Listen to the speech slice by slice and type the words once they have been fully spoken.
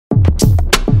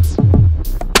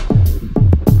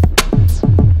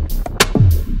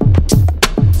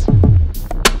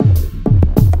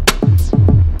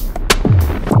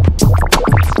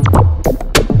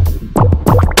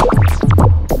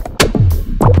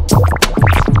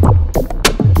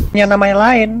Punya nama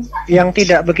lain yang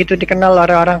tidak begitu dikenal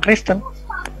oleh orang Kristen.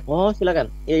 Oh, silakan.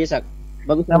 Iya, Ishak.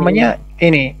 Bagus. Namanya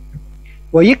ini.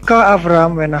 Wayika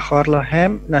Avram wenachor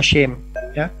lohem nashim.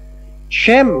 Ya.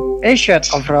 Shem Eshet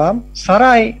Avram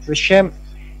Sarai Shem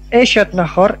Eshet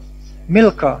Nahor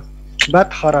Milka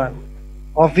Bat Haran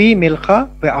Avi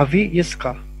Milka ve Avi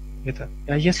Yiska. Gitu.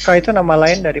 Ya, Yiska itu nama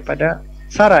lain daripada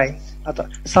Sarai, atau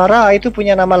Sarah itu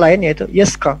punya nama lain yaitu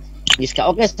Yiska. Yiska.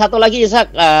 Oke, satu lagi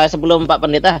Ishak, sebelum Pak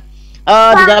Pendeta.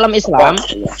 Di dalam Islam,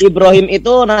 Ibrahim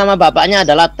itu nama bapaknya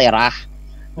adalah Terah.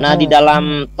 Nah, di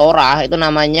dalam Torah itu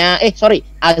namanya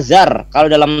Azar. Kalau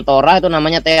dalam Torah itu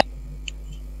namanya Terah.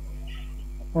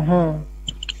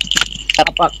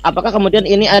 Apakah kemudian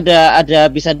ini ada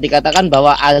bisa dikatakan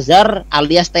bahwa Azar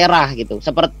alias Terah gitu,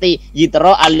 seperti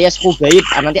Yitro alias Hubaib,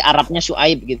 nanti Arabnya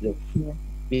Syuaib gitu,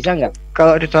 bisa nggak?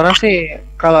 Kalau di Torah sih,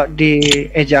 kalau di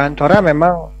ejaan Torah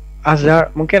memang Azar,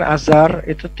 mungkin Azar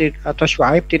itu atau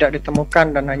Syuaib tidak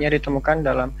ditemukan dan hanya ditemukan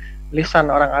dalam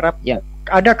lisan orang Arab. Ya.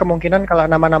 Ada kemungkinan kalau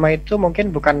nama-nama itu mungkin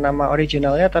bukan nama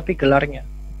originalnya tapi gelarnya.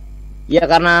 Ya,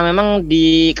 karena memang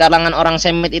di kalangan orang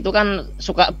Semit itu kan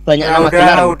suka banyak nama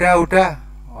gelar. Udah.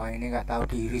 Oh, ini nggak tahu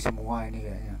diri semua ini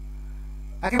kayaknya.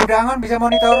 Aki Budangon bisa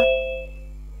monitor?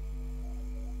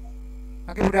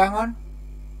 Aki Budangon?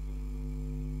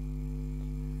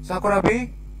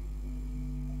 Sakurabi?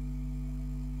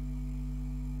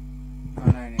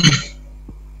 Mana ini?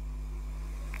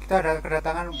 Kita ada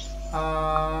kedatangan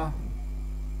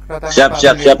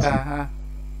siap.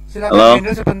 Silakan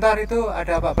dulu sebentar, itu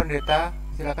ada Pak Pendeta.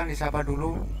 Silakan disapa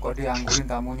dulu. Kok dianggurin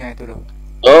tamunya itu loh.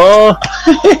 Oh,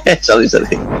 sorry.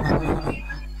 Silakan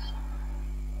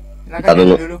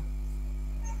dulu.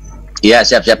 Iya,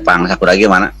 siap Bang.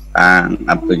 Sakuragi mana? Kang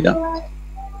Abdul. Jadi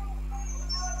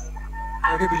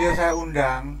beliau saya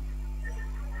undang.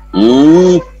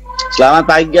 Selamat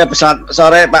pagi, selamat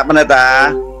sore Pak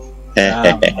Pendeta.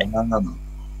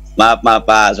 Maaf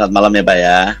Pak, selamat malam ya Pak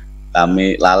ya.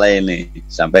 Kami lalai ini,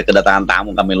 sampai kedatangan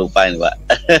tamu kami lupa ini Pak.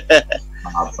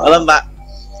 Malam Pak.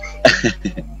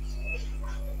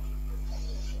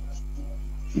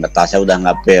 Tasnya udah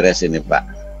nggak beres ini Pak.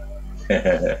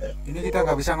 Ini kita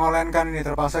nggak bisa ngolenkan ini,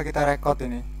 terpaksa kita rekod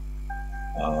ini.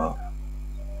 Oh,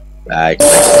 baik.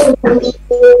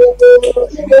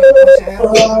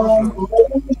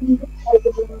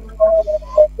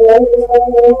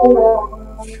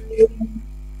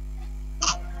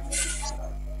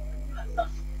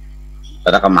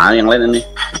 Ada kemana yang lain ini?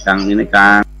 Kang.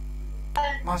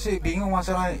 Masih bingung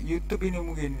masalah YouTube ini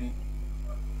mungkin nih.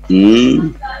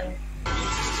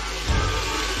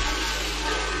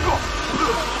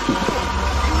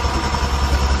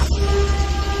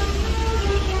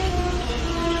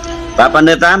 Pak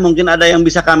Pendeta, mungkin ada yang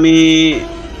bisa kami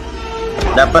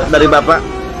dapat dari Bapak?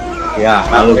 Ya,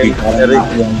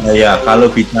 kalau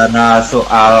bicara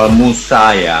soal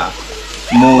Musa ya,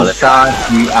 Musa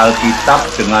di Alkitab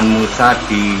dengan Musa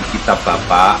di kitab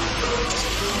Bapak,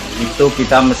 itu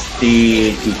kita mesti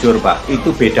jujur Pak,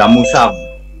 itu beda Musa.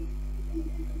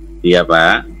 Iya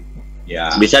Pak.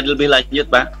 Ya. Bisa lebih lanjut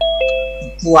Pak?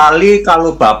 Kecuali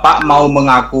kalau Bapak mau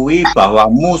mengakui bahwa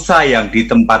Musa yang di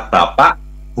tempat Bapak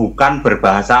bukan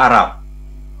berbahasa Arab.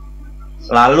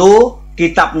 Lalu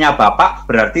kitabnya Bapak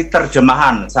berarti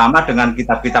terjemahan, sama dengan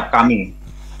kitab-kitab kami.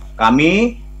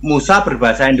 Musa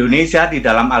berbahasa Indonesia di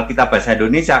dalam Alkitab bahasa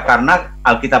Indonesia karena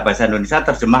Alkitab bahasa Indonesia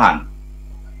terjemahan.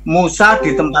 Musa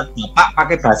di tempat Bapak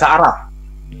pakai bahasa Arab.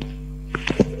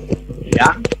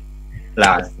 Ya.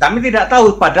 Nah, kami tidak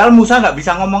tahu, padahal Musa nggak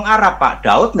bisa ngomong Arab, Pak.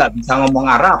 Daud nggak bisa ngomong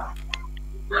Arab.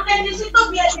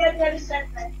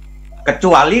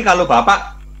 Kecuali kalau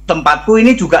Bapak, tempatku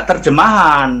ini juga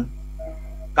terjemahan.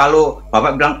 Kalau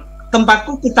Bapak bilang,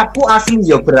 tempatku, kitabku asli,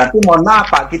 ya berarti mohon maaf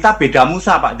Pak, kita beda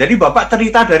Musa Pak. Jadi Bapak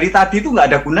cerita dari tadi itu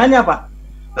nggak ada gunanya Pak.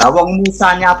 Lawang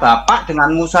Musanya Bapak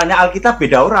dengan Musanya Alkitab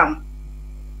beda orang.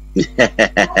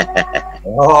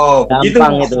 Oh,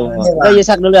 gampang itu.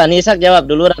 Yisak dulu ya, Yisak jawab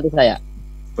dulu nanti saya.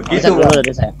 Begitu dulu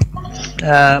dari saya.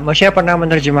 Moshe pernah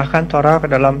menerjemahkan Torah ke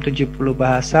dalam 70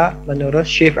 bahasa menurut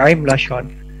Shiv Aim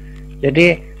Lashon.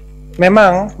 Jadi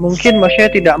memang mungkin Moshe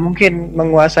tidak mungkin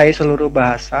menguasai seluruh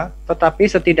bahasa,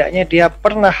 tetapi setidaknya dia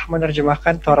pernah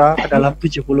menerjemahkan Torah ke dalam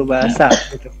 70 bahasa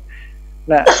gitu.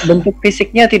 Nah, bentuk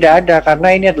fisiknya tidak ada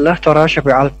karena ini adalah Torah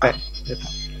Shabbat Alpeh gitu.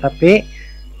 Tapi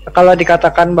kalau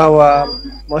dikatakan bahwa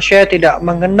Moshe tidak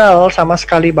mengenal sama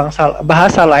sekali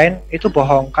bahasa lain, itu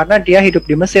bohong karena dia hidup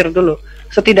di Mesir dulu.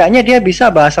 Setidaknya dia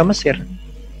bisa bahasa Mesir.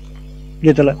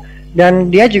 Gitu loh. Dan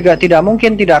dia juga tidak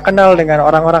mungkin tidak kenal dengan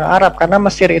orang-orang Arab karena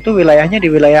Mesir itu wilayahnya di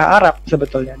wilayah Arab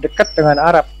sebetulnya, dekat dengan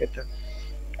Arab gitu.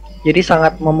 Jadi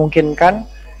sangat memungkinkan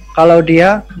kalau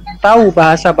dia tahu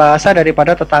bahasa-bahasa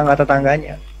daripada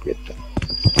tetangga-tetangganya gitu.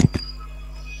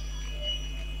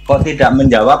 Kok tidak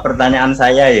menjawab pertanyaan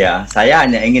saya ya? Saya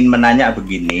hanya ingin menanya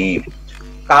begini.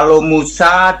 Kalau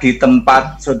Musa di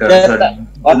tempat saudara-saudara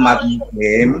umat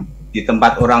Muslim, di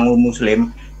tempat orang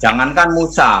Muslim, jangankan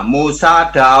Musa,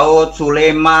 Daud,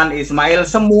 Sulaiman, Ismail,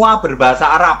 semua berbahasa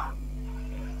Arab.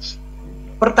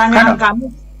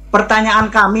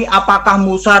 Pertanyaan kami, apakah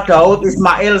Musa, Daud,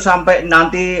 Ismail sampai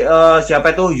nanti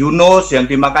siapa itu Yunus yang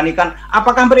dimakan ikan,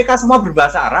 apakah mereka semua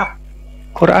berbahasa Arab?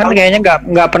 Quran kayaknya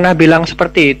nggak pernah bilang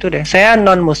seperti itu deh. Saya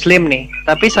non Muslim nih,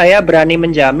 tapi saya berani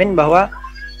menjamin bahwa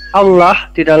Allah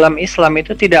di dalam Islam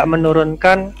itu tidak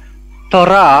menurunkan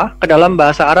Torah ke dalam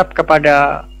bahasa Arab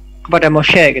kepada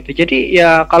Moshe gitu. Jadi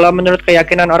ya kalau menurut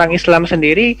keyakinan orang Islam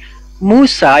sendiri,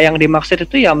 Musa yang dimaksud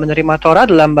itu ya menerima Torah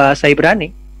dalam bahasa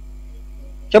Ibrani.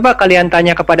 Coba kalian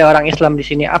tanya kepada orang Islam di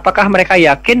sini, apakah mereka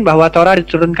yakin bahwa Torah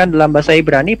diturunkan dalam bahasa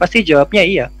Ibrani? Pasti jawabnya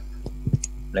iya.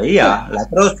 Lah iya, lah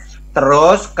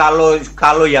terus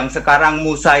kalau yang sekarang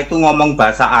Musa itu ngomong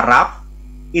bahasa Arab,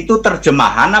 itu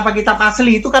terjemahan apa kitab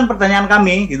asli? Itu kan pertanyaan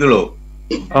kami gitu loh.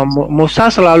 Musa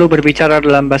selalu berbicara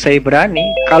dalam bahasa Ibrani.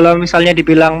 Kalau misalnya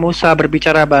dibilang Musa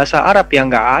berbicara bahasa Arab, ya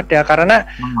nggak ada, karena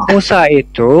Musa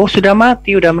itu sudah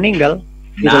mati, udah meninggal.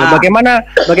 Gitu. Nah,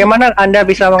 bagaimana Anda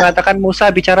bisa mengatakan Musa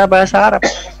bicara bahasa Arab?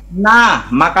 Nah,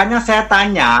 makanya saya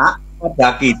tanya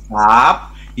pada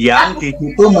kitab yang di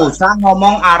situ Musa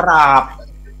ngomong Arab.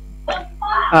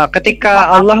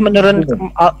 Ketika Allah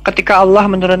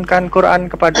menurunkan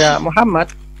Quran kepada Muhammad,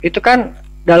 itu kan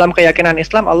dalam keyakinan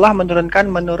Islam Allah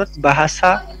menurunkan menurut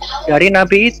bahasa dari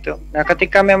Nabi itu. Nah,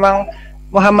 ketika memang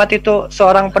Muhammad itu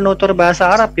seorang penutur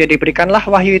bahasa Arab, ya diberikanlah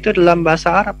wahyu itu dalam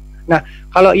bahasa Arab. Nah,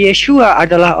 kalau Yeshua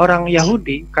adalah orang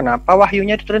Yahudi, kenapa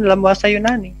wahyunya diturun dalam bahasa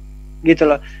Yunani? Gitu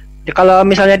loh. Kalau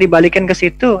misalnya dibalikin ke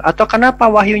situ, atau kenapa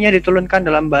wahyunya diturunkan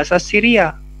dalam bahasa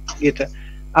Syria? Gitu.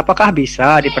 Apakah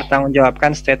bisa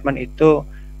dipertanggungjawabkan statement itu?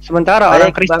 Sementara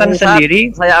orang Kristen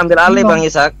sendiri, saya ambil alih Bang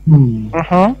Ishak.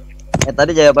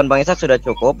 Tadi jawaban Bang Ishak sudah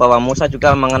cukup bahwa Musa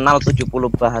juga mengenal 70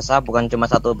 bahasa, bukan cuma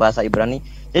satu bahasa Ibrani.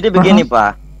 Jadi begini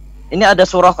Pak, ini ada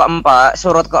surat ke-14,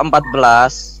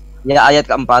 ya ayat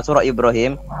ke-4 surah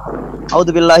Ibrahim.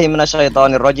 A'udzubillahi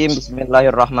minasyaitonirrajim.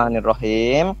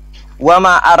 Bismillahirrahmanirrahim. Wa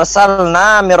ma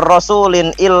arsalna mir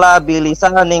rasulin illa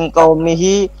bilisanin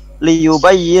qaumihi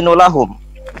liyubayyinu lahum.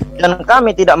 Dan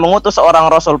kami tidak mengutus seorang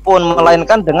rasul pun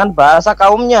melainkan dengan bahasa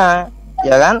kaumnya,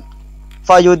 ya kan?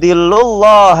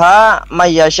 Fayudillullaha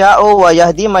mayyasha'u wa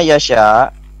yahdi mayyasha',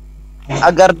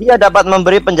 agar dia dapat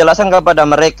memberi penjelasan kepada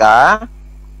mereka.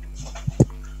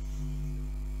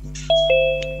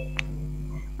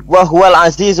 Wa huwal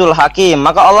azizul hakim,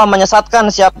 maka Allah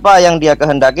menyesatkan siapa yang dia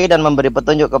kehendaki dan memberi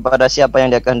petunjuk kepada siapa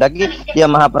yang dia kehendaki.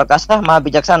 Dia maha perkasa, maha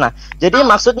bijaksana. Jadi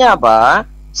maksudnya apa?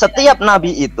 Setiap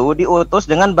nabi itu diutus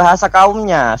dengan bahasa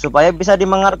kaumnya supaya bisa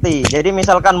dimengerti. Jadi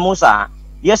misalkan Musa,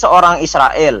 dia seorang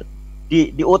Israel,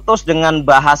 diutus dengan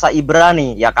bahasa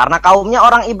Ibrani, ya karena kaumnya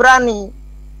orang Ibrani.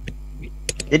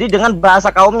 Jadi dengan bahasa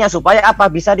kaumnya supaya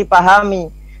apa? Bisa dipahami.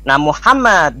 Nah,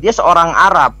 Muhammad dia seorang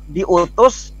Arab,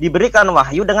 diutus, diberikan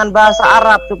wahyu dengan bahasa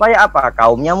Arab supaya apa?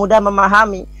 Kaumnya mudah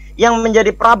memahami. Yang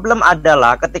menjadi problem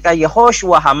adalah ketika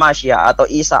Yehoshua Hamasya atau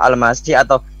Isa Al-Masih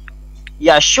atau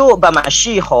Yashua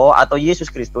Bamashiho atau Yesus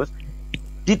Kristus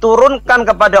diturunkan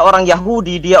kepada orang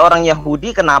Yahudi, dia orang Yahudi,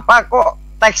 kenapa kok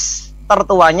teks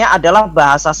tertuanya adalah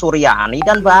bahasa Suryani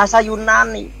dan bahasa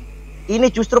Yunani? Ini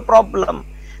justru problem.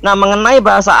 Nah, mengenai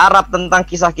bahasa Arab tentang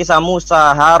kisah-kisah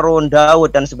Musa, Harun,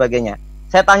 Daud dan sebagainya,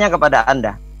 saya tanya kepada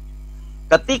Anda,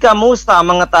 ketika Musa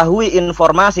mengetahui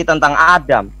informasi tentang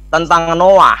Adam, tentang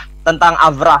Noah, tentang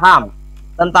Abraham,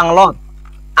 tentang Lot,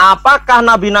 apakah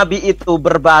nabi-nabi itu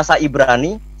berbahasa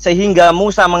Ibrani sehingga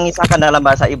Musa mengisahkan dalam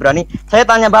bahasa Ibrani? Saya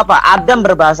tanya Bapak, Adam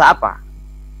berbahasa apa?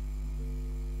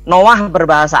 Noah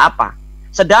berbahasa apa?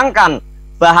 Sedangkan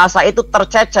bahasa itu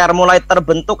tercecer, mulai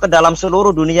terbentuk ke dalam seluruh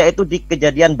dunia itu di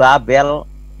kejadian Babel,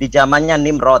 di zamannya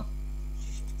Nimrod.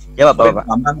 Jawab Bapak.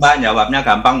 Gampang Mbak, jawabnya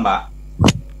gampang Mbak.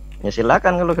 Ya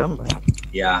silakan kalau gampang.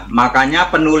 Ya, makanya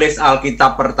penulis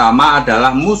Alkitab pertama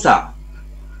adalah Musa.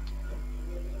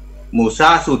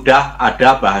 Musa sudah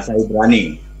ada bahasa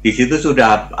Ibrani. Di situ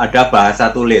sudah ada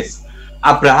bahasa tulis.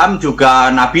 Abraham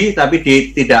juga nabi tapi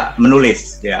tidak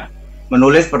menulis, ya.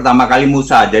 Menulis pertama kali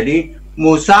Musa. Jadi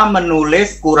Musa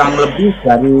menulis kurang lebih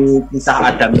dari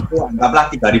kisah Adam itu anggaplah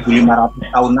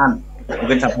 3.500 tahunan,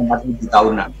 mungkin sampai 4.000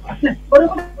 tahunan.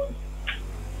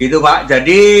 Gitu Pak.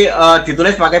 Jadi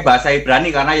ditulis pakai bahasa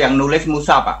Ibrani karena yang nulis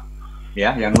Musa Pak.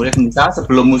 Ya, yang nulis Musa.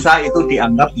 Sebelum Musa itu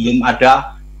dianggap belum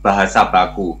ada bahasa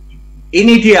baku.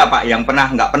 Ini dia Pak yang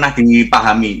nggak pernah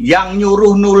dipahami. Yang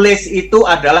nyuruh nulis itu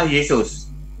adalah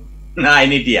Yesus. Nah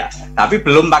ini dia. Tapi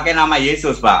belum pakai nama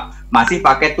Yesus Pak. Masih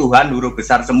pakai Tuhan huruf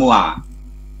besar semua.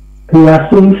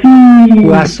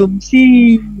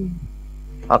 Asumsi.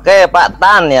 Oke, Pak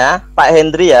Tan ya, Pak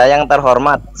Hendry ya, yang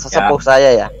terhormat, sesepuh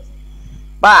saya ya.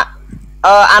 Pak,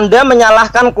 Anda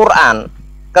menyalahkan Quran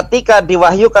ketika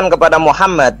diwahyukan kepada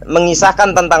Muhammad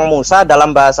mengisahkan tentang Musa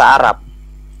dalam bahasa Arab.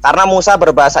 Karena Musa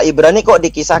berbahasa Ibrani kok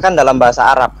dikisahkan dalam bahasa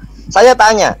Arab. Saya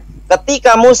tanya,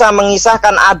 ketika Musa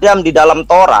mengisahkan Adam di dalam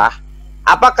Torah,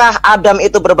 apakah Adam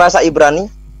itu berbahasa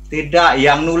Ibrani? Tidak,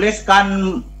 yang nulis kan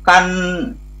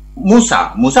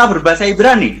Musa berbahasa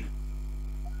Ibrani.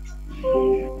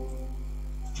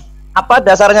 Apa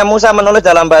dasarnya Musa menulis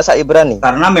dalam bahasa Ibrani?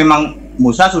 Karena memang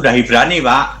Musa sudah Ibrani,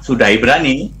 Pak. Sudah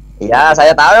Ibrani. Ya,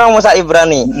 saya tahu memang Musa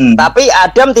Ibrani. Tapi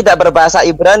Adam tidak berbahasa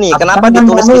Ibrani. Kenapa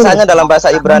ditulis kisahnya dalam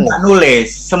bahasa Ibrani?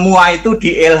 Nulis. Semua itu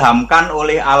diilhamkan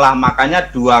oleh Allah. Makanya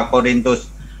 2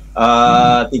 Korintus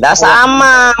tidak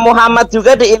sama. Muhammad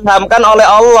juga diilhamkan oleh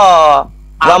Allah.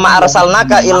 Wa ma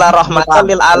arsalnaka illa rahmatan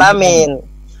lil alamin.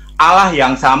 Allah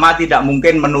yang sama tidak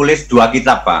mungkin menulis 2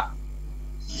 kitab, Pak.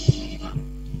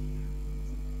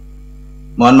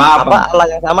 Mohon maaf. Apa Allah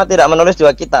yang sama tidak menulis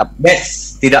 2 kitab?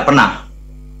 Yes, tidak pernah.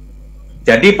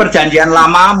 Jadi perjanjian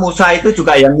lama Musa itu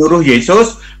juga yang nyuruh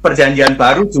Yesus, perjanjian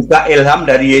baru juga ilham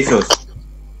dari Yesus.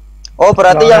 Oh,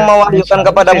 berarti yang mewahyukan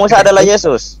kepada Musa adalah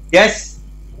Yesus. Yes.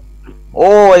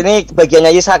 Oh, ini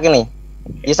bagiannya Ishak ini.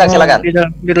 Ishak silakan.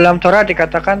 Di dalam Torah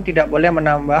dikatakan tidak boleh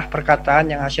menambah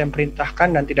perkataan yang Hashem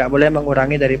perintahkan dan tidak boleh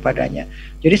mengurangi daripadanya.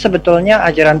 Jadi sebetulnya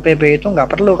ajaran PB itu nggak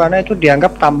perlu karena itu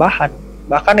dianggap tambahan.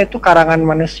 Bahkan itu karangan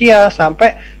manusia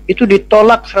sampai itu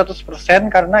ditolak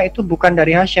 100% karena itu bukan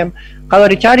dari Hashem. Kalau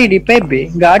dicari di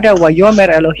PB nggak ada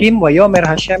wayomer Elohim, wayomer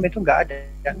Hashem, itu nggak ada.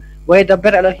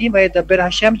 Wayedaber Elohim, wayedaber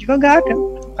Hashem juga nggak ada.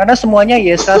 Karena semuanya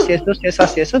Yesus,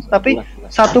 tapi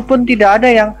satu pun tidak ada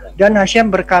yang dan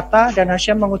Hashem berkata dan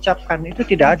Hashem mengucapkan, itu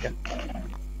tidak ada.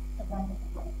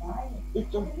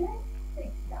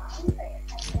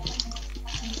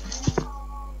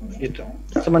 Gitu.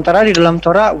 Sementara di dalam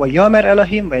Torah wayomer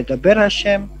Elohim, wayedaber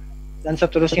Hashem dan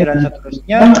seterusnya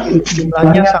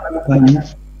jumlahnya sangat banyak.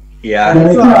 Ya,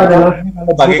 itu adalah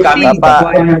bagi kami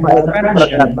Bapak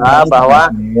berkata bahwa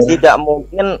tidak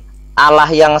mungkin Allah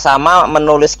yang sama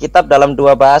menulis kitab dalam 2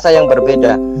 bahasa yang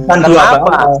berbeda.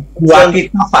 Kenapa? 2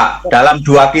 kitab, Pak, dalam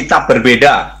 2 kitab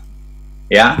berbeda.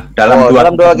 Ya, dalam 2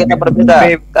 kitab berbeda.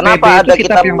 Kenapa ada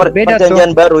kitab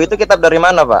perjanjian baru? Itu kitab dari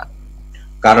mana, Pak?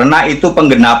 Karena itu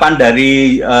penggenapan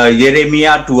dari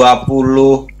Yeremia 31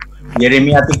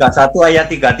 ayat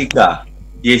 33.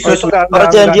 Yesus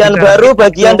perjanjian baru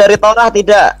bagian dari Torah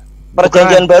tidak?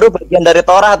 Perjanjian baru bagian dari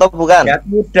Torah atau bukan? Ya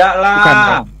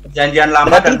tidaklah. Perjanjian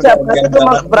lama dan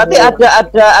berarti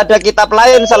ada kitab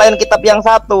lain selain kitab yang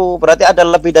satu. Berarti ada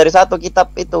lebih dari 1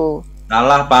 kitab itu.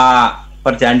 Salah, Pak.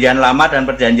 Perjanjian lama dan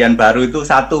perjanjian baru itu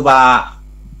 1, Pak.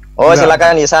 Oh,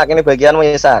 silakan Ishak, ini bagianmu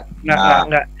Ishak.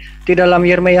 Enggak. Di dalam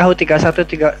Yeremia 31,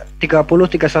 30,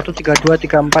 31, 32,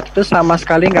 34 itu sama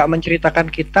sekali nggak menceritakan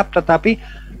kitab, tetapi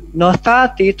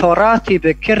Notati Torati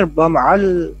bekir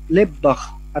bam'al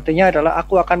libbah. Artinya adalah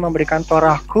aku akan memberikan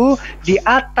Torahku di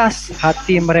atas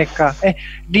hati mereka.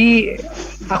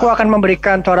 Aku akan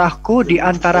memberikan Torahku di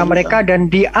antara mereka dan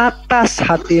di atas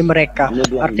hati mereka.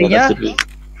 Artinya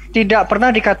tidak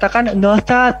pernah dikatakan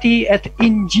Notati et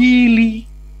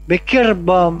Injili bekir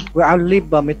bam wa'al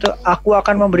libbam, itu aku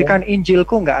akan memberikan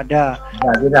Injilku, nggak ada.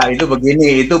 Tidak, itu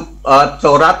begini, itu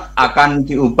Taurat akan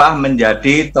diubah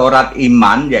menjadi Taurat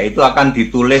iman, yaitu akan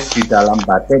ditulis di dalam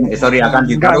batin. Akan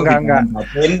ditaruh di dalam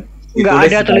batin. Nggak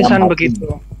ada tulisan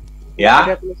begitu. Ya.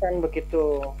 Ada tulisan begitu.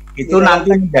 Itu nanti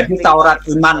menjadi Taurat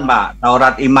iman, Pak.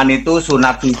 Taurat iman itu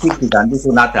sunat fisik diganti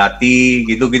sunat hati,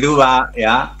 gitu-gitu, Pak.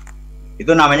 Ya.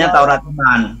 Itu namanya Taurat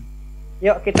iman.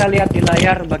 Yuk kita lihat di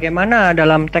layar bagaimana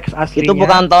dalam teks aslinya. Itu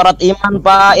bukan Taurat iman,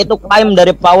 Pak. Itu klaim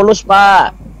dari Paulus,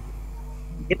 Pak.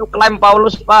 Itu klaim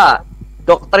Paulus, Pak.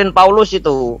 Doktrin Paulus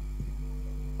itu.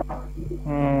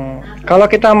 Kalau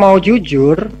kita mau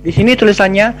jujur, di sini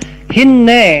tulisannya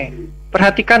hinne.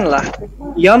 Perhatikanlah.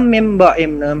 Yom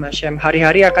mimbaim nam Hashem.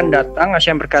 Hari-hari akan datang,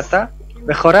 Hashem berkata,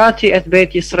 Bechorati et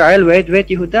beit Israel wa et beit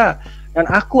Yehuda. Dan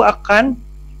aku akan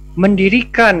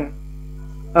mendirikan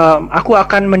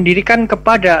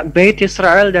kepada Beit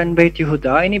Israel dan Beit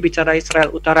Yehuda, ini bicara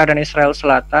Israel Utara dan Israel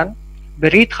Selatan,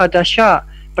 Berit Hadasya,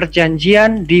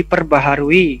 perjanjian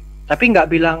diperbaharui. Tapi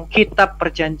nggak bilang kitab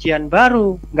perjanjian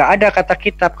baru, nggak ada kata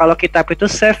kitab. Kalau kitab itu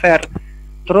sefer.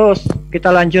 Terus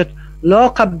kita lanjut,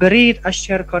 Lo kabrit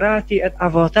asher korati et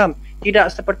avotam.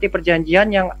 tidak seperti perjanjian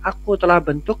yang aku telah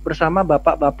bentuk bersama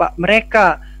bapak-bapak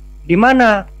mereka. Di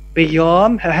mana?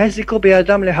 Biyom hahaziku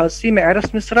biyadam lehasi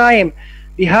me'eres Misraim.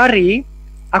 Di hari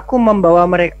aku membawa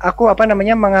mereka,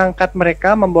 mengangkat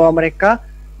mereka, membawa mereka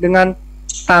dengan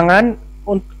tangan,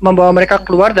 membawa mereka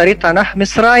keluar dari tanah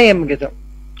Misraim gitu.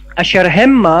 Asyar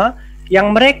hemma,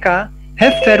 yang mereka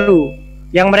heferu,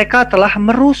 yang mereka telah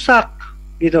merusak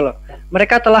gitu loh.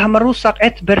 Mereka telah merusak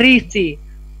berisi,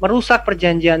 merusak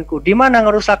perjanjianku. Di mana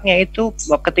ngerusaknya itu?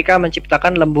 Ketika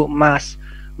menciptakan lembu emas.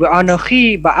 Wa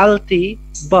anohi ba'alti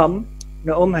bam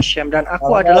Naum Hashem, dan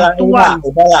aku adalah Tuhan.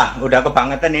 Udah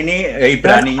kebangetan ini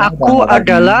Ibrani. Aku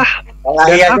adalah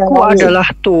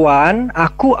Tuhan.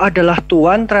 Aku adalah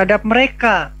Tuhan terhadap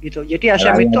mereka gitu. Jadi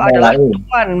Hashem itu adalah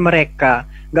Tuhan mereka.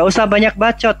 Gak usah banyak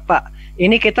bacot, Pak.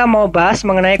 Ini kita mau bahas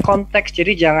mengenai konteks.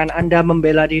 Jadi jangan Anda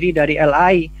membela diri dari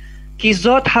LI.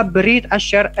 Kizot habrit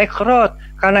asyar ekhrot,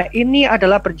 karena ini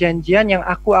adalah perjanjian yang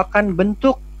aku akan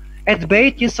bentuk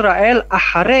Beit Yisrael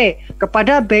ahare,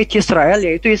 kepada Beit Yisrael,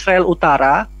 yaitu Israel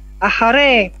Utara,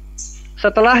 ahare,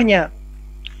 setelahnya,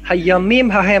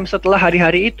 hayamim hahem, setelah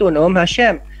hari-hari itu, Nom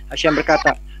Hashem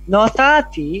berkata,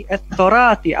 notati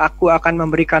torati, aku akan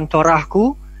memberikan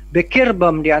Torahku,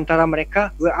 bekirbam, di antara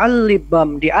mereka,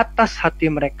 we'alibam, di atas hati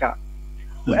mereka,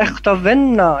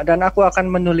 we'ekhtavenna, dan aku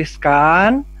akan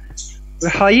menuliskan,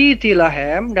 we'hayiti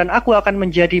lahem, dan aku akan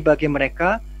menjadi bagi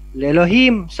mereka,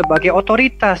 lelohim, sebagai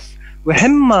otoritas,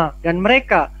 wehemma, dan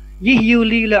mereka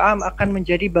yihyuli la'am, akan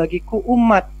menjadi bagiku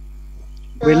umat,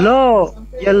 welo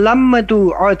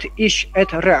yalamadu od ish et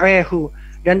ra'ehu,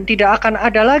 dan tidak akan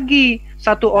ada lagi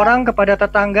satu orang kepada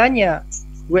tetangganya,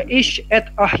 we ish et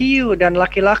ahyu, dan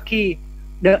laki-laki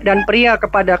dan pria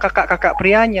kepada kakak-kakak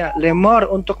prianya,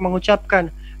 lemor, untuk mengucapkan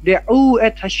de'u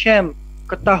et Hashem,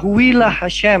 ketahuilah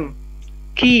Hashem,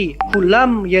 ki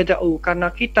hulam yada'u,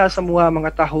 karena kita semua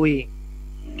mengetahui.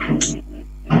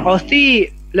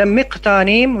 Osi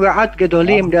lemiqtanim wa'ad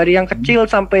gedolim, dari yang kecil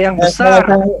sampai yang besar.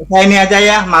 Saya ini aja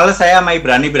ya, males saya sama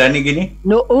Ibrani gini.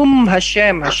 Nu'um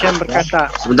Hashem berkata,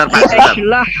 Sebentar Pak,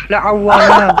 sebentar.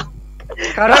 La'awana,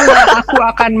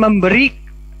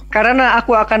 karena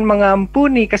aku akan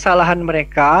mengampuni kesalahan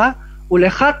mereka,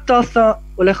 oleh khatasam,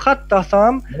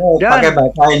 dan pakai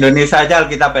bahasa Indonesia aja,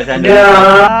 kita bahasa Indonesia.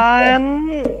 Dan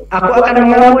aku akan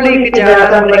mengampuni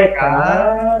kejahatan mereka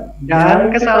dan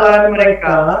kesalahan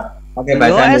mereka. Pakai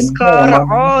bahasa Indonesia.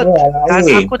 Dan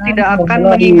aku tidak akan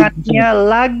mengingatnya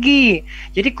lagi.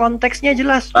 Jadi konteksnya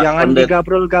jelas, jangan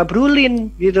digabrul-gabrulin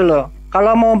gitu loh.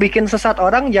 Kalau mau bikin sesat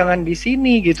orang jangan di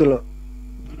sini gitu loh.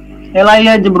 Elai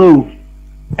aja bro.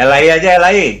 Elai aja.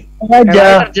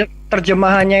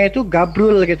 Terjemahannya itu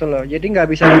gabrul gitu loh. Jadi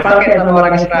nggak bisa dipakai sama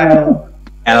orang Israel.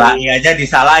 LAI aja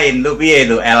disalahin lu, piye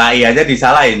lu? LAI aja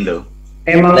disalahin lu.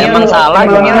 Emang salah,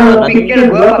 emangnya lu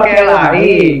pikir gue pakai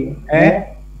LAI?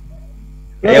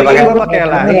 Lu pikir gue pakai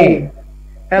LAI?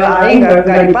 LAI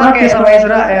nggak dipakai sama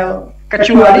Israel.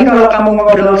 Kecuali kalau kamu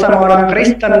ngobrol sama orang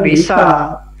Kristen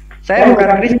bisa. Saya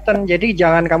bukan Kristen, jadi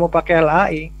jangan kamu pakai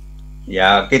LAI.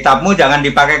 Ya, kitabmu jangan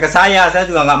dipakai ke saya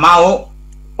juga nggak mau.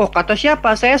 Oh, kata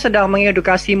siapa? Saya sedang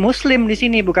mengedukasi Muslim di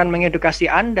sini, bukan mengedukasi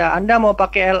Anda. Anda mau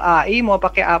pakai LAI, mau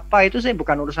pakai apa, itu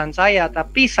bukan urusan saya.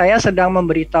 Tapi saya sedang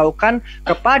memberitahukan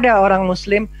kepada orang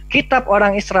Muslim kitab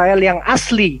orang Israel yang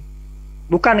asli,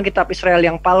 bukan kitab Israel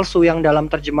yang palsu yang dalam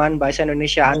terjemahan bahasa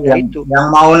Indonesia Anda itu.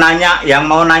 Yang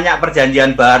mau nanya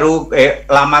perjanjian baru,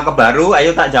 lama ke baru,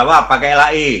 ayo tak jawab pakai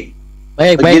LAI.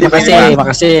 Baik,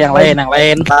 makasih. Yang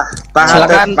lain.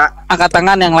 Silakan angkat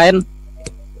tangan yang lain.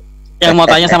 Yang mau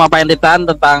tanya sama Pak Pendeta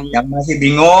tentang yang masih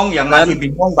bingung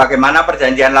bagaimana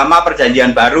perjanjian lama, perjanjian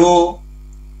baru.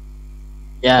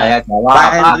 Ya, saya jawab. Pak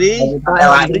Hendry,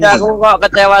 aku kok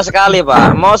kecewa sekali,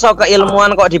 Pak. Mau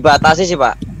keilmuan kok dibatasi sih,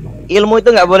 Pak? Ilmu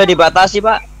itu nggak boleh dibatasi,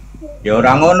 Pak. Ya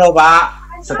orang ngono, Pak.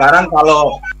 Sekarang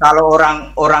kalau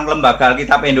orang lembaga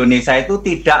Alkitab Indonesia itu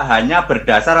tidak hanya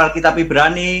berdasar Alkitab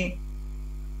Ibrani.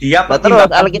 Dia terus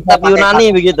Alkitab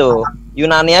Yunani begitu.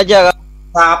 Yunani aja,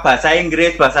 bahasa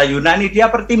Inggris, bahasa Yunani dia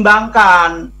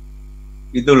pertimbangkan,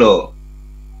 gitu loh.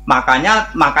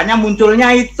 Makanya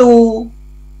munculnya itu.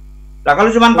 Nah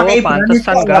kalau cuma pakai Ibrani,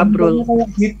 pantesan gabrul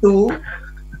gitu.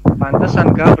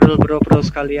 Pantesan gabrul bro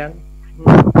sekalian.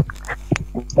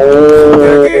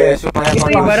 Oke, supaya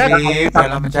itu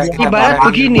ibarat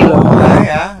begini loh.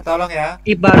 Tolong ya.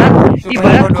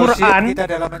 Ibarat Quran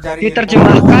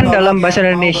diterjemahkan dalam bahasa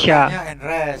Indonesia.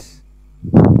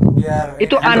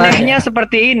 Itu anehnya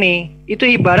seperti ini. Itu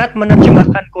ibarat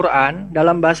menerjemahkan Quran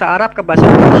dalam bahasa Arab ke bahasa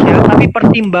Indonesia, tapi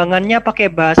pertimbangannya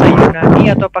pakai bahasa Yunani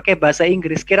atau pakai bahasa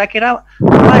Inggris. Kira-kira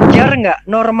wajar nggak?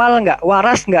 Normal nggak?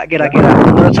 Waras nggak kira-kira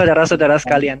menurut saudara-saudara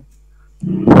sekalian?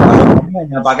 Kalau kamu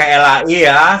hanya pakai LAI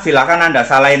ya, silakan Anda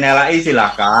salahin LAI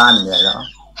silakan. Ya.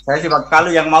 Saya sih kalau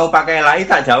yang mau pakai LAI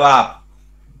tak jawab.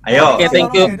 Ayo. Oke,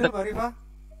 thank you.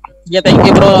 Ya, thank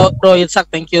you bro Itzak,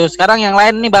 thank you. Sekarang yang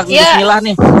lain nih Bang Bismillah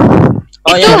nih.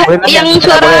 Oh itu ya, yang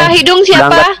suara hidung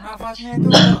siapa?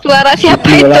 Suara siapa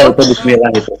itu?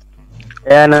 Bismillah itu.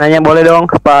 Ya, nanya boleh dong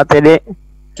ke Pak TD.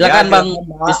 Silakan Ya, Bang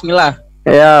Bismillah.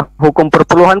 Ya, hukum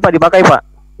perpuluhan Pak dipakai Pak?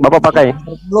 Bapak pakai?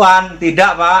 Perpuluhan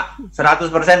tidak Pak,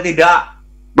 100% tidak.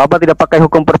 Bapak tidak pakai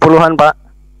hukum perpuluhan Pak?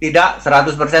 Tidak,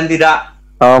 100% tidak.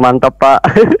 Oh mantap Pak.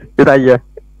 Itu aja.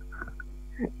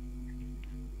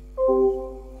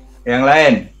 Yang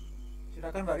lain.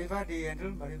 Silakan Mbak Rifa di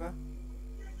handle Mbak Rifa.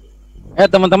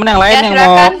 Teman-teman yang lain Ya, yang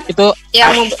silakan. mau itu Yang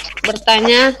mau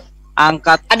bertanya.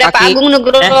 angkat Ada Pak kaki. Agung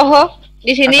Nugroho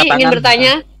di sini angkat ingin tangan.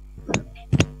 bertanya.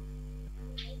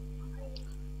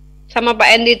 Sama Pak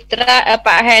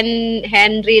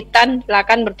Hendry Tan,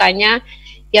 silakan bertanya.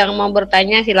 Yang mau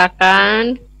bertanya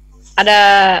silakan. Ada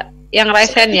yang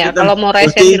resen ya. Kalau mau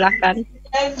resen silakan.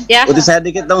 Ya. Uti saya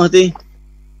dikit dong, Uti.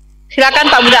 Silakan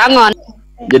Pak Budak Angon.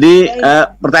 Jadi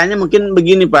pertanyaan mungkin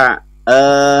begini Pak,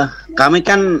 kami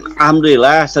kan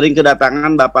alhamdulillah sering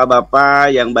kedatangan bapak-bapak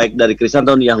yang baik dari Kristen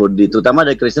atau Yahudi, terutama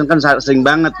dari Kristen kan sering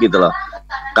banget gitu loh.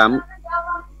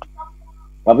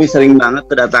 Kami sering banget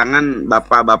kedatangan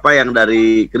bapak-bapak yang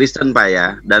dari Kristen Pak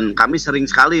ya, dan kami sering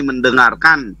sekali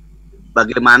mendengarkan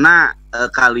bagaimana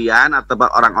kalian atau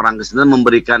orang-orang Kristen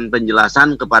memberikan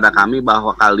penjelasan kepada kami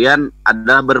bahwa kalian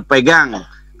adalah berpegang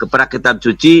kepada kitab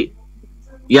suci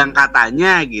yang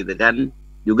katanya gitu kan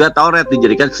juga Taurat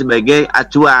dijadikan sebagai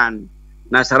acuan.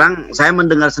 Nah sekarang saya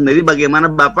mendengar sendiri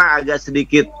bagaimana Bapak agak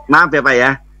sedikit maaf ya Pak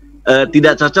ya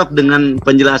tidak cocok dengan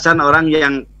penjelasan orang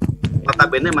yang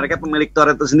notabene mereka pemilik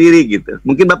Taurat itu sendiri gitu.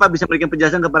 Mungkin Bapak bisa berikan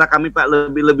penjelasan kepada kami Pak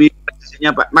lebih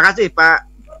presisinya Pak. Makasih Pak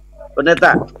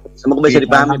Pendeta. Semoga bisa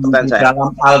dipahami pertanyaan saya.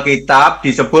 Dalam Alkitab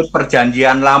disebut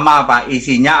Perjanjian Lama Pak,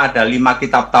 isinya ada 5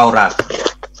 kitab Taurat.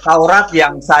 Taurat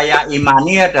yang saya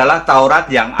imani adalah Taurat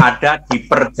yang ada di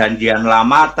Perjanjian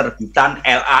Lama terbitan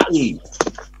LAI.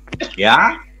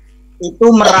 Ya, itu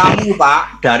meramu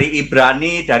Pak, dari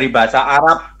Ibrani, dari bahasa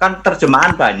Arab, kan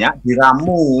terjemahan banyak,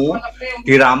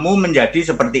 diramu menjadi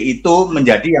seperti itu,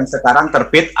 menjadi yang sekarang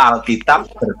terbit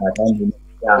Alkitab berbahasa Indonesia.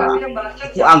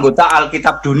 Itu anggota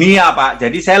Alkitab dunia Pak,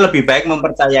 jadi saya lebih baik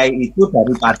mempercayai itu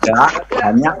daripada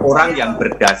hanya orang yang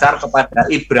berdasar kepada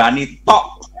Ibrani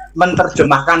tok,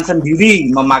 menerjemahkan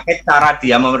sendiri, memakai cara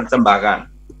dia menerjemahkan.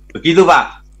 Begitu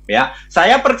Pak. Ya,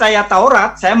 saya percaya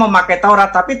Taurat, saya memakai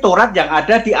Taurat, tapi Taurat yang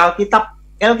ada di Alkitab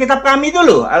kami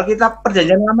dulu, Alkitab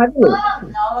Perjanjian Lama dulu.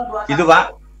 Gitu Pak.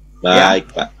 Baik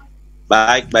ya.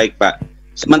 Pak. Baik Pak.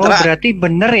 Sementara berarti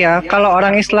benar ya kalau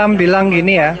orang Islam bilang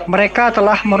gini ya, mereka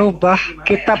telah merubah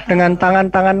kitab dengan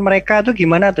tangan-tangan mereka, itu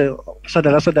gimana tuh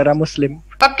saudara-saudara Muslim?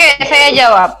 Oke, saya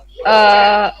jawab.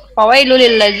 Fawailul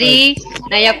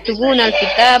lillazina yaktubuna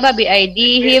alkitaba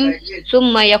biaidihim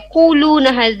summa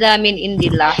yaquluna hadza min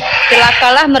indillah.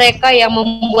 Celakalah mereka yang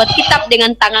membuat kitab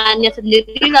dengan tangannya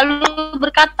sendiri lalu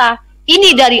berkata,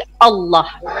 ini dari Allah.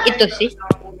 Itu sih.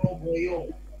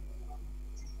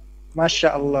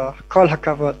 Masya Allah.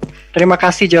 Terima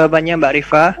kasih jawabannya Mbak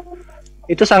Rifa.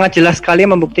 Itu sangat jelas sekali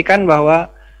membuktikan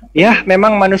bahwa ya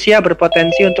memang manusia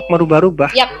berpotensi untuk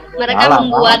merubah-rubah. Ya, mereka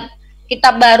membuat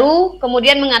kitab baru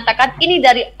kemudian mengatakan ini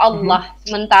dari Allah,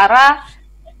 sementara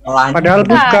padahal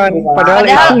bukan, padahal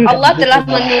Allah telah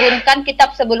menurunkan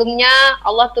kitab sebelumnya.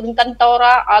 Allah turunkan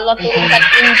Taurat, Allah turunkan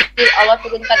Injil, Allah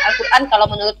turunkan Al-Quran kalau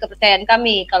menurut kepercayaan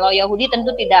kami. Kalau Yahudi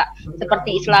tentu tidak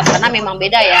seperti Islam karena memang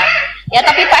beda ya. Ya,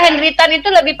 tapi Pak Hendry Tan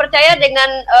itu lebih percaya dengan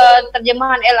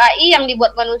terjemahan LAI yang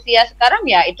dibuat manusia sekarang,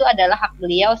 ya itu adalah hak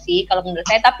beliau sih kalau menurut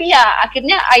saya. Tapi ya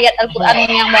akhirnya ayat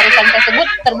Al-Quran yang barusan saya sebut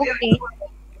terbukti.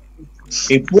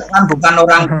 Ibu kan bukan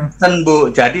orang Kristen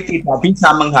Bu, jadi tidak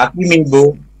bisa menghakimi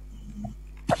Bu.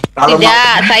 Kalau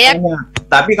tidak, saya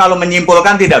tapi kalau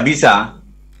menyimpulkan tidak bisa.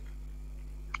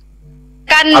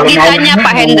 Kan ditanya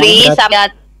Pak Hendry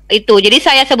saya itu, jadi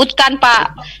saya sebutkan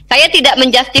Pak, saya tidak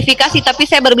menjustifikasi, tapi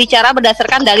saya berbicara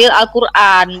berdasarkan dalil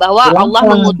Al-Quran bahwa Allah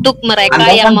mengutuk mereka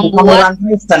Anda yang kan membuat orang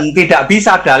Kristen, tidak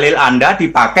bisa dalil Anda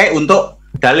dipakai untuk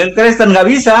dalil Kristen, nggak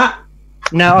bisa.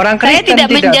 Nah, orang Kristen tidak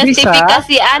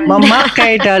menjustifikasi bisa Anda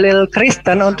memakai dalil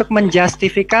Kristen untuk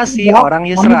menjustifikasi orang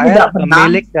Israel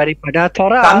pemilik daripada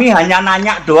Torah. Kami hanya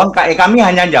nanya doang, kami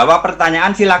hanya jawab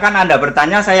pertanyaan. Silakan Anda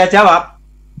bertanya, saya jawab.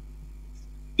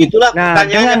 Itulah nah,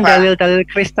 pertanyaannya dengan Pak. dalil-dalil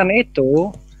Kristen itu,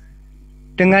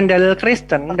 dengan dalil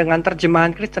Kristen, dengan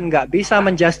terjemahan Kristen nggak bisa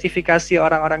menjustifikasi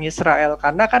orang-orang Israel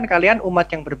karena kan kalian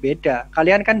umat yang berbeda.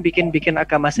 Kalian kan bikin-bikin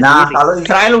agama Nah, sendiri. kalau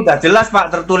Israel udah jelas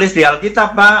Pak, tertulis di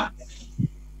Alkitab Pak.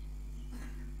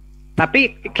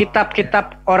 Tapi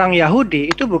kitab-kitab orang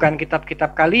Yahudi itu bukan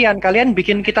kitab-kitab kalian. Kalian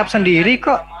bikin kitab sendiri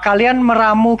kok. Kalian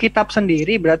meramu kitab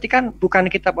sendiri, berarti kan bukan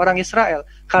kitab orang Israel.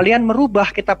 Kalian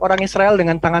merubah kitab orang Israel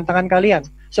dengan tangan-tangan kalian.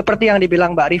 Seperti yang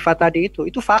dibilang Mbak Rifa tadi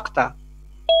itu fakta.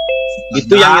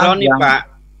 Itu yang ironi, Pak.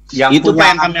 Itu Pak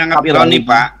yang kami anggap ironi,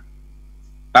 Pak.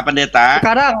 Pak Pendeta.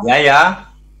 Sekarang. Ya.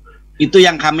 Itu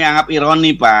yang kami anggap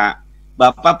ironi, Pak.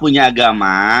 Bapak punya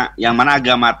agama, yang mana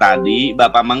agama tadi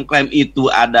Bapak mengklaim itu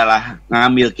adalah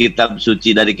ngambil kitab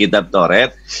suci dari kitab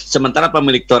Taurat, sementara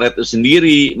pemilik Taurat itu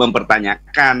sendiri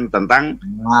mempertanyakan tentang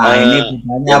ini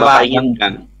yang Bapak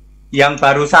inginkan. Yang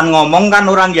barusan ngomong kan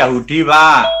orang Yahudi,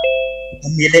 Pak.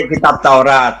 Pemilik kitab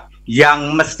Taurat. Yang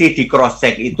mesti di cross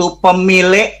check itu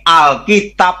pemilik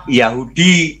Alkitab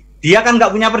Yahudi. Dia kan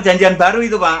nggak punya perjanjian baru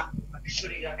itu, Pak.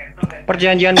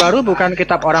 Perjanjian baru bukan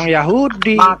kitab orang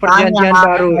Yahudi. Makanya, perjanjian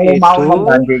baru itu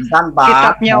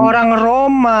kitabnya orang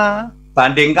Roma.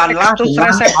 Bandingkanlah Textus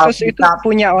Receptus itu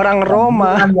punya orang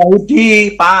Roma.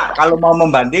 Yahudi, Pak. Kalau mau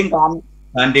membandingkan,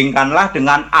 bandingkanlah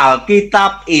dengan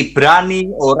Alkitab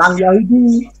Ibrani orang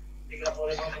Yahudi.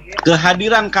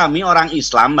 Kehadiran kami orang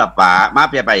Islam, Bapak,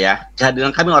 maaf ya Pak ya,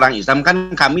 kehadiran kami orang Islam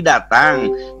kan kami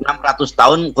datang 600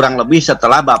 tahun kurang lebih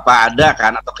setelah Bapak ada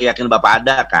kan, atau keyakinan Bapak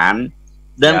ada kan.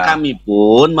 Dan kami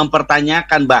pun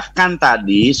mempertanyakan, bahkan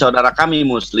tadi saudara kami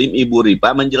Muslim, Ibu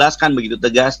Ripa menjelaskan begitu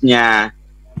tegasnya.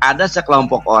 Ada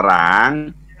sekelompok orang,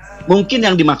 mungkin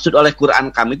yang dimaksud oleh Quran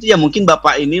kami itu ya mungkin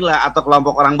Bapak inilah, atau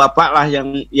kelompok orang Bapak lah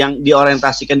yang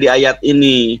diorientasikan di ayat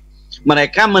ini.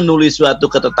 Mereka menulis suatu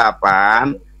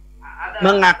ketetapan,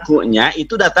 mengakunya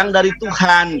itu datang dari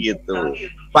Tuhan gitu.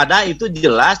 Padahal itu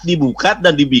jelas dibuka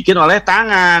dan dibikin oleh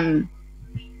tangan.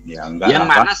 Ya, yang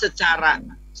mana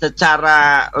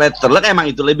secara letterlek emang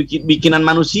itu lebih bikinan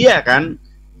manusia kan,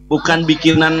 bukan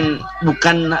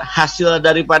hasil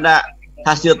daripada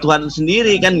hasil Tuhan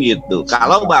sendiri kan gitu.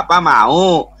 Kalau Bapak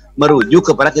mau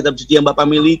merujuk kepada kitab suci yang Bapak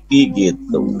miliki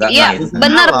gitu. Iya,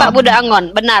 benar Pak Buda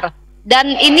Angon, benar.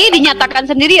 Dan ini dinyatakan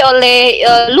sendiri oleh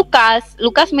Lukas.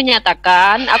 Lukas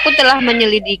menyatakan, aku telah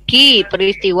menyelidiki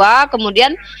peristiwa,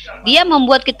 kemudian dia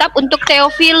membuat kitab untuk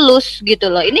Theophilus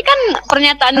gitu loh. Ini kan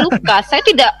pernyataan Lukas. Saya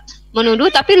tidak menuduh,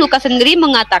 tapi Lukas sendiri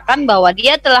mengatakan bahwa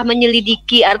dia telah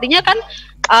menyelidiki. Artinya kan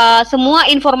semua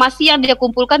informasi yang dia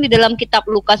kumpulkan di dalam kitab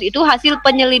Lukas itu hasil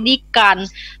penyelidikan.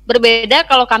 Berbeda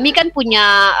kalau kami kan punya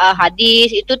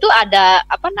hadis, itu tuh ada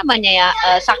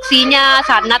saksinya,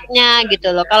 sanadnya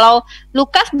gitu loh. Kalau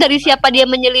Lukas dari siapa dia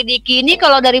menyelidiki ini,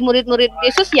 kalau dari murid-murid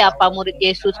Yesus siapa murid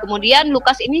Yesus. Kemudian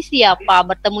Lukas ini siapa,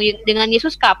 bertemu dengan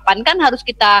Yesus kapan, kan harus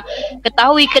kita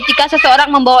ketahui. Ketika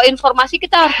seseorang membawa informasi,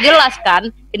 kita harus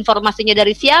jelaskan informasinya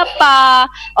dari siapa,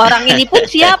 orang ini pun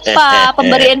siapa,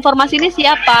 pemberi informasi ini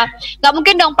siapa. Nggak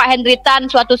mungkin dong Pak Hendry Tan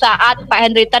suatu saat Pak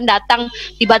Hendry Tan datang,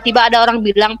 tiba-tiba ada orang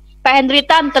bilang, Pak Hendry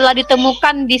Tan telah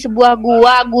ditemukan di sebuah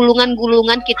gua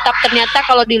gulungan-gulungan kitab, ternyata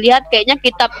kalau dilihat kayaknya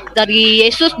kitab dari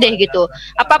Yesus deh gitu.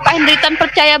 Apa Pak Hendry Tan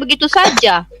percaya begitu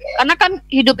saja? Karena kan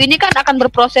hidup ini kan akan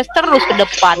berproses terus ke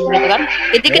depan gitu kan.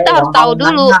 Jadi kita harus tahu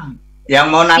dulu. Yang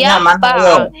mau nanya mana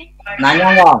lo? Nanya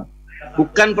nggak?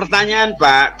 Bukan pertanyaan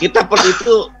Pak, kita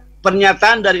itu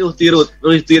pernyataan dari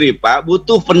Uhtiri Pak,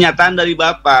 butuh pernyataan dari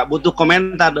Bapak, butuh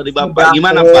komentar dari Bapak.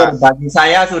 Gimana Pak? Bagi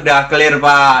saya sudah clear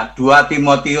Pak. 2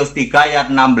 Timotius 3 ayat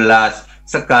 16.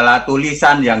 Segala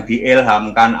tulisan yang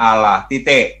diilhamkan Allah.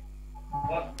 Titik.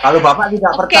 Kalau Bapak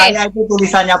tidak percaya itu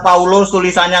tulisannya Paulus,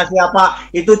 tulisannya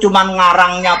siapa, itu cuma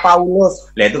ngarangnya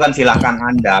Paulus. Lah itu kan silahkan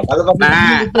Anda. Kalau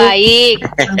baik,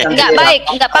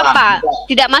 enggak apa-apa.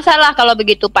 Tidak masalah kalau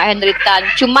begitu Pak Hendry Tan.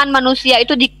 Cuman manusia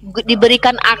itu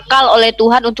diberikan akal oleh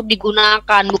Tuhan untuk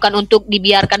digunakan, bukan untuk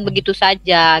dibiarkan begitu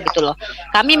saja gitu loh.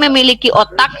 Kami memiliki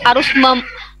otak, harus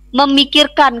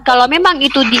memikirkan kalau memang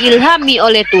itu diilhami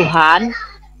oleh Tuhan.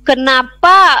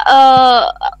 Kenapa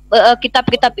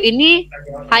kitab-kitab ini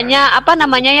hanya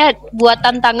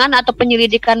buatan tangan atau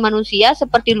penyelidikan manusia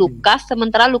seperti Lukas,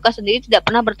 sementara Lukas sendiri tidak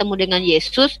pernah bertemu dengan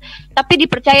Yesus, tapi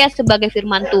dipercaya sebagai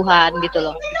firman Tuhan gitu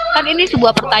loh. Kan ini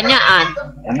sebuah pertanyaan.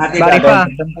 Karena tidak ada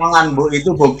pertentangan, Bu.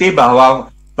 Itu bukti bahwa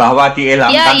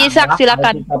diilhamkan. Ya, Yisak,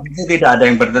 silakan. Itu tidak ada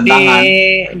yang bertentangan.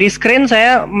 Di screen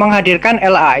saya menghadirkan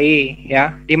LAI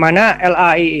ya, di mana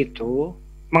LAI itu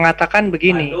mengatakan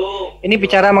begini. Ini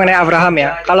bicara mengenai Abraham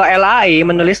ya. Kalau LAI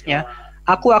menulisnya,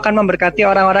 aku akan memberkati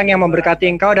orang-orang yang memberkati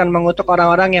engkau dan mengutuk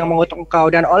orang-orang yang mengutuk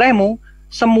engkau, dan olehmu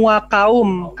semua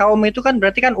kaum. Kaum itu kan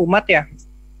berarti kan umat ya.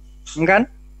 Kan?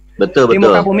 Betul. Di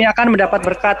muka bumi akan mendapat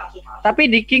berkat.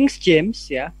 Tapi di King James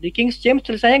ya, di King James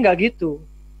tulisannya nggak gitu.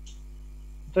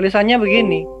 Tulisannya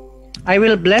begini. I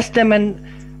will bless them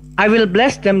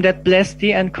that bless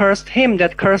thee, and curse him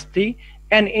that cursed thee,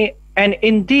 And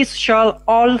in this shall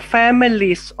all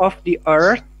families of the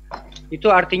earth,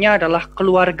 itu artinya adalah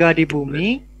keluarga di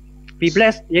bumi, be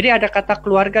blessed. Jadi ada kata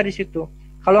keluarga di situ.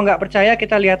 Kalau nggak percaya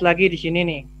kita lihat lagi di sini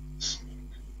nih.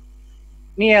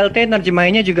 Ini LT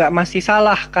nerjemahinnya juga masih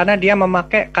salah karena dia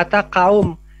memakai kata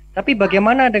kaum. Tapi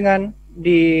bagaimana dengan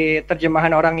di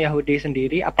terjemahan orang Yahudi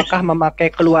sendiri? Apakah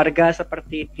memakai keluarga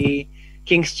seperti di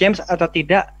King James atau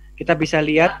tidak? Kita bisa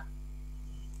lihat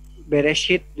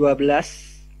Bereshit 12.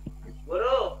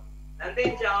 Guru, nanti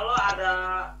insya Allah ada.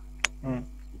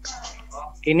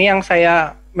 Ini yang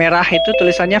saya merah itu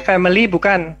tulisannya family,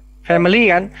 bukan family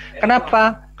kan?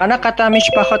 Kenapa? Karena kata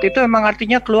mishpachot itu memang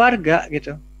artinya keluarga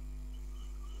gitu.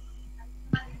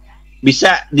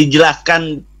 Bisa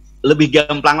dijelaskan lebih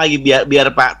gampang lagi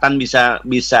biar Pak Tan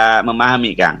bisa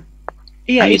memahami, Kang.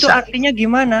 Iya, Kang itu Ishak. artinya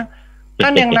gimana?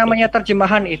 Kan yang namanya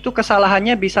terjemahan itu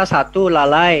kesalahannya bisa 1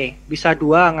 lalai, bisa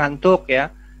 2 ngantuk ya.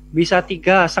 Bisa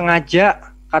 3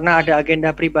 sengaja karena ada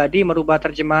agenda pribadi merubah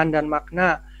terjemahan dan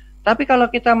makna. Tapi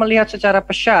kalau kita melihat secara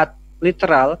pesyat,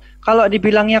 literal, kalau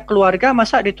dibilangnya keluarga,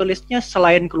 masa ditulisnya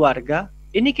selain keluarga?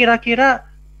 Ini kira-kira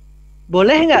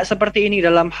boleh nggak seperti ini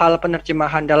dalam hal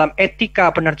penerjemahan, dalam etika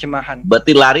penerjemahan?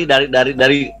 Berarti lari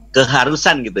dari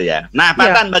keharusan gitu ya. Nah, Pak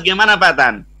Tan, bagaimana Pak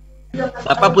Tan?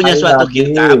 Bapak punya suatu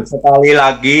kitab. Sekali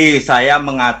lagi saya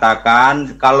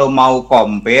mengatakan kalau mau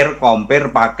compare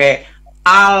pakai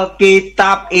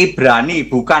Alkitab Ibrani,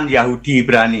 bukan Yahudi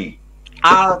Ibrani.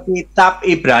 Alkitab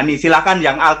Ibrani, silakan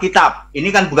yang Alkitab. Ini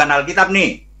kan bukan Alkitab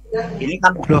nih. Ini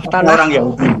kan orang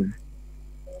Yahudi.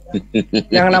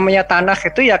 Yang namanya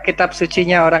Tanakh itu ya kitab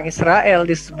sucinya orang Israel,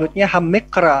 disebutnya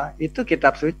Hamikra, itu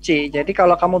kitab suci. Jadi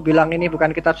kalau kamu bilang ini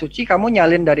bukan kitab suci, kamu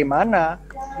nyalin dari mana?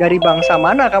 Dari bangsa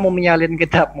mana kamu menyalin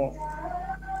kitabmu?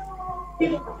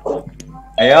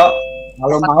 Ayo,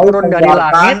 kalau mau turun dari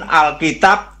langit,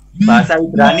 Alkitab bahasa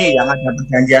Ibrani yang ada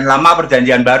perjanjian lama,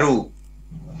 perjanjian baru.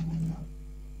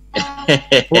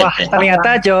 Wah,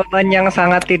 ternyata jawaban yang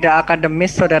sangat tidak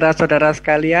akademis, saudara-saudara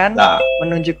sekalian,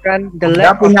 menunjukkan the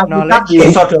lack of knowledge.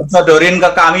 Sodorin ke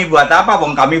kami buat apa?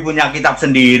 Wong kami punya kitab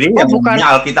sendiri.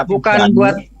 Alkitab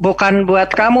bukan buat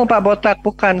kamu Pak Botak,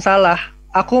 bukan, salah.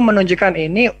 Aku menunjukkan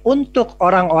ini untuk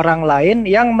orang-orang lain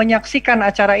yang menyaksikan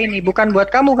acara ini, bukan buat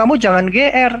kamu. Kamu jangan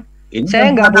GR. Ini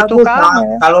saya nggak butuh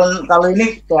kamu. Kalau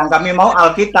ini yang kami mau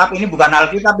Alkitab, ini bukan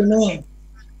Alkitab ini.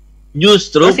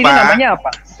 Justru terus ini namanya apa?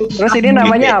 Terus ini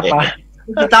namanya apa?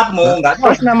 Kitabmu enggak.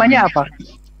 Terus namanya apa?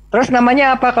 Terus namanya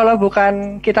apa kalau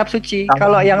bukan kitab suci?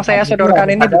 Kalau yang saya sodorkan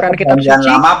ini bukan kitab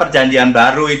suci. Lama, perjanjian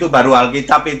baru itu baru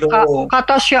Alkitab itu.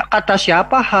 Kata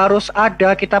siapa harus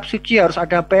ada kitab suci, harus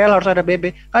ada PL, harus ada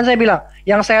BB. Kan saya bilang,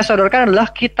 yang saya sodorkan adalah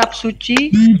kitab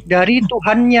suci dari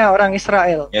Tuhannya orang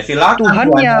Israel. Ya, silakan,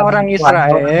 Tuhannya orang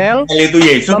Israel itu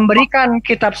Yesus memberikan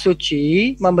kitab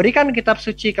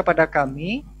suci kepada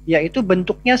kami, yaitu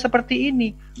bentuknya seperti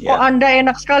ini. Ya. Kok Anda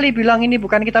enak sekali bilang ini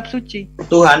bukan kitab suci?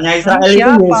 Tuhannya Israel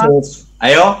itu Yesus.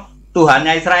 Ayo,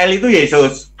 Tuhannya Israel itu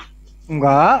Yesus.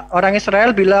 Enggak, orang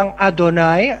Israel bilang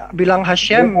Adonai, bilang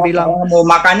Hashem, bilang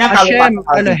makanya Hashem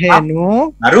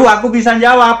Elohenu. Baru aku bisa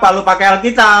jawab kalau pakai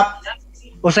Alkitab.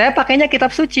 Oh, saya pakainya kitab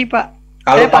suci, Pak.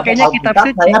 Kalau saya pakainya kitab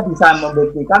suci. Saya bisa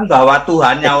membuktikan bahwa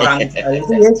Tuhannya orang Israel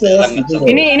itu Yesus. Gitu.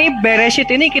 Ini Bereshit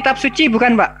ini kitab suci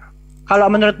bukan, Pak? Kalau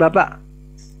menurut Bapak?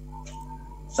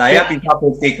 Saya bisa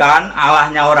buktikan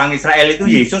Allahnya orang Israel itu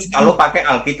Yesus kalau pakai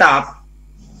Alkitab.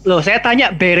 Loh, saya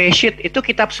tanya, Bereshit itu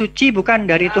kitab suci bukan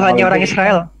dari Tuhannya orang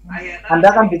Israel?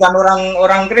 Anda kan bukan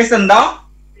orang Kristen, toh?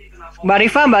 Mbak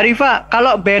Rifa,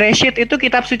 kalau Bereshit itu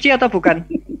kitab suci atau bukan?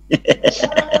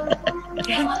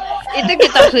 Itu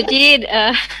kitab suci,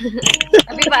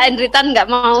 tapi Pak Hendry Tan nggak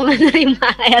mau menerima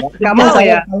ayat. Nggak mau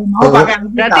ya?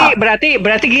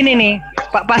 Berarti gini nih,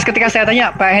 pas ketika saya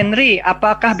tanya Pak Henry,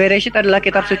 apakah Bereshit adalah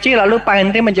kitab suci? Lalu Pak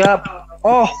Henry menjawab,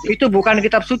 oh itu bukan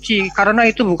kitab suci karena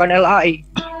itu bukan LAI,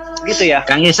 gitu ya?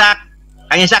 Kang Ishak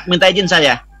minta izin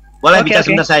saya, boleh bicara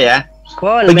sebentar saya?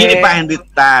 Boleh. Begini Pak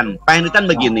Hendry Tan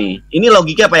begini. Ini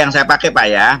logika apa yang saya pakai Pak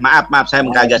ya? Maaf saya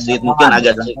agak sedikit mungkin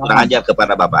agak kurang ajar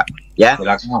kepada Bapak. Ya.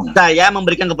 Saya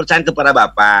memberikan kepercayaan kepada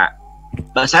Bapak.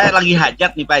 Saya lagi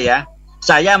hajat nih Pak ya.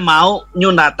 Saya mau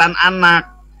nyunatan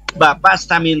anak. Bapak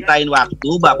saya mintain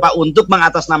waktu Bapak untuk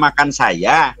mengatasnamakan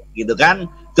saya, gitu kan,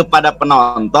 kepada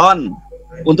penonton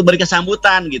untuk beri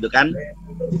kesambutan, gitu kan.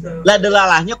 Lah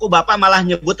delalahnya kok Bapak malah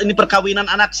nyebut ini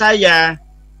perkawinan anak saya.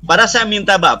 Padahal saya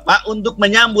minta Bapak untuk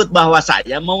menyambut bahwa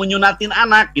saya mau nyunatin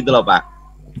anak, gitu loh Pak.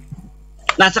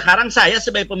 Nah sekarang saya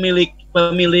sebagai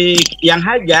pemilik yang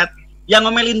hajat, yang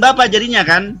ngomelin Bapak jadinya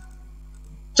kan.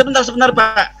 Sebentar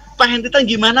Pak Hendry Tan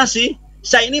gimana sih?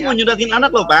 Saya ini mau nyunatin anak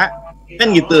loh Pak.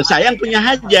 Kan gitu, saya yang punya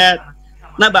hajat.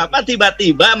 Nah, Bapak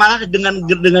tiba-tiba malah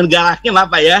dengan galaknya,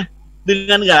 Bapak ya,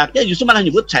 dengan galaknya justru malah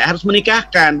nyebut saya harus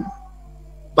menikahkan.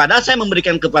 Padahal saya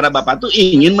memberikan kepada Bapak tuh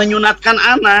ingin menyunatkan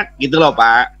anak, gitu loh,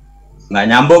 Pak. Nggak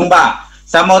nyambung, Pak.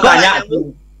 Saya mau tanya,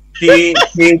 di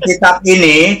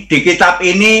kitab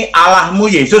ini Allahmu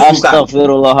Yesus bukan?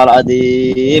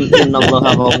 Astagfirullahaladzim.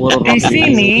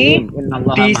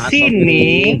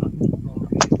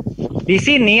 Di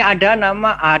sini ada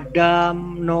nama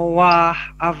Adam, Noah,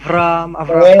 Abraham,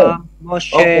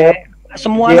 Moshe.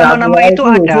 Semua nama-nama itu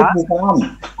ada.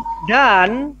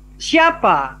 Dan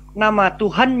siapa nama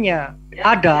Tuhannya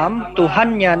Adam,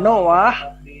 Tuhannya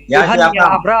Noah, Tuhannya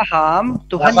Abraham,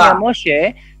 Tuhannya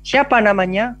Moshe? Siapa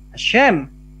namanya? Hashem.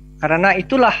 Karena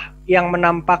itulah yang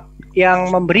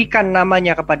memberikan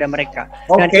namanya kepada mereka.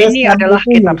 Dan ini adalah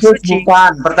kitab suci.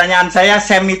 Bukan. Pertanyaan saya,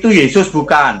 Sem itu Yesus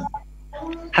bukan?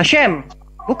 Hashem,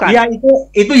 bukan? Iya,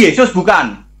 itu Yesus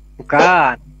bukan?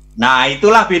 Bukan. Nah,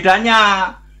 itulah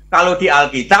bedanya. Kalau di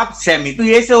Alkitab, Sem itu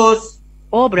Yesus.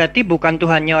 Oh, berarti bukan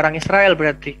Tuhannya orang Israel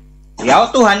berarti? Ya,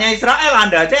 Tuhannya Israel.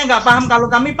 Anda aja yang nggak paham, kalau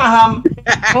kami paham.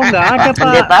 Oh, nggak ada,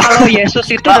 Pak. Kalau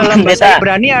Yesus itu dalam bahasa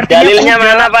Ibrani artinya dalilnya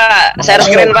mana, Pak? Share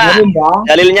screen, Pak.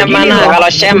 Dalilnya mana kalau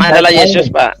Shem adalah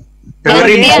Yesus, Pak?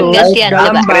 Yesus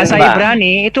dalam bahasa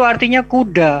Ibrani itu artinya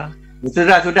kuda.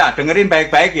 Sudah. Dengerin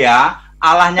baik-baik ya.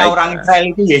 Allahnya orang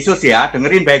Israel itu Yesus ya.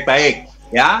 Dengerin baik-baik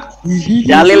ya.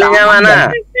 Dalilnya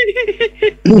mana?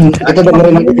 Kita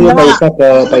dengerin nanti dulu Pak Isa ke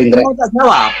Pak Indra.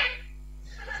 Jawab.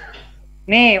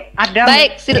 Nih, Adam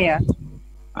ya.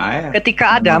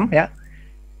 Ketika Adam ya.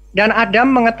 Dan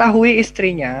Adam mengetahui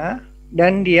istrinya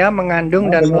dan dia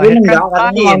mengandung dan melahirkan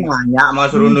Kain.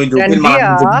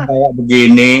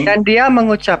 Dan dia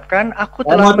mengucapkan, aku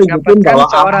telah mendapatkan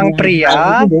seorang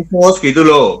pria gitu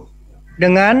loh.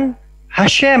 Dengan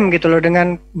Hashem gitu loh,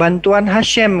 dengan bantuan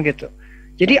Hashem gitu.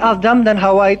 Jadi Adam dan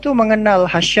Hawa itu mengenal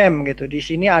Hashem gitu. Di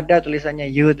sini ada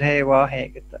tulisannya Yud He Wah He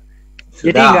gitu.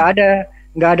 Jadi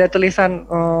nggak ada tulisan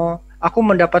aku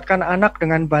mendapatkan anak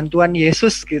dengan bantuan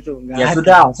Yesus gitu. Ya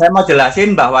sudah, saya mau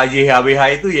jelasin bahwa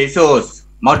YHWH itu Yesus.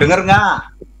 Mau denger nggak?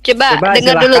 Coba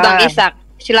dengar dulu Bang Ishak.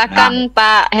 Silakan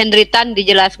Pak Hendry Tan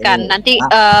dijelaskan. Nanti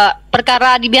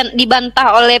perkara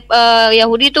dibantah oleh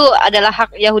Yahudi itu adalah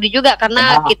hak Yahudi juga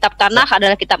karena kitab Tanakh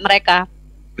adalah kitab mereka.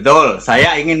 Betul,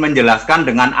 saya ingin menjelaskan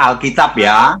dengan Alkitab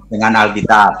ya, dengan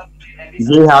Alkitab.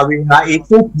 YHWH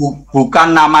itu bukan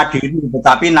nama diri,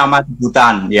 tetapi nama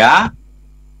sebutan ya.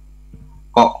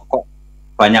 Kok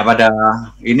banyak pada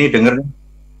ini denger.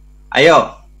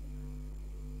 Ayo.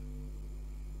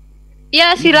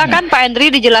 Ya, silakan Pak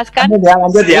Hendry dijelaskan.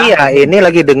 Lanjut ya. Iya, ini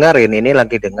lagi dengerin.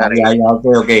 Ya,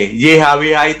 oke.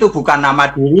 YHWH itu bukan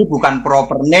nama diri, bukan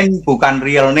proper name, bukan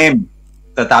real name.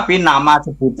 Tetapi nama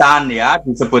sebutan ya,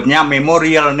 disebutnya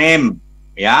memorial name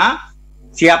ya.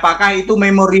 Siapakah itu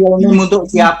memorial name untuk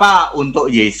siapa? Untuk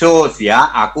Yesus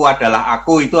ya.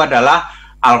 Aku itu adalah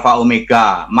Alfa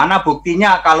Omega. Mana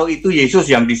buktinya kalau itu Yesus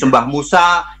yang disembah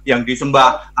Musa, yang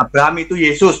disembah Abraham itu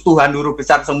Yesus, Tuhan huruf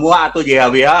besar semua atau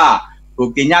YHWH.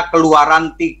 Buktinya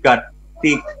Keluaran 32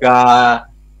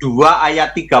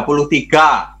 ayat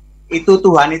 33. Itu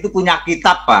Tuhan itu punya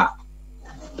kitab, Pak.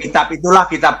 Kitab itulah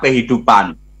kitab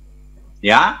kehidupan.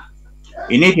 Ya.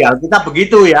 Ini di Alkitab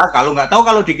begitu ya. Kalau nggak tahu,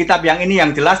 kalau di kitab yang ini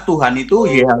yang jelas Tuhan itu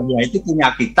YHWH itu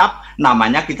punya kitab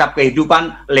namanya kitab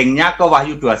kehidupan. Linknya ke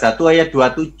Wahyu 21 ayat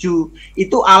 27.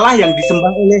 Itu Allah yang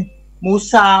disembah oleh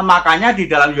Musa. Makanya di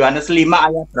dalam Yohanes 5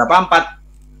 ayat berapa?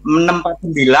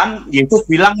 649 Yesus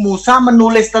bilang Musa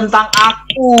menulis tentang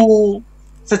aku.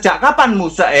 Sejak kapan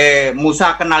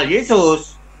Musa kenal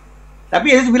Yesus?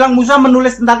 Tapi Yesus bilang Musa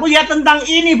menulis tentang aku, ya tentang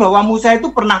ini bahwa Musa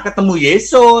itu pernah ketemu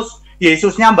Yesus.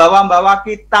 Yesusnya bawa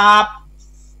kitab.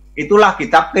 Itulah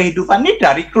kitab kehidupan. Ini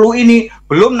dari clue ini,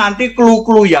 belum nanti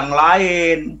clue-clue yang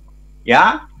lain.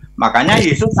 Ya, makanya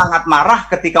Yesus sangat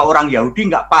marah ketika orang Yahudi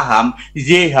nggak paham.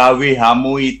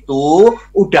 YHWH-mu itu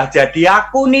udah jadi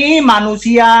aku nih,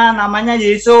 manusia namanya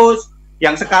Yesus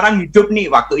yang sekarang hidup nih,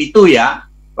 waktu itu ya.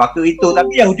 Waktu itu,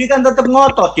 tapi Yahudi kan tetap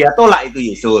ngotot, dia tolak itu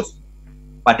Yesus.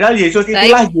 Padahal Yesus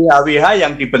itulah YHWH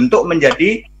yang dibentuk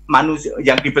menjadi manusia,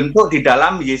 yang dibentuk di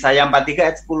dalam Yesaya 43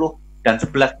 ayat 10 dan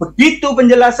 11. Begitu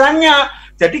penjelasannya.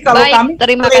 Jadi kalau kami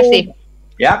terima kasih.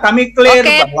 Ya, kami clear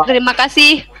bahwa terima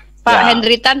kasih Pak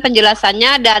Hendry Tan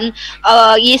penjelasannya, dan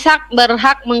Ishak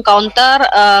berhak mengcounter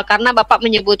karena Bapak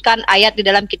menyebutkan ayat di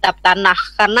dalam kitab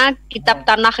Tanakh. Karena kitab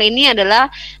Tanakh ini adalah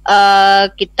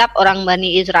kitab orang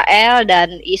Bani Israel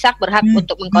dan Ishak berhak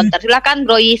untuk mengcounter. Silakan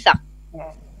Bro Ishak.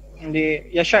 Di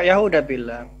Yesaya udah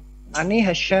bilang, Ani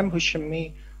Hashem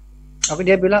Hushemi,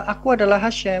 Dia bilang aku adalah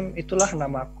Hashem, itulah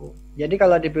namaku. Jadi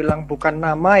kalau dibilang bukan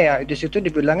nama ya di situ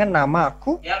dibilangnya nama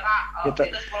aku. Ya, Kak. Gitu.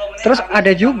 Terus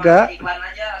ada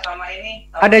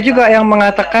juga yang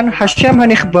mengatakan Hashem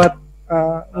Hanikhbat,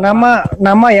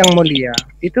 nama yang mulia.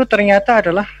 Itu ternyata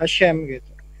adalah Hashem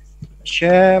gitu.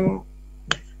 Hashem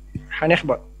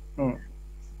Hanikhbat.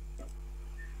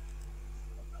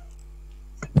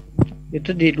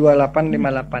 Itu di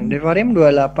 2858. Devarim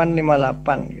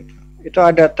 2858 gitu. Itu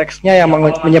ada teksnya yang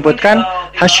menyebutkan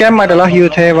Hashem adalah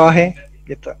Yud-He Wah-He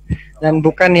gitu. Dan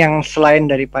bukan yang selain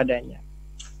daripadanya.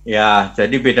 Ya,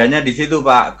 jadi bedanya di situ,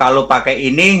 Pak. Kalau pakai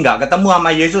ini nggak ketemu sama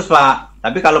Yesus, Pak.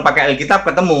 Tapi kalau pakai Alkitab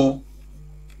ketemu.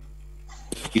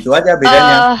 Gitu aja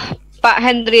bedanya. Pak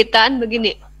Hendry Tan,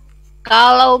 begini.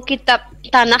 Kalau kitab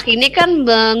Tanakh ini kan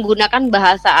menggunakan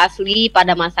bahasa asli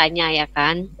pada masanya, ya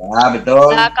kan? Ya, betul.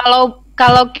 Nah,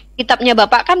 kalau kitabnya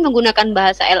Bapak kan menggunakan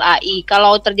bahasa LAI.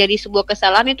 Kalau terjadi sebuah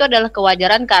kesalahan itu adalah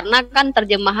kewajaran karena kan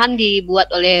terjemahan dibuat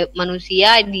oleh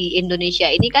manusia di Indonesia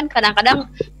ini kan kadang-kadang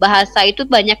bahasa itu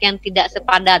banyak yang tidak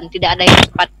sepadan. Tidak ada yang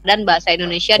sepadan bahasa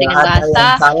Indonesia dengan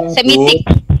bahasa Semitik.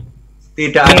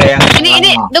 Tidak ada yang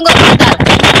ini tunggu sebentar.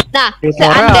 Nah,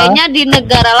 seandainya di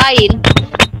negara lain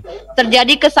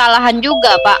terjadi kesalahan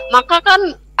juga, Pak, maka kan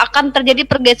akan terjadi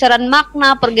pergeseran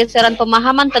makna, pergeseran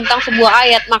pemahaman tentang sebuah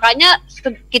ayat. Makanya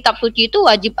kitab suci itu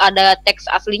wajib ada teks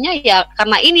aslinya ya.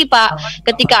 Karena ini, Pak,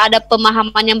 ketika ada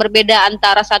pemahaman yang berbeda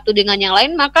antara satu dengan yang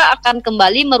lain, maka akan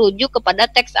kembali merujuk kepada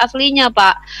teks aslinya,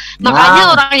 Pak. Makanya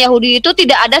orang Yahudi itu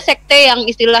tidak ada sekte yang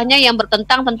istilahnya yang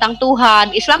bertentang tentang Tuhan.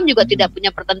 Islam juga tidak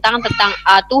punya pertentangan tentang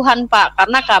Tuhan, Pak.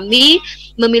 Karena kami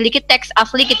memiliki teks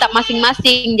asli kitab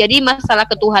masing-masing. Jadi masalah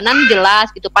ketuhanan jelas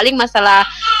gitu. Paling masalah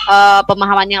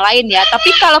pemahaman yang lain ya.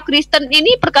 Tapi kalau Kristen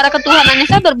ini perkara ketuhanannya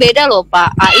saya berbeda loh,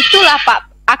 Pak. Itulah, Pak,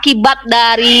 akibat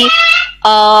dari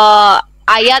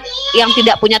ayat yang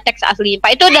tidak punya teks asli.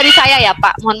 Pak, itu dari saya ya,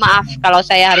 Pak. Mohon maaf kalau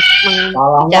saya harus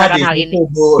membicarakan hal ini.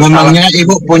 Memangnya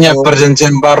Ibu punya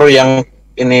perjanjian baru yang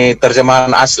ini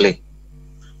terjemahan asli?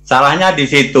 Salahnya di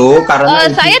situ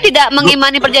karena saya tidak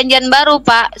mengimani perjanjian baru,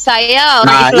 Pak. Saya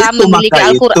orang Islam memiliki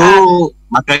Al-Qur'an.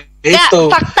 Ya,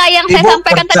 fakta yang saya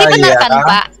sampaikan tadi benar kan,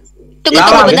 Pak?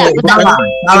 Tunggu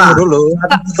dulu.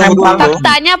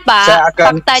 Faktanya, Pak,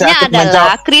 faktanya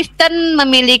adalah Kristen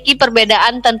memiliki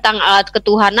perbedaan tentang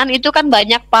ketuhanan itu kan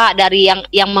banyak, Pak, dari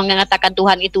yang mengatakan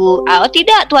Tuhan itu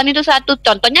tidak, Tuhan itu satu.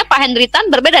 Contohnya Pak Hendry Tan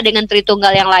berbeda dengan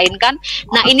Tritunggal yang lain kan.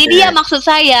 Nah, ini dia maksud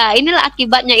saya. Inilah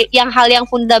akibatnya hal yang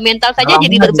fundamental saja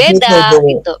jadi berbeda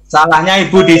gitu. Salahnya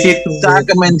Ibu di situ. Saya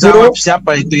akan menjawab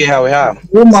siapa itu YHWH.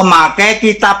 Ibu memakai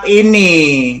kitab ini.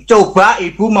 Coba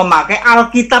Ibu memakai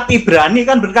Alkitab Ibrani,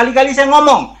 kan berkali-kali saya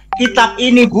ngomong kitab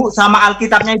ini, Bu, sama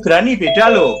Alkitabnya Ibrani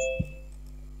beda loh.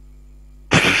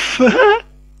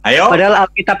 Ayo. Padahal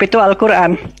Alkitab itu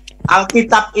Al-Quran.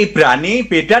 Alkitab Ibrani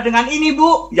beda dengan ini,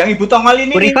 Bu, yang Ibu tongol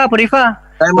ini. Purifa.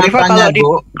 Saya mau tanya,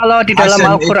 Bu, kalau di dalam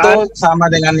Al-Quran itu sama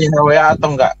dengan YHWH atau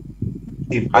enggak?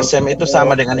 Hashem itu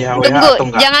sama dengan YHWH atau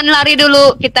enggak? Jangan lari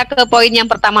dulu, kita ke poin yang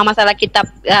pertama masalah kitab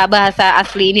bahasa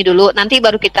asli ini dulu. Nanti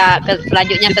baru kita ke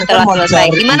selanjutnya setelah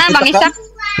selesai. Gimana Bang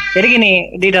Ishak? Jadi gini,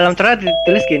 di dalam Torah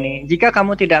ditulis gini, jika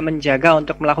kamu tidak menjaga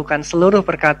untuk melakukan seluruh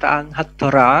perkataan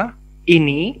Torah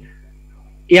ini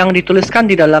yang dituliskan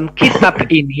di dalam kitab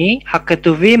ini,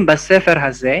 haketuvim basefer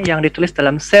haze, yang ditulis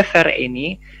dalam sefer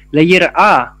ini,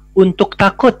 leyir'a, untuk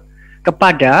takut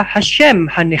kepada Hashem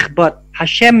Hanikhbat,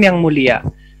 Hashem yang mulia,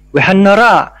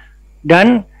 Wehannara,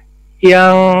 dan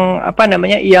yang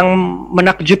yang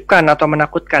menakjubkan atau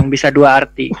menakutkan, bisa dua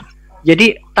arti.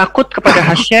 Jadi takut kepada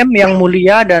Hashem yang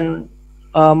mulia dan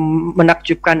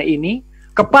menakjubkan ini,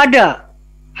 kepada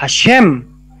Hashem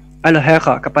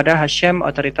Al-Heka, kepada Hashem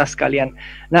otoritas kalian.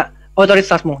 Nah,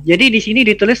 otoritasmu. Jadi di sini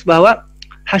ditulis bahwa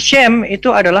Hashem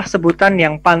itu adalah sebutan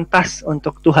yang pantas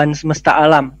untuk Tuhan semesta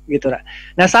alam, gitu lah.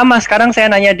 Nah, sama sekarang saya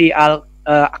nanya di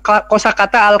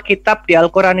kosakata Alkitab di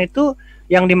Al-Quran itu,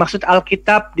 yang dimaksud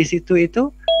Alkitab di situ itu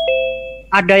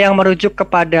ada yang merujuk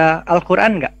kepada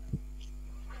Al-Quran nggak?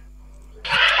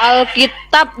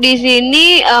 Alkitab di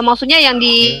sini maksudnya yang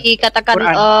dikatakan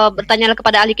bertanyalah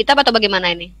kepada ahli kitab atau bagaimana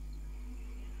ini?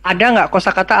 Ada nggak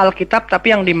kosakata Alkitab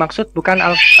tapi yang dimaksud bukan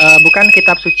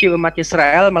kitab suci umat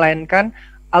Israel, melainkan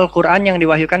Al-Quran yang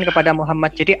diwahyukan kepada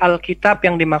Muhammad. Jadi Alkitab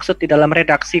yang dimaksud di dalam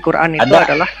redaksi Quran itu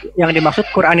adalah yang dimaksud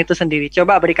Quran itu sendiri.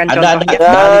 Coba berikan contohnya.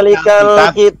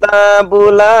 Dzalikal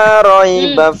kitabu la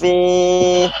raiba fi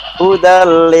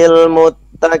hudal lil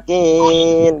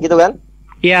muttaqin, gitu kan?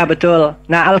 Iya, betul.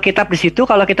 Nah, Alkitab di situ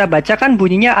kalau kita baca kan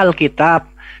bunyinya Alkitab.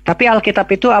 Tapi Alkitab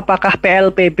itu apakah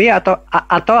PLPB atau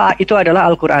itu adalah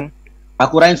Al-Quran?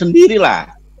 Al-Quran sendiri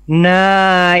lah.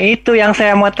 Nah, itu yang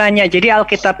saya mau tanya. Jadi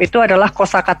Alkitab itu adalah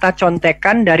kosakata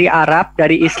contekan dari Arab,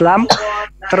 dari Islam,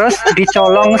 terus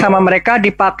dicolong sama mereka,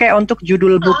 dipakai untuk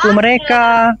judul buku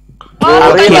mereka.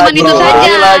 Oh, bukan cuma itu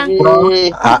saja.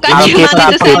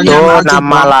 Alkitab itu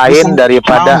nama lain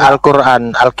daripada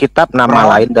Al-Quran. Alkitab nama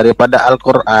lain daripada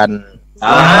Al-Quran.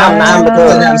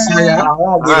 Betul. Saya.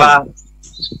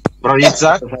 Bro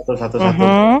Itzak.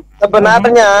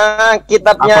 Sebenarnya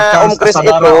kitabnya Kris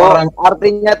itu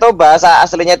artinya itu bahasa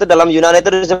aslinya itu dalam Yunani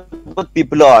itu disebut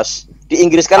Biblos. Di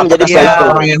Inggris kan menjadi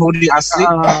Bible. Orang Yahudi asli.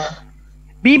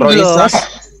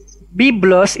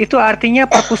 Biblos itu artinya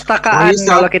perpustakaan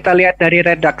kalau kita lihat dari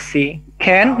redaksi.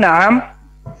 Ken, Naam.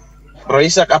 Bro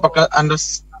Itzak, apakah Anda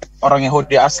orang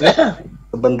Yahudi asli?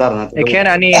 Sebentar nanti.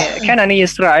 كان أني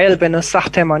إسرائيل بنصح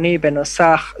تماني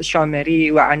بنصح شامري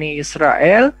وأني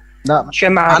إسرائيل.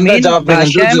 Anda jawab dengan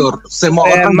jujur. Semua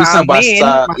orang bisa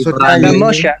bahasa Ibrani.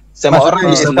 Semua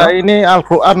orang bisa. Ini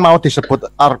Al-Quran mau disebut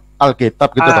Alkitab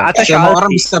gitu kan? Semua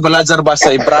orang bisa belajar bahasa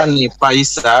Ibrani, Pak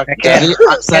Isa. Jadi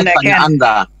saya tanya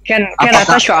Anda. Kan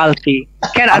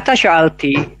ata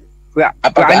soalti.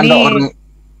 Apakah Anda orang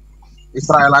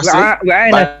Israel asli?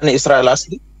 Bani Israel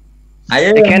asli?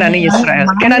 كان أني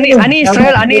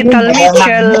إسرائيل أني تلميذ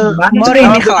موري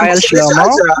ميخائيل شلومو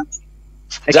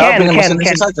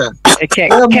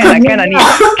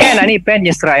كان أني بن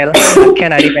إسرائيل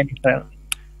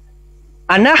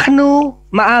نحن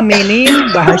مؤمنين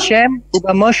بهشام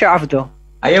وبموشى عبده.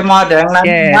 Ayo mau ada yang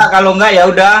nanya, kalau enggak ya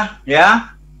udah ya.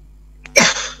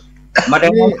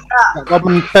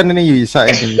 Komentar ini Isa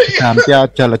ini ganti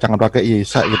aja lah, jangan pakai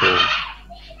Isa gitu.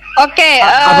 Oke,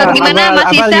 gimana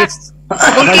Mas Isa?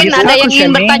 Mungkin ada yang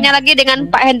ingin bertanya lagi dengan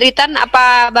Pak Hendry Tan,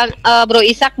 apa Bro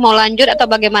Ishak mau lanjut atau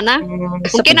bagaimana?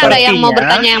 Mungkin ada yang mau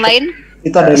bertanya yang lain?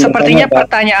 Sepertinya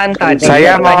pertanyaan tadi.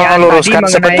 Saya mau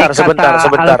luruskan sebentar.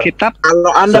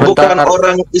 Kalau Anda bukan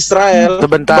orang Israel,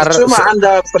 cuma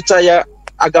Anda percaya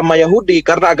agama Yahudi,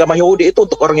 karena agama Yahudi itu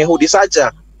untuk orang Yahudi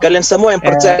saja. Kalian semua yang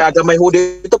percaya agama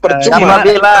Yahudi itu percuma. Siapa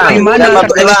bilang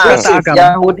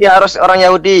Yahudi harus orang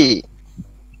Yahudi?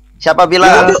 Siapa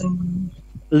bilang?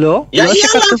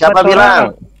 Siapa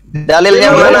bilang? Dalilnya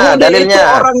mana?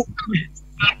 Dalilnya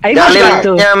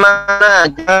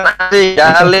mana?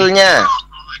 Dalilnya.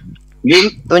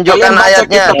 Tunjukkan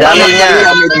ayatnya,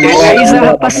 dalilnya.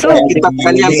 Kitab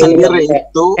kalian sendiri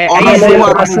itu orang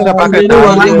luar pakai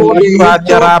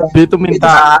baca Rabi itu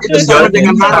minta. Itu sama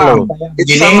dengan haram.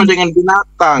 Itu sama dengan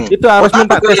binatang. Itu harus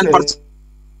minta tes.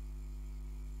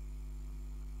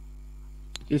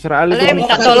 Israel itu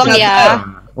minta tolong ya.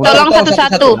 Tolong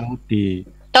satu-satu.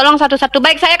 Tolong satu-satu.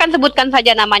 Baik, saya akan sebutkan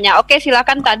saja namanya. Oke,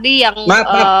 silakan tadi yang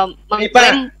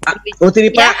mengklaim.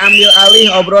 Pak, ambil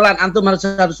alih obrolan. Antum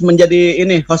harus menjadi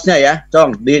ini hostnya ya,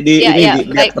 Cong. Di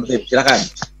tertib. Silakan.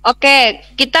 Oke,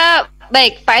 kita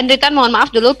baik, Pak Hendry Tan, mohon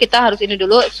maaf dulu, kita harus ini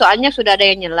dulu. Soalnya sudah ada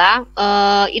yang nyela.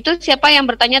 Itu siapa yang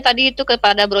bertanya tadi itu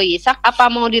kepada Bro Ishak?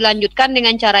 Apa mau dilanjutkan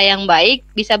dengan cara yang baik?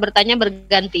 Bisa bertanya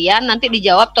bergantian, nanti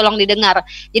dijawab, tolong didengar.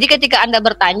 Jadi ketika Anda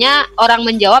bertanya, orang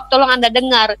menjawab, tolong Anda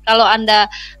dengar. Kalau Anda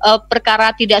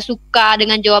perkara tidak suka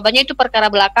dengan jawabannya, itu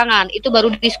perkara belakangan. Itu baru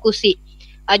diskusi.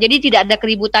 Jadi tidak ada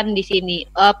keributan di sini.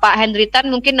 Pak Hendry Tan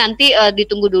mungkin nanti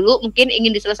ditunggu dulu, mungkin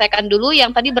ingin diselesaikan dulu.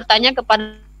 Yang tadi bertanya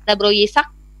kepada Bro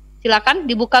Ishak, silakan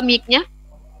dibuka mic-nya.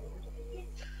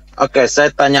 Oke,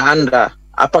 saya tanya Anda,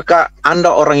 apakah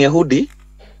Anda orang Yahudi?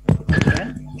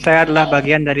 Saya adalah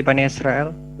bagian dari Bani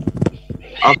Israel.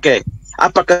 Oke,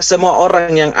 apakah semua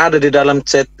orang yang ada di dalam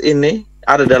chat ini,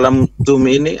 ada dalam Zoom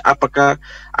ini, apakah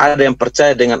ada yang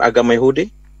percaya dengan agama Yahudi?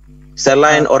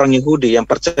 Selain orang Yahudi yang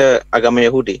percaya agama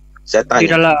Yahudi, saya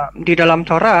tanya. Di dalam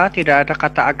Torah tidak ada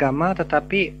kata agama,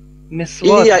 tetapi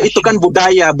iya, itu kan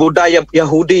budaya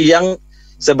Yahudi yang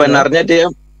sebenarnya dia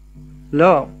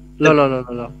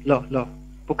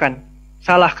bukan.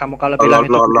 Salah kamu kalau bilang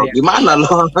itu budaya. Gimana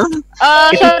lo?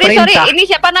 Sorry, ini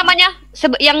siapa namanya?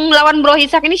 Yang lawan Bro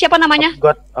Ishak ini siapa namanya?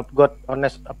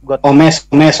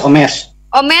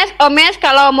 Omes,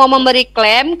 kalau mau memberi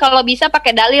klaim, kalau bisa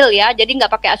pakai dalil ya. Jadi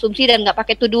nggak pakai asumsi dan nggak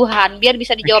pakai tuduhan, biar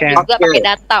bisa dijawab juga pakai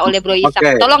data oleh Bro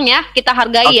Ishak. Tolong ya, kita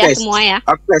hargai ya semua ya.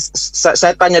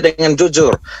 Saya tanya dengan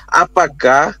jujur,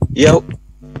 apakah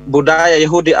budaya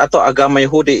Yahudi atau agama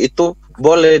Yahudi itu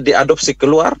boleh diadopsi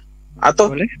keluar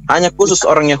atau hanya khusus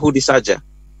orang Yahudi saja?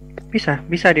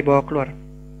 Bisa dibawa keluar.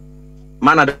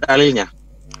 Mana dalilnya?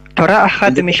 Torah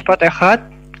ahad mishpat ahad,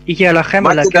 iyalachem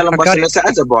alakem agar.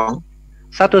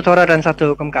 Satu Torah dan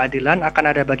satu hukum keadilan akan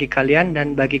ada bagi kalian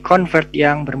dan bagi convert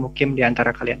yang bermukim di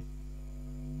antara kalian.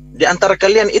 Di antara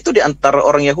kalian itu di antara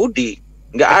orang Yahudi,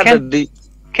 nggak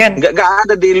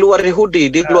ada di luar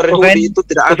Yahudi. Di luar Yahudi itu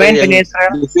tidak ada yang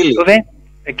dipilih.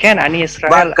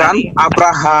 Bahkan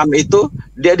Abraham itu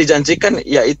dia dijanjikan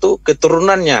yaitu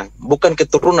keturunannya, bukan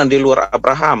keturunan di luar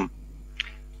Abraham.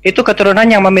 Itu keturunan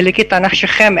yang memiliki tanah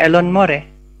Shechem, Elon More.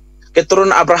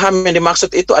 Keturunan Abraham yang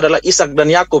dimaksud itu adalah Ishak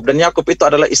dan Yakub itu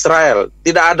adalah Israel.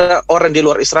 Tidak ada orang di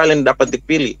luar Israel yang dapat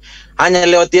dipilih. Hanya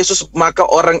lewat Yesus maka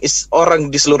orang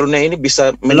di seluruhnya ini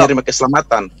bisa menerima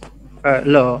keselamatan.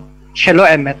 Shelo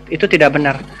emet, itu tidak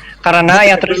benar. Karena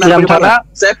yang tertulis dalam Torah,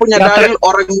 saya punya dalil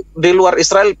orang di luar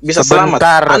Israel bisa selamat.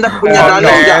 Anda punya dalil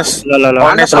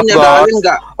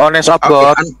enggak? Honest of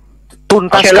God.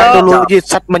 Tuntaskan dulu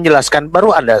Yitzhak menjelaskan,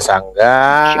 baru Anda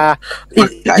sanggah.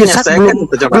 Yitzhak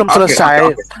belum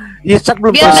selesai. Yitzhak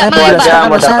belum selesai menjelaskan.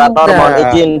 Moderator mohon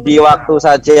izin di waktu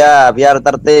saja, biar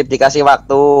tertib, dikasih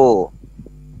waktu.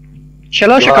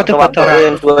 Waktu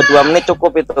 2 menit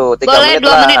cukup itu. 3 boleh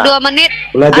menit 2 menit.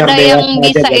 Ada yang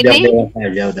bisa ini?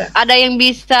 Ada yang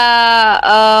bisa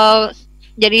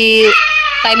jadi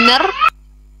timer?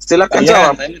 Silakan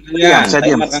jawab. Iya, saya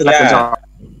diam. Silakan jawab.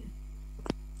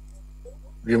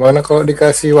 Gimana kalau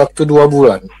dikasih waktu 2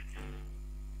 bulan?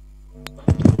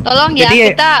 Tolong ya,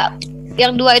 kita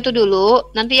yang 2 itu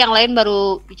dulu, nanti yang lain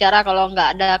baru bicara. Kalau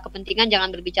nggak ada kepentingan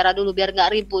jangan berbicara dulu, biar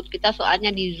nggak ribut. Kita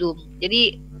soalnya di Zoom,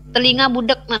 jadi telinga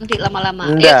budek nanti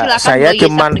lama-lama. Enggak, saya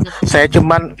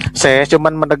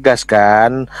cuman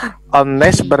menegaskan.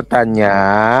 Ones bertanya,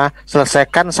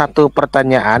 selesaikan satu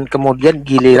pertanyaan, kemudian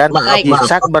giliran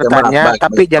Yitzhak bertanya,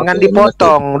 tapi jangan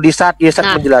dipotong. Di saat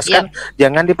Yitzhak menjelaskan,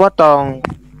 jangan dipotong.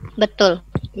 Betul.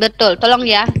 Tolong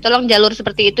ya, tolong jalur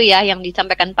seperti itu ya yang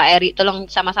disampaikan Pak Eri.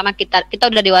 Tolong sama-sama kita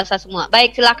udah dewasa semua.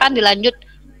 Baik, silakan dilanjut.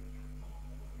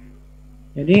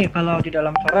 Jadi kalau di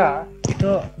dalam Torah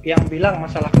itu yang bilang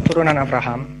masalah keturunan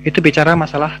Abraham itu bicara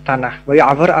masalah tanah. Wa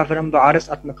ya'var Abraham ba'aris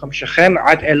at maqam Shechem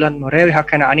ad Elon More wa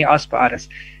Kana'ani as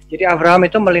ba'aris. Jadi Abraham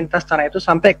itu melintas tanah itu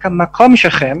sampai ke Maqam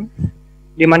Shechem,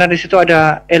 di mana di situ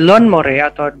ada Elon More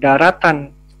atau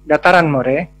dataran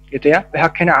More gitu ya. Wa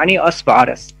Kana'ani as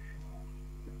ba'aris.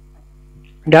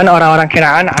 Dan orang-orang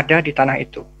Kanaan ada di tanah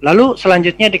itu. Lalu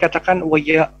selanjutnya dikatakan wa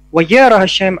yara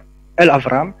Hashem el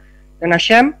Avram, dan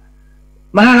Hashem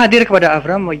Maha hadir kepada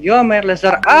Avram,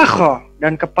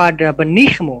 dan kepada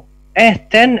benihmu,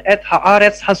 ten et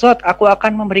haaretz hazot, aku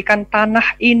akan memberikan tanah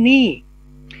ini.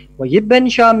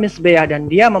 Wayibben syam misbeah, dan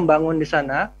dia membangun di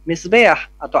sana misbeah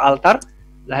atau altar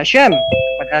la Hashem,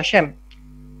 kepada Hashem.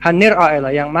 Hanir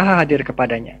a'ela, yang maha hadir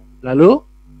kepadanya. Lalu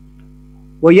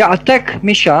waya'atek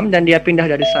misham, dan dia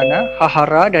pindah dari sana,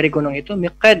 hahara, dari gunung itu,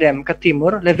 miqedem, ke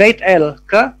timur, leveit el,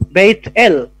 ke Beit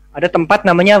El. Ada tempat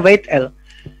namanya Beit El.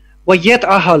 Wayet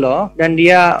ahalo, dan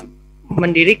dia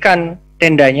mendirikan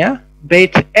tendanya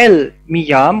Beit El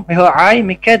Miyam Ho'ai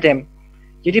Mikedem.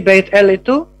 Jadi Beit El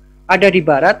itu ada di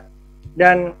barat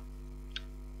dan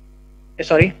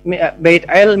Beit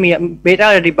El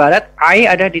ada di barat, Ai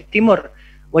ada di timur.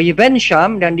 Wayiben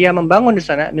Syam, dan dia membangun di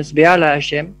sana Misbeah la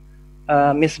Hashem,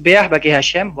 Misbeah bagi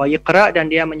Hashem. Wayikra, dan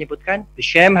dia menyebutkan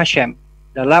Bishem Hashem,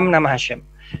 dalam nama Hashem.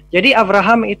 Jadi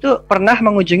Abraham itu pernah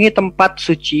mengunjungi tempat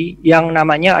suci yang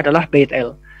namanya adalah Beit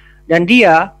El. Dan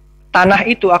dia, tanah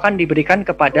itu akan diberikan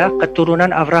kepada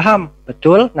keturunan Abraham.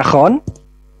 Betul? Nakhon?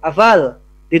 Aval.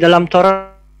 Di dalam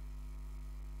Torah.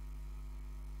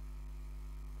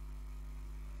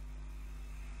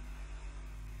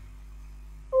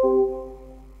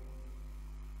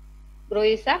 Bro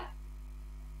Isa?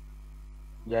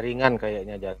 Jaringan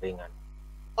kayaknya, jaringan.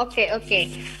 Oke.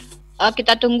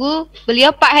 Kita tunggu beliau.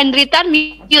 Pak Hendry Tan,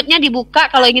 mute-nya dibuka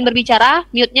kalau ingin berbicara.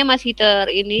 Mute-nya masih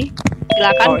ini.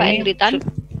 Silakan Pak Hendry Tan.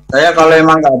 Saya kalau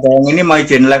emang nggak ada yang ini mau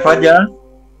izin live aja.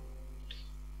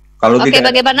 Kalau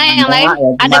bagaimana yang lain?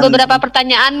 Ada beberapa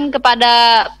pertanyaan kepada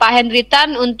Pak Hendry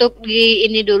Tan untuk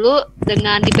ini dulu,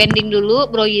 dengan dipending dulu.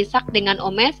 Bro Yitzhak dengan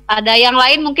Omes. Ada yang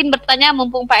lain mungkin bertanya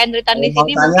mumpung Pak Hendry Tan di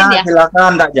sini mungkin ya.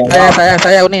 Silakan, enggak jawab.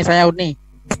 Saya Uni.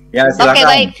 Ya, silakan. Oke,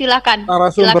 baik, silakan.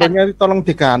 Narasumbernya tolong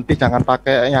diganti, jangan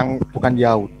pakai yang bukan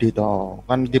Yahudi toh.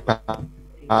 Kan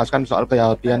dibahas kan soal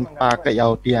keyahudian, pakai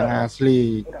Yahudi yang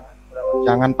asli.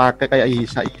 Jangan pakai kayak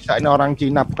Isa ini orang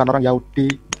Cina, bukan orang Yahudi.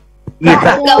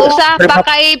 Nggak usah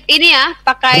pakai ini ya,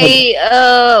 pakai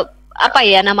apa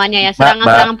ya namanya ya,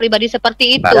 serangan-serangan pribadi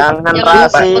seperti itu.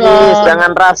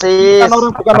 Jangan rasis.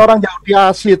 Bukan orang Yahudi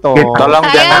asli toh. Tolong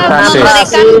jangan rasis.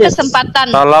 Kesempatan.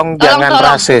 Tolong jangan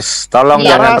rasis. Tolong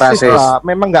jangan rasis.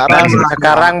 Memang nggak rasis.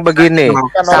 Sekarang begini,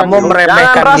 kamu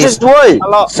meremehkan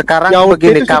sekarang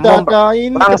begini, kamu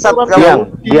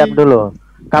diam dulu.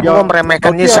 Kamu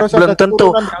meremehkan Yitzhak,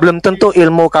 belum tentu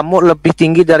ilmu kamu lebih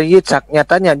tinggi dari Yitzhak.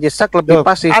 Nyatanya Yitzhak lebih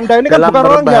fasih dalam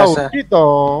berbahasa.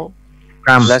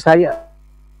 Saya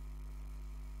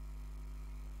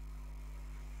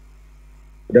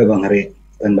udah Bang Hari.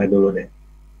 Standby dulu deh.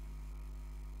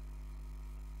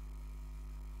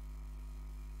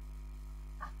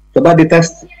 Coba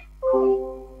dites.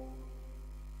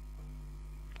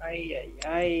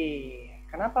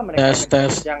 Kenapa mereka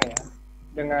tes. ya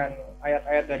dengan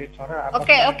ayat-ayat dari Torah?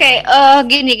 Oke.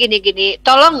 Gini.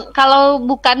 Tolong, kalau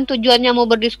bukan tujuannya mau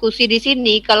berdiskusi di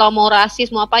sini, kalau mau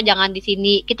rasis mau apa jangan di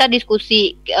sini. Kita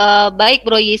diskusi baik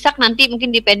Bro Yisak, nanti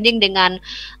mungkin depending dengan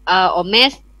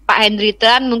Omes, Pak Hendry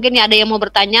Tan, mungkin ada yang mau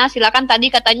bertanya. Silakan. Tadi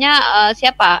katanya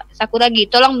siapa? Sakuragi.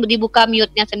 Tolong dibuka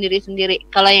mute-nya sendiri-sendiri.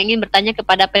 Kalau yang ingin bertanya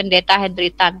kepada Pendeta Hendry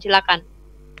Tan, silakan.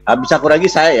 Habis Sakuragi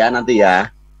saya ya nanti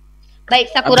ya. Baik,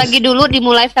 Sakuragi dulu,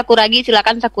 dimulai Sakuragi,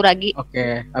 silakan Sakuragi.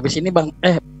 Oke, habis ini Bang,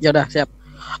 ya udah siap.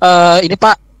 Ini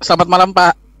Pak, selamat malam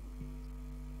Pak.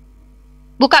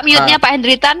 Buka mute-nya Pak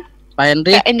Hendry Tan. Pak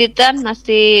Hendry Tan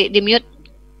masih di mute.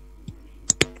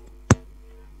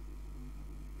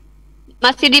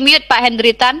 Masih di mute Pak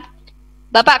Hendry Tan.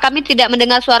 Bapak, kami tidak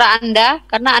mendengar suara Anda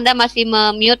karena Anda masih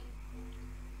memute.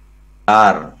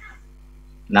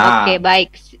 Nah. Oke,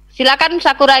 baik. Silakan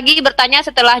Sakuragi bertanya,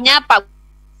 setelahnya Pak.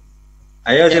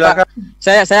 Ayo silakan.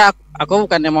 Aku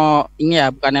bukannya mau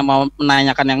bukannya mau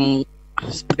menanyakan yang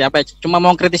seperti apa, cuma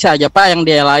mau kritisi aja Pak yang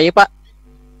dielai Pak.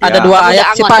 Ada dua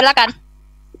ayat sih Pak. Silakan.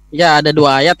 Ya, ada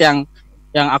dua ayat yang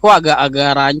aku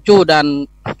agak rancu dan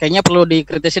kayaknya perlu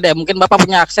dikritisi deh. Mungkin Bapak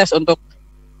punya akses untuk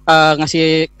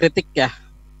ngasih kritik ya,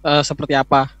 seperti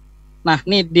apa. Nah,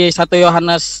 ini di 1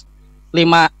 Yohanes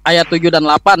 5 ayat 7 dan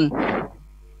 8.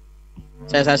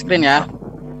 Saya screen ya.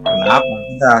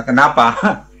 Kenapa?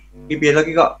 Ini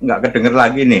lagi kok nggak kedenger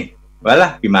lagi nih.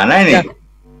 Walah, gimana ini? Ya.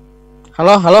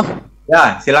 Halo.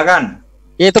 Ya, silakan.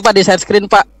 Ya itu Pak, di share screen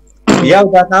Pak. Iya,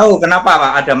 udah tahu. Kenapa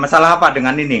Pak? Ada masalah apa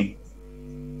dengan ini?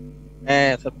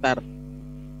 Sebentar.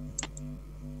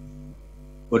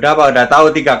 Udah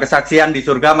tahu 3 kesaksian di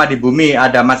surga sama di bumi.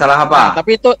 Ada masalah apa? Nah,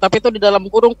 tapi itu di dalam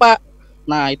kurung Pak.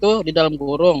 Nah, itu di dalam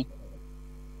kurung.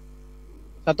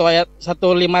 1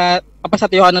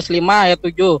 Yohanes 5 ayat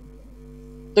 7.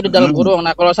 Itu di dalam kurung.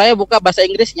 Nah, kalau saya buka bahasa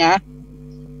Inggrisnya,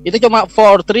 itu cuma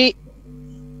for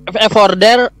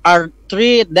there are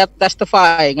 3 that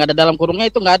testify. Nggak ada dalam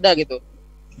kurungnya, itu nggak ada gitu.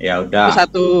 Ya udah. Itu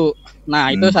satu.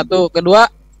 Nah, itu satu.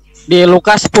 Kedua, di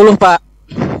Lukas 10 Pak.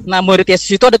 Nah, murid Yesus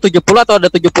itu ada 70 atau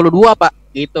ada 72 Pak?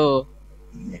 Gitu.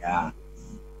 Ya.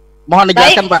 Mohon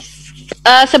dijelaskan Pak.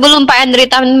 Sebelum Pak Hendry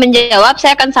Tan menjawab,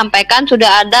 saya akan sampaikan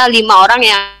sudah ada 5 orang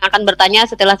yang akan bertanya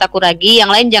setelah Sakuragi. Yang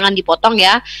lain jangan dipotong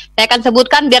ya. Saya akan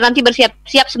sebutkan biar nanti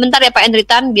bersiap-siap sebentar ya Pak Hendry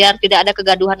Tan, biar tidak ada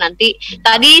kegaduhan nanti.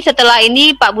 Tadi setelah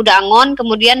ini Pak Budangon,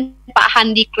 kemudian Pak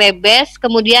Handi Klebes,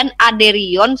 kemudian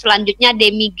Aderion, selanjutnya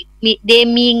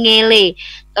Demi Ngele.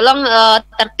 Tolong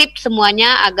tertib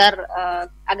semuanya agar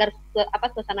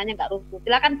suasananya nggak rusuh.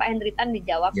 Silakan Pak Hendry Tan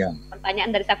dijawab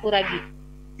pertanyaan dari Sakuragi.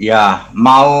 Ya,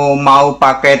 mau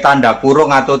pakai tanda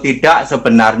kurung atau tidak,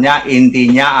 sebenarnya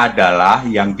intinya adalah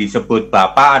yang disebut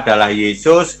Bapa adalah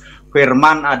Yesus,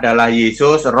 Firman adalah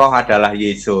Yesus, Roh adalah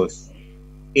Yesus.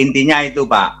 Intinya itu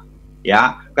Pak.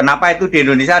 Ya, kenapa itu di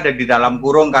Indonesia ada di dalam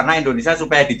kurung? Karena Indonesia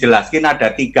supaya dijelaskan ada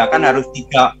 3, kan harus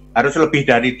 3, harus lebih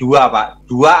dari 2 Pak,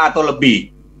 2 atau lebih.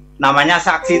 Namanya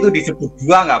saksi itu disebut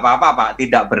 2 nggak apa-apa Pak,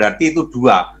 tidak berarti itu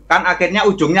 2. Kan akhirnya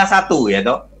ujungnya 1 ya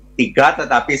toh, 3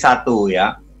 tetapi 1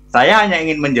 ya. Saya hanya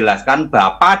ingin menjelaskan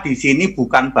Bapa di sini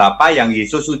bukan Bapa yang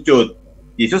Yesus sujud.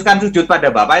 Yesus kan sujud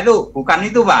pada Bapa itu, bukan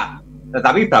itu Pak.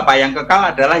 Tetapi Bapa yang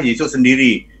kekal adalah Yesus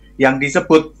sendiri. Yang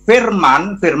disebut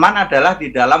firman adalah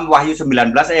di dalam Wahyu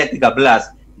 19 ayat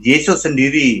 13. Yesus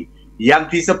sendiri.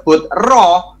 Yang disebut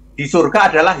roh di surga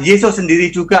adalah Yesus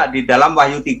sendiri juga di dalam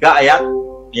Wahyu 3 ayat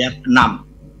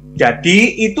 6.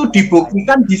 Jadi itu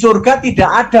dibuktikan di surga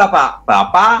tidak ada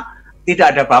Pak. Tidak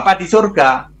ada Bapa di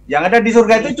surga. Yang ada di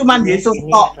surga itu cuma Yesus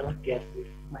kok.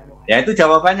 Ya itu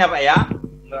jawabannya Pak ya.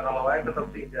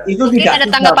 Itu mungkin tidak ada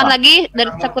tanggapan lagi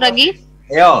dari Sakuragi?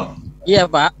 Ayo.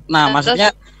 Iya Pak. Nah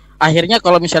maksudnya akhirnya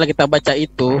kalau misalnya kita baca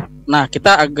itu, nah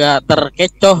kita agak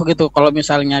terkecoh gitu kalau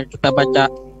misalnya kita baca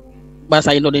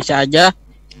bahasa Indonesia aja.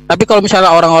 Tapi kalau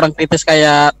misalnya orang-orang kritis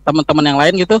kayak teman-teman yang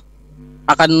lain gitu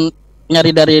akan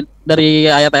nyari dari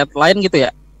ayat-ayat lain gitu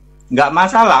ya? Nggak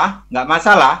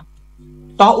masalah.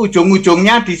 Toh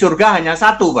ujung-ujungnya di surga hanya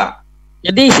 1 Pak.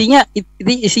 Jadi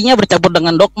isinya bercampur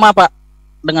dengan dogma Pak,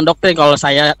 dengan doktrin kalau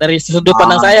saya dari sudut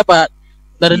pandang saya Pak,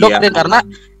 dari doktrin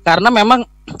karena memang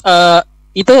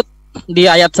itu di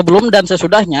ayat sebelum dan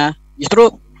sesudahnya justru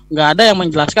nggak ada yang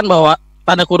menjelaskan bahwa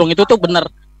tanda kurung itu tuh benar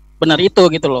itu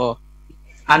gitu loh.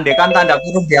 Andai kan tanda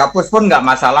kurung dihapus pun nggak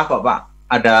masalah kok Pak.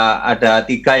 Ada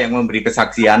 3 yang memberi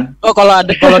kesaksian. Oh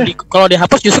kalau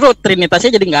dihapus justru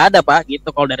trinitasnya jadi nggak ada Pak gitu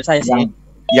kalau dari saya sih.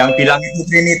 Yang bilang itu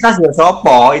Trinitas ya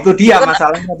sopo, itu dia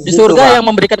masalahnya di surga Pak. Yang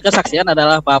memberikan kesaksian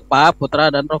adalah Bapa, Putra,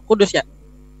 dan Roh Kudus ya.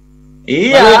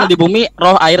 Iya. Lalu yang di bumi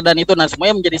roh, air, dan itu, nah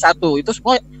semuanya menjadi satu. Itu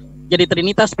semua jadi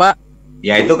Trinitas, Pak.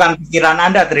 Ya itu kan pikiran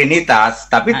Anda Trinitas,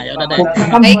 tapi baik.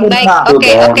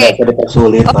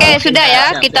 Oke, sudah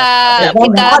ya, kita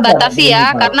batasi ya,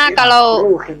 karena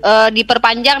kalau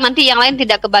diperpanjang nanti yang lain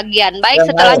tidak kebagian. Baik,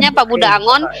 setelahnya Pak Buda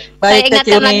Angon, saya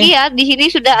ingatkan lagi ya, di sini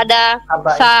sudah ada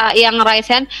yang raise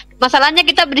hand. Masalahnya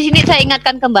kita di sini saya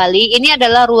ingatkan kembali, ini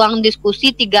adalah ruang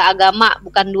diskusi 3 agama,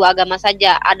 bukan 2 agama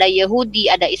saja. Ada Yahudi,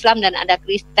 ada Islam, dan ada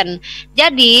Kristen.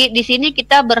 Jadi di sini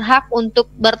kita berhak untuk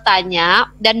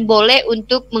bertanya dan boleh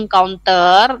untuk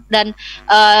mengcounter dan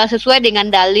sesuai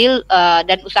dengan dalil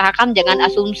dan usahakan jangan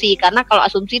asumsi, karena kalau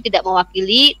asumsi tidak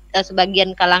mewakili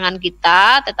sebagian kalangan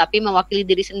kita, tetapi mewakili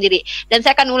diri sendiri. Dan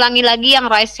saya akan ulangi lagi yang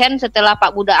raise hand setelah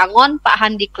Pak Buda Angon, Pak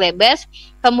Handi Klebes,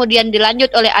 kemudian dilanjut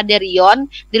oleh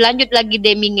Aderion, dilanjut lagi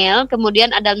Demingel,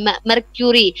 kemudian ada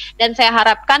Mercury. Dan saya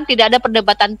harapkan tidak ada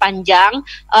perdebatan panjang,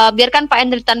 biarkan Pak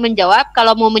Hendry Tan menjawab.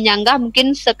 Kalau mau menyanggah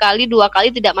mungkin sekali 2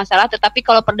 kali tidak masalah, tetapi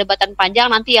kalau perdebatan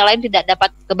panjang nanti yang lain tidak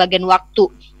dapat kebagian waktu.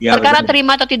 Ya, perkara betul.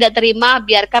 Terima atau tidak terima,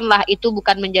 biarkanlah itu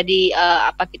bukan menjadi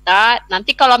apa kita.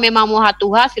 Nanti kalau memang mau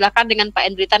hatuha, silakan dengan Pak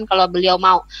Hendry Tan kalau beliau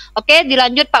mau. Oke,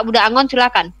 dilanjut Pak Buda Angon,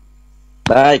 silakan.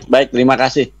 Baik, terima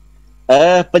kasih.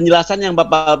 Penjelasan yang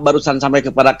Bapak barusan sampai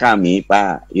kepada kami,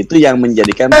 Pak, itu yang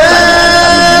menjadikan pertanyaan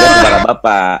kami juga kepada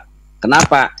Bapak.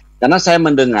 Kenapa? Karena saya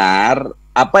mendengar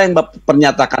apa yang Bapak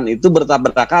pernyatakan itu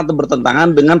bertabrakan atau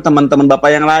bertentangan dengan teman-teman Bapak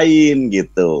yang lain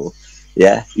gitu.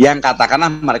 Ya, yang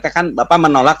katakanlah mereka kan Bapak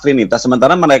menolak Trinitas,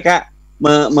 sementara mereka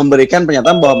memberikan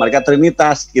pernyataan bahwa mereka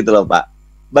Trinitas gitu loh, Pak.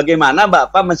 Bagaimana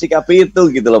Bapak mensikapi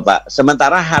itu gitu loh, Pak?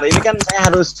 Sementara hari ini kan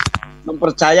saya harus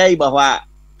mempercayai bahwa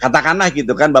katakanlah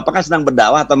gitu kan, Bapak kan sedang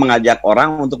berdakwah atau mengajak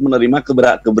orang untuk menerima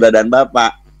keberadaan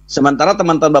Bapak. Sementara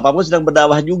teman-teman Bapak pun sedang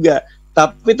berdakwah juga.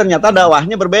 Tapi ternyata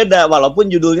dakwahnya berbeda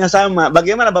walaupun judulnya sama.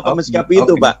 Bagaimana Bapak mensikapi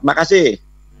itu, Pak? Makasih.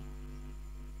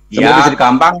 Ya,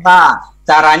 gampang, Pak.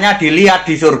 Caranya dilihat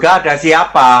di surga ada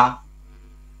siapa.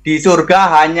 Di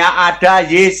surga hanya ada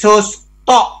Yesus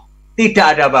tok. Tidak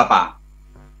ada Bapak.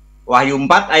 Wahyu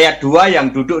 4 ayat 2 yang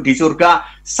duduk di surga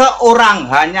seorang,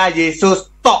 hanya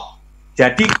Yesus tok.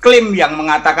 Jadi klaim yang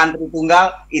mengatakan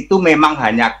Tritunggal itu memang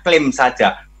hanya klaim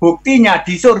saja. Buktinya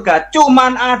di surga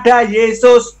cuman ada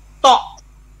Yesus tok.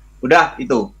 Udah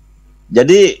itu.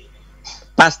 Jadi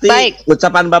pasti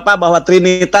ucapan Bapak bahwa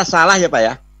Trinitas salah ya Pak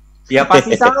ya? Ya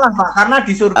pasti salah Pak, karena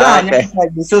di surga hanya ada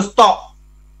Yesus tok.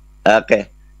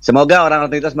 Oke. Semoga orang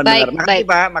Trinitas mendengar. Makasih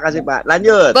Pak, makasih Pak.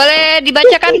 Lanjut. Boleh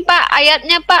dibacakan Pak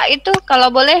ayatnya Pak, itu kalau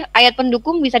boleh ayat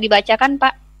pendukung bisa dibacakan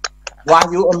Pak.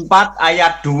 Wahyu 4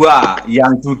 ayat 2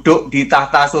 yang duduk di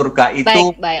tahta surga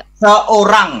itu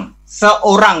seorang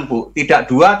Bu, tidak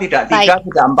 2, tidak 3, tidak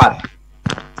 4.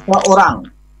 Seorang.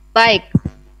 Baik.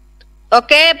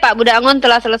 Oke, Pak Buda Angon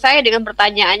telah selesai dengan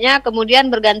pertanyaannya. Kemudian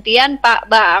bergantian Pak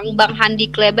Bang Handi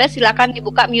Klebes, silakan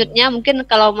dibuka mute-nya. Mungkin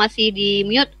kalau masih di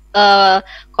mute,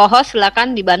 co-host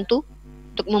silakan dibantu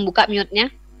untuk membuka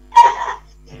mute-nya.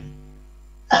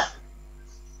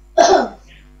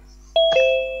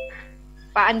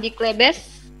 Pak Andi Klebes,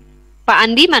 Pak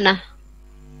Andi mana?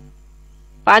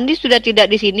 Pak Andi sudah tidak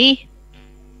di sini.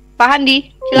 Pak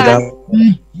Andi, silakan.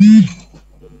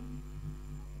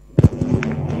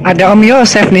 Ada Om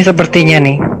Yosef nih sepertinya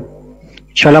nih.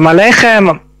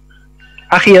 Assalamualaikum,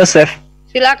 Akhi Yosef.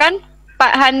 Silakan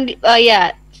Pak Handi.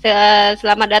 Ya,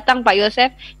 selamat datang Pak Yosef.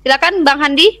 Silakan Bang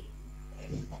Handi.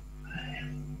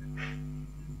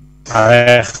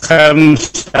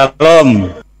 Waalaikumsalam.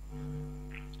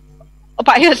 Oh,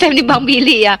 Pak Yosef di Bang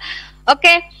Billy ya.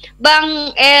 Oke,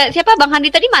 Bang siapa Bang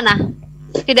Handi tadi mana?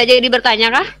 Tidak jadi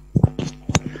bertanya kah?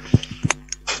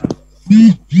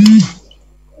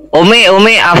 Umi,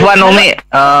 Afwan Umi.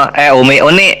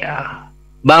 Uni.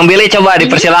 Bang Billy coba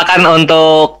dipersilakan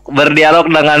untuk berdialog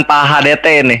dengan Pak HDT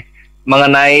ini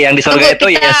mengenai yang di surga itu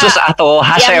Yesus atau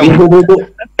Hasem.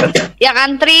 Yang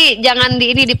antri jangan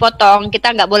ini dipotong.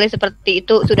 Kita nggak boleh seperti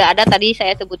itu. Sudah ada tadi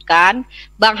saya sebutkan.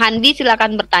 Bang Handi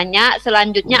silakan bertanya.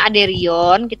 Selanjutnya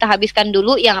Aderion. Kita habiskan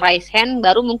dulu yang raise hand.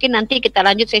 Baru mungkin nanti kita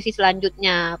lanjut sesi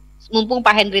selanjutnya. Mumpung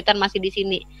Pak Hendry Tan masih di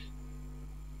sini.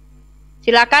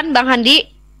 Silakan Bang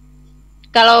Handi.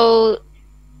 Kalau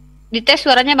dites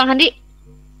suaranya Bang Handi.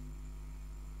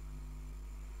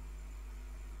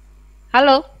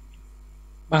 Halo.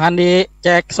 Bang Handi,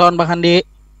 cek sound Bang Handi.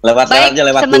 Lewat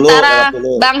dulu. Sementara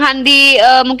Bang Handi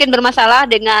mungkin bermasalah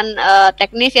dengan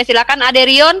teknis ya, silakan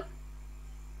Aderion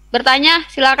bertanya,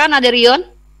 silakan Aderion.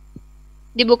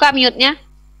 Dibuka mute-nya.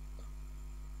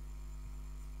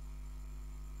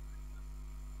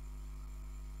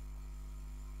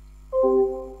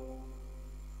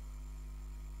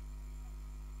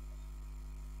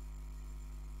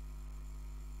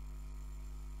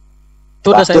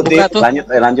 Tuh udah saya buka tuh.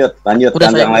 Lanjut. Udah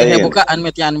yang saya lain. buka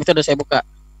unmute udah saya buka.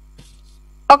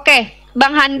 Oke,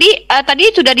 Bang Handi tadi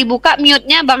sudah dibuka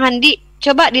mute-nya Bang Handi.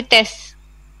 Coba dites.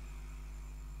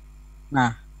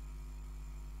 Nah.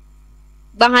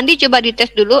 Bang Handi coba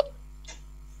dites dulu.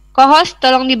 Co-host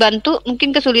tolong dibantu,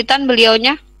 mungkin kesulitan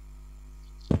beliaunya.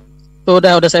 Tuh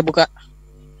udah saya buka.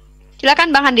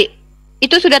 Silakan Bang Handi.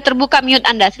 Itu sudah terbuka mute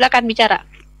Anda, silakan bicara.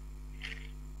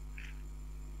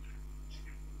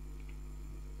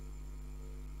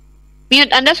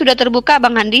 Mute Anda sudah terbuka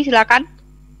Bang Handi, silakan.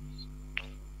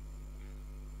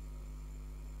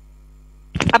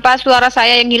 Apa suara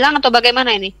saya yang hilang atau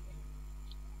bagaimana ini?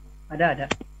 Ada.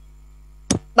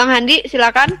 Bang Handi,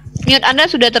 silakan. Mute Anda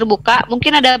sudah terbuka.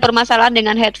 Mungkin ada permasalahan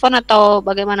dengan headphone atau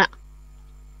bagaimana?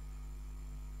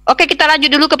 Oke, kita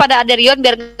lanjut dulu kepada Aderion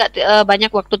biar nggak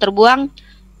banyak waktu terbuang.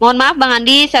 Mohon maaf Bang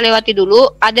Handi, saya lewati dulu.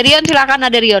 Aderion, silakan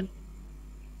Aderion.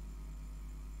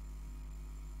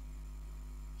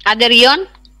 Aderion,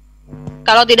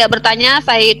 kalau tidak bertanya,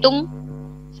 saya hitung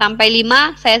sampai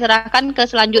 5. Saya serahkan ke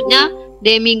selanjutnya.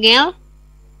 Demingel.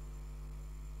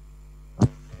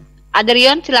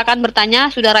 Adrian, silakan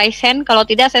bertanya. Sudah raise hand. Kalau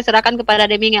tidak, saya serahkan kepada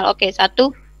Demingel. Oke, 1,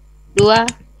 2,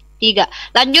 3.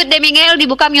 Lanjut Demingel,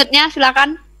 dibuka mute-nya,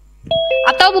 silakan.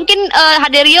 Atau mungkin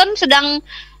Adrian sedang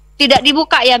tidak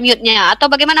dibuka ya mute-nya. Atau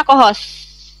bagaimana co-host?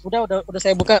 Udah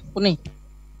saya buka, Uni.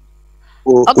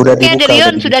 Oke,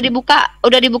 Adrian sudah dibuka.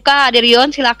 Udah dibuka, Adrian.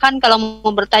 Silakan kalau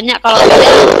mau bertanya. Kalau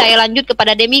tidak, saya lanjut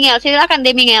kepada Demingel. Silakan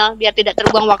Demingel, biar tidak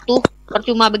terbuang waktu.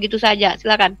 Percuma begitu saja,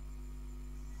 silakan.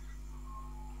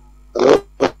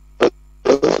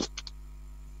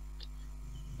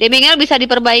 Demingel bisa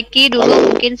diperbaiki dulu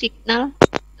mungkin signal.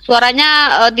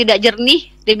 Suaranya tidak jernih,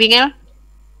 Demingel.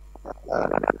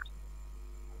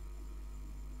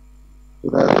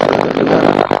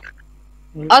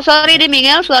 Oh sorry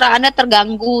Demingel, suara Anda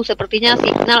terganggu. Sepertinya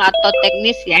signal atau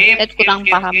teknis ya. Saya kurang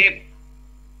paham.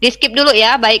 Di skip dulu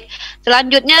ya, baik.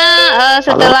 Selanjutnya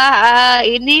setelah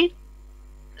ini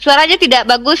suaranya tidak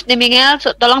bagus Demingel,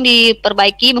 tolong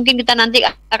diperbaiki. Mungkin kita nanti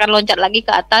akan loncat lagi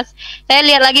ke atas. Saya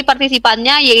lihat lagi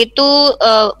partisipannya yaitu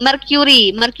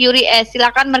Mercury S.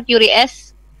 Silakan Mercury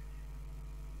S.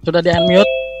 Sudah di-unmute.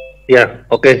 Ya,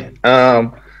 oke.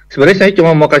 Sebenarnya saya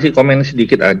cuma mau kasih komen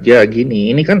sedikit aja gini.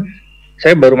 Ini kan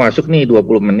saya baru masuk nih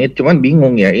 20 menit, cuman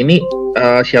bingung ya. Ini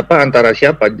siapa antara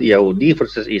siapa? Yahudi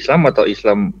versus Islam atau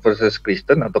Islam versus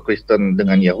Kristen atau Kristen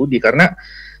dengan Yahudi? Karena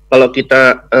kalau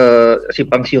kita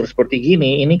simpang siur seperti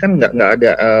gini, ini kan nggak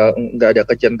ada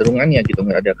kecenderungannya gitu,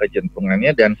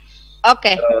 dan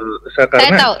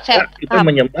karena kita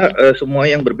menyembah semua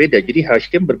yang berbeda. Jadi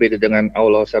Hashim berbeda dengan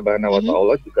Allah Subhanahu Wa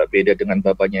Taala, juga beda dengan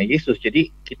bapaknya Yesus.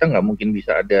 Jadi kita nggak mungkin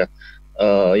bisa ada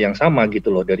yang sama gitu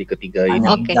loh dari ketiga ini.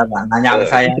 Nanya ke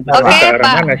saya. Ke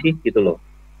arah mana sih gitu loh?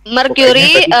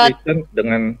 Mercury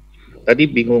dengan tadi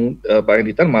bingung Pak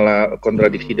Hendry Tan malah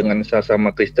kontradiksi dengan sesama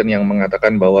Kristen yang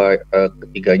mengatakan bahwa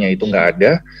ketiganya itu nggak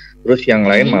ada, terus yang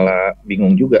lain malah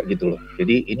bingung juga gitu loh.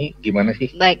 Jadi ini gimana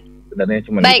sih? Baik. Sebenarnya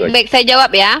cuma baik, saya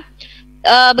jawab ya.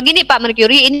 Begini Pak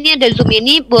Mercury, ini ada Zoom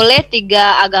ini boleh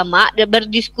 3 agama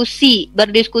berdiskusi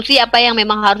apa yang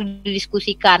memang harus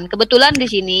didiskusikan. Kebetulan di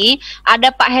sini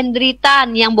ada Pak Hendry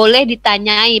Tan yang boleh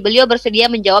ditanyai. Beliau bersedia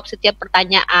menjawab setiap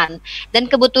pertanyaan. Dan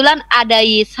kebetulan ada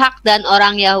Ishak dan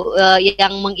orang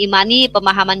yang mengimani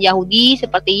pemahaman Yahudi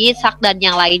seperti Ishak dan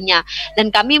yang lainnya.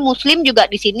 Dan kami Muslim juga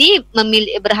di sini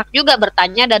berhak juga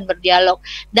bertanya dan berdialog.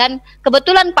 Dan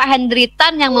kebetulan Pak Hendry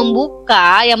Tan yang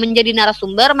membuka, yang menjadi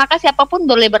narasumber, maka siapapun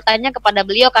boleh bertanya kepada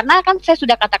beliau, karena kan saya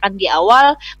sudah katakan di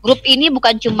awal, grup ini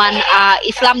bukan cuma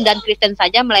Islam dan Kristen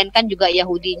saja, melainkan juga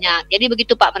Yahudinya. Jadi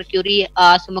begitu Pak Mercury,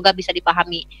 semoga bisa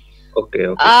dipahami.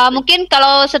 Oke. Mungkin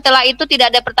kalau setelah itu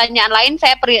tidak ada pertanyaan lain,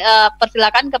 saya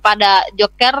persilakan kepada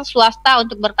Joker swasta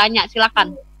untuk bertanya.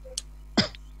 Silakan.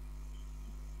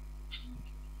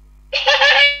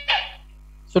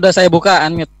 Sudah saya buka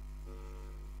unmute.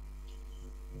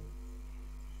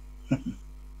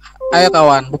 Ayo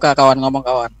kawan, buka kawan, ngomong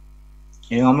kawan.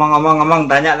 Ya, ngomong,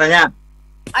 tanya.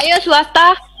 Ayo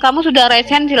swasta, kamu sudah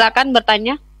raise hand, silakan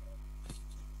bertanya.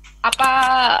 Apa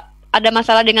ada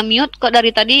masalah dengan mute? Kok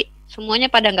dari tadi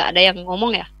semuanya pada nggak ada yang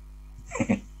ngomong ya?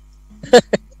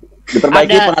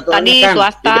 Diperbaiki pengaturannya tadi kan.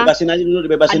 Swasta, Dibebasin aja dulu,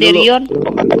 Aderion.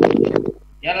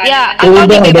 Ya, atau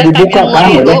udah dibuka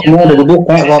kan, semua udah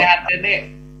dibuka kok.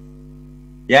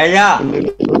 Ya.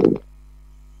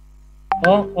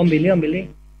 Oh, Om Billy.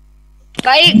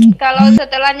 Baik, kalau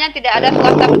setelahnya tidak ada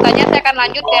swasta bertanya, saya akan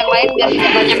lanjut ke yang lain biar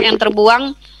tidak banyak yang terbuang.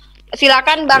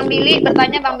 Silakan Bang Billy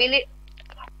bertanya, Bang Billy.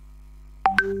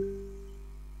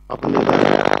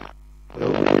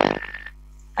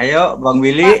 Ayo Bang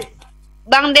Billy.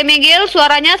 Bang Demegil,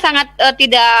 suaranya sangat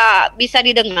tidak bisa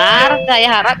didengar.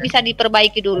 Saya harap bisa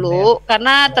diperbaiki dulu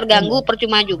karena terganggu,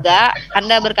 percuma juga.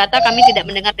 Anda berkata kami tidak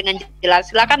mendengar dengan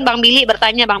jelas. Silakan Bang Billy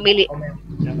bertanya, Bang Billy.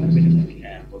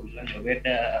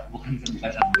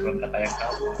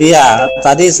 Iya,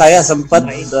 tadi saya sempat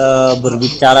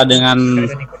berbicara dengan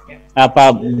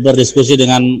berdiskusi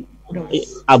dengan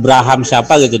Abraham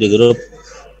siapa gitu di grup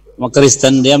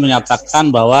Kristen. Dia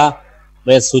menyatakan bahwa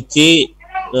bait suci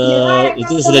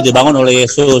itu sudah dibangun oleh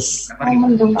Yesus,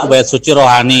 bait suci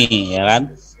rohani, ya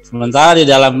kan. Sementara di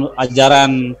dalam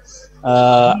ajaran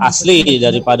asli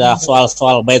daripada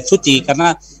soal bait suci,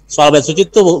 karena soal bait suci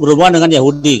itu berhubungan dengan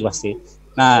Yahudi pasti.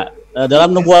 Nah,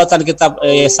 dalam nubuatan kitab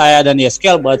Yesaya dan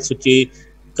Yeskel, bait suci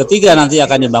ketiga nanti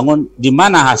akan dibangun, di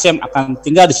mana Hashem akan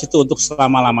tinggal di situ untuk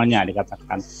selama-lamanya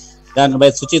dikatakan. Dan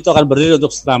bait suci itu akan berdiri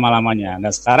untuk selama-lamanya.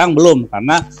 Dan sekarang belum,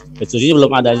 karena bait suci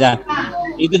belum adanya.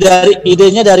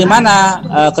 Idenya dari mana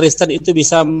Kristen itu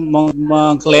bisa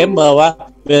mengklaim bahwa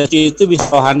bait suci itu bisa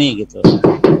rohani gitu?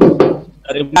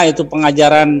 Dari mana itu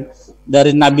pengajaran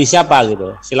dari nabi siapa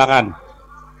gitu? Silakan.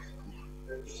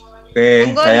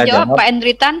 Oke, saya jawab Pak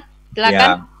Hendry Tan.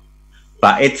 Silakan. Ya.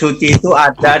 Bait suci itu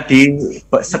ada di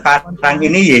sekarang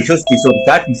ini Yesus di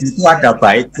surga, di situ ada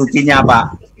bait sucinya,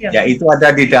 Pak. Yaitu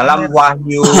ada di dalam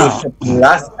Wahyu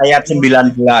 11 ayat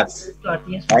 19.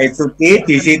 Bait suci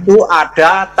di situ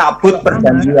ada tabut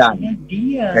perjanjian.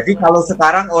 Jadi kalau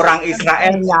sekarang orang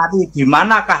Israel nyari di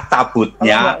manakah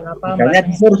tabutnya, misalnya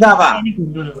di surga, Pak.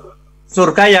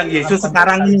 Surga yang Yesus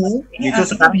sekarang ini, Yesus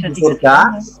sekarang di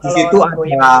surga, di situ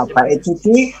ada bait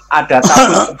suci, ada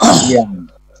tabut perjanjian.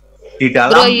 Di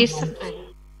dalam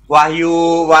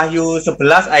Wahyu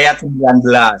 11 ayat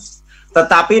 19.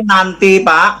 Tetapi nanti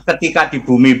Pak, ketika di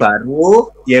bumi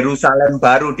baru, Yerusalem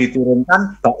baru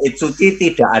diturunkan, bait suci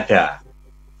tidak ada.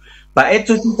 Bait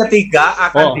suci ketiga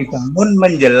akan dibangun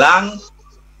menjelang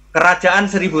kerajaan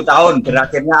 1000 tahun,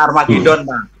 berakhirnya Armageddon,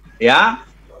 Pak. Ya,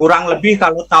 kurang lebih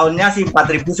kalau tahunnya sih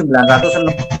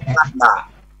 4960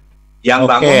 Pak. Yang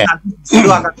bangun nanti itu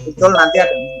akan muncul, nanti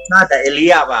ada Musa, ada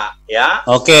Elia, Pak. Ya.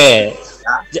 Oke.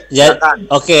 Ya,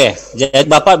 jadi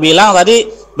Bapak bilang tadi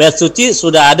bait suci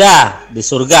sudah ada di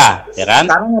surga, ya kan?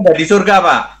 Sekarang ada di surga,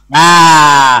 Pak.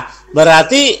 Nah,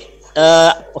 berarti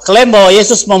klaim bahwa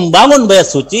Yesus membangun bait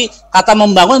suci, kata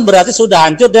membangun berarti sudah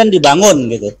hancur dan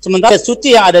dibangun gitu. Sementara bait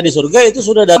suci yang ada di surga itu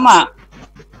sudah lama.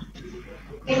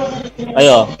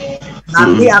 Ayo.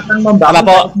 Nanti akan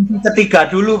membangun ketiga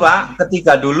dulu, Pak.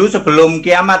 Ketiga dulu sebelum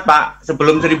kiamat, Pak.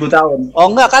 Sebelum 1000 tahun. Oh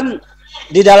enggak, kan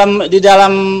di dalam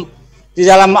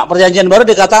perjanjian baru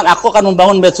dikatakan aku akan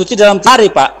membangun bait suci dalam hari,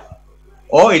 Pak.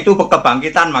 Oh, itu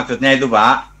kebangkitan maksudnya itu,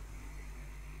 Pak.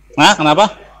 Nah,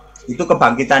 kenapa? Itu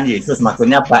kebangkitan Yesus,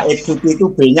 maksudnya bait suci itu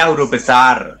B-nya huruf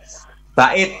besar.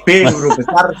 Bait B huruf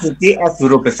besar, suci S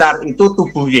huruf besar, itu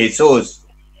tubuh Yesus.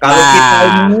 Kalau kita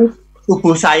ini,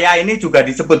 tubuh saya ini juga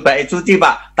disebut bait suci,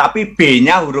 Pak, tapi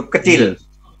B-nya huruf kecil.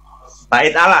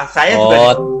 Bait Allah, saya juga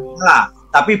disebut Allah,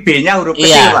 tapi B-nya huruf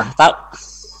kecil, Pak.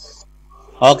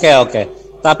 Oke.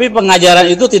 Tapi pengajaran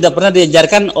itu tidak pernah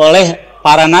diajarkan oleh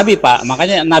para nabi, Pak.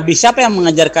 Makanya nabi siapa yang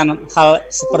mengajarkan hal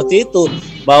seperti itu,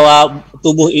 bahwa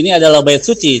tubuh ini adalah bait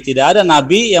suci? Tidak ada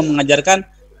nabi yang mengajarkan.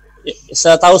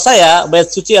 Setahu saya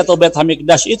bait suci atau bait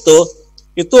Hamikdash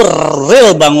itu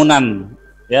real bangunan,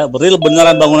 ya, real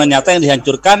beneran bangunan nyata yang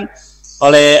dihancurkan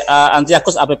oleh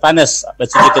Antiochus Epiphanes, bait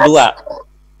suci kedua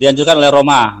dihancurkan oleh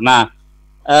Roma. Nah,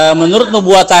 menurut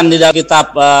nubuatan di dalam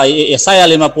kitab Yesaya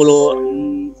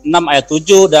 56 ayat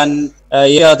 7 dan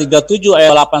Yesaya 37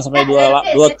 ayat 8 sampai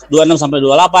 26 sampai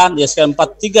 28, Yesaya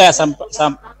 43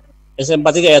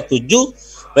 ayat 7,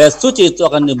 bait suci itu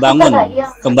akan dibangun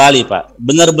kembali, Pak.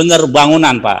 Benar-benar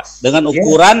bangunan, Pak, dengan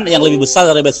ukuran yang lebih besar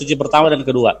dari bait suci pertama dan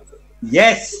kedua.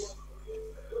 Yes.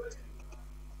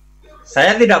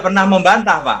 Saya tidak pernah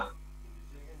membantah, Pak.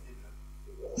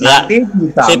 Nanti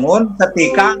dibangun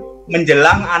ketika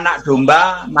menjelang anak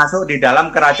domba masuk di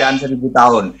dalam kerajaan 1000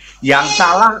 tahun. Yang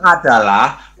salah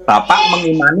adalah Bapak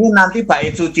mengimani nanti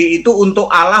bait suci itu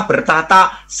untuk Allah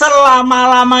bertata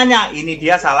selama-lamanya. Ini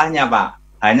dia salahnya, Pak.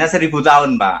 Hanya 1000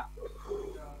 tahun, Pak.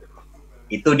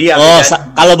 Itu dia.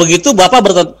 Kalau begitu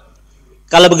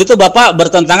Bapak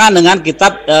bertentangan dengan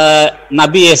kitab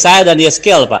Nabi Yesaya dan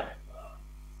Yeskel, Pak.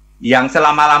 Yang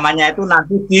selama-lamanya itu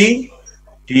nanti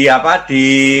di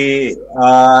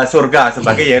surga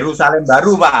sebagai Yerusalem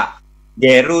baru, Pak.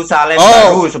 Yerusalem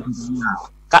baru sebenarnya.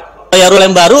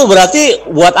 Yerusalem baru berarti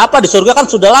buat apa di surga, kan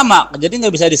sudah lama. Jadi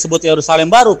nggak bisa disebut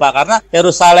Yerusalem baru, Pak, karena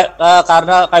Yerusalem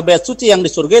karena bait suci yang di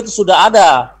surga itu sudah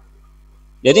ada.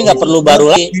 Jadi nggak perlu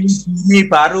baru lagi. Ini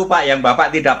baru, Pak, yang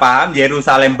Bapak tidak paham.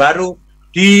 Yerusalem baru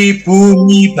di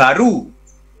bumi baru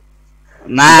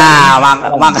Nah,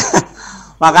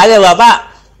 makanya Bapak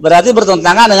berarti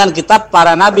bertentangan dengan kitab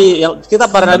para nabi.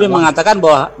 Kitab para nabi mengatakan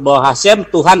bahwa Hashem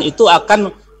Tuhan itu akan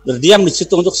berdiam di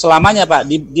situ untuk selamanya, Pak.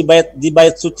 Di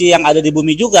bait suci yang ada di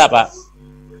bumi juga, Pak.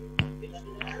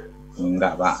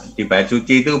 Enggak, Pak. Di bait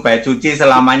suci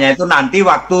selamanya itu nanti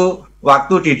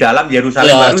waktu di dalam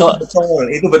Yerusalem baru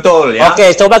itu betul ya.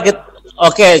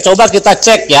 Coba kita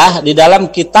cek ya di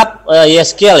dalam kitab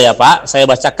Yeskiel ya, Pak. Saya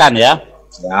bacakan ya.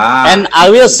 And I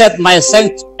will set my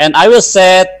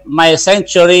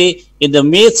sanctuary in the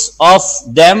midst of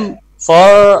them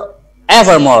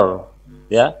forevermore.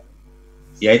 Ya.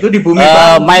 Ya itu di bumi.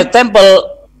 My temple,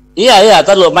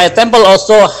 my temple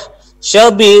also shall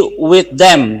be with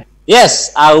them. Yes,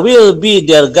 I will be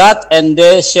their God, and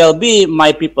they shall be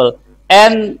my people.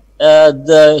 And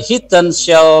the heathen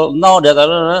shall know that.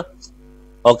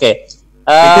 Okay.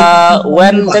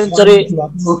 When sanctuary,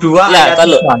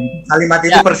 kalimat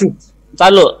itu persis.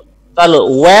 Lalu,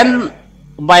 when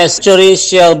my sanctuary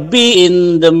shall be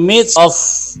in the midst of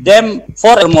them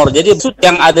forevermore. Jadi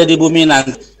yang ada di bumi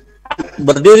nanti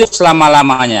berdiri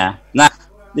selama-lamanya. Nah,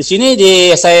 di sini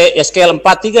di Yeskiel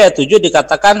 4:3 ayat 7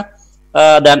 dikatakan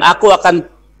dan aku akan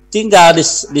tinggal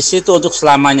di situ untuk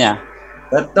selamanya.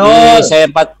 Betul. Di Yesaya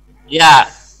 4, ya.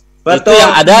 Betul. Itu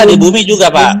yang ada di bumi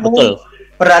juga, Pak. Betul.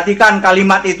 Perhatikan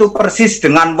kalimat itu persis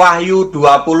dengan Wahyu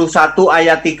 21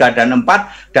 ayat 3 dan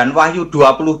 4 dan Wahyu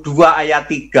 22 ayat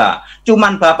 3.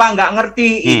 Cuman Bapak nggak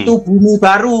ngerti itu bumi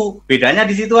baru. Bedanya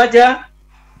di situ aja.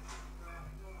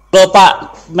 Loh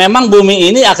Pak, memang bumi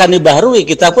ini akan dibaharui,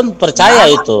 kita pun percaya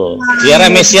itu. Di era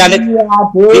mesianik,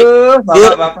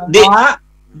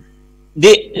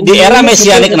 di era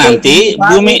mesianik nanti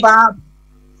bumi.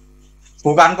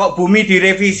 Bukan kok bumi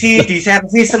direvisi,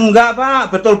 diservis, enggak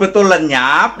Pak, betul-betul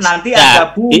lenyap. Nanti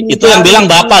ada bumi. Itu yang bilang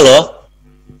Bapak loh.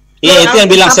 Iya, itu yang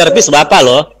bilang servis Bapak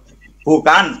loh.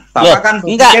 Bukan, Bapak kan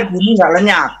berpikir bumi nggak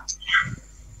lenyap.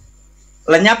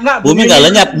 Lenyap nggak? Bumi nggak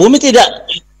lenyap, bumi tidak.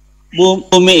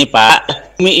 Bumi Pak,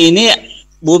 bumi ini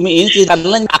tidak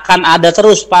lenyap, akan ada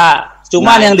terus Pak.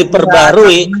 Cuman yang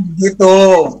diperbarui gitu.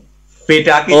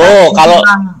 Beda kita. Oh,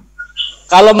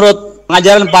 kalau menurut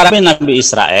pengajaran para nabi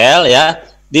Israel ya,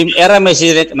 di era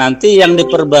Mesianik nanti yang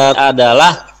diperbarui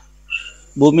adalah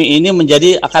bumi ini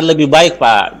menjadi akan lebih baik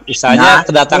Pak. Misalnya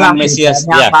kedatangan Mesias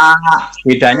ya. Pak.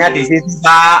 Bedanya di situ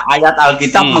Pak, ayat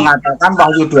Alkitab mengatakan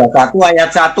Wahyu 21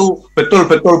 ayat 1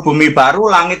 betul-betul bumi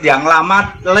baru, langit yang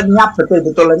lama lenyap,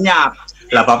 betul-betul lenyap.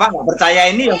 Lah Bapak nggak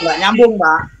percaya ini ya nggak nyambung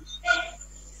Pak.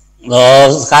 Loh,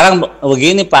 sekarang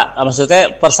begini Pak,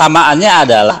 maksudnya persamaannya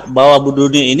adalah bahwa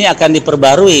dunia ini akan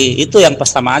diperbarui, itu yang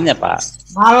persamaannya Pak.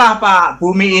 Malah Pak,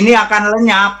 bumi ini akan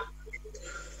lenyap.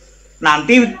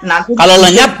 Nanti kalau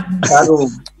lenyap baru.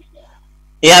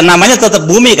 Ya namanya tetap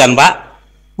bumi kan Pak.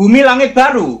 Bumi langit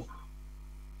baru.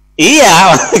 Iya,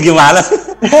 gimana?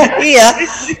 Iya,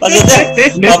 maksudnya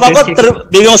Bapak kok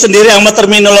bingung sendiri sama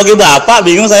terminologi Bapak,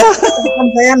 bingung saya. Kan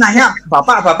saya nanya,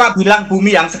 Bapak bilang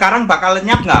bumi yang sekarang bakal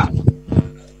lenyap nggak?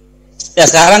 Ya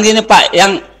sekarang gini Pak,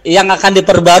 yang akan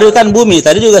diperbarui kan bumi.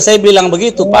 Tadi juga saya bilang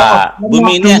begitu Pak.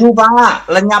 Bumi ini dulu Pak,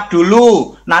 lenyap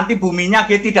dulu. Nanti buminya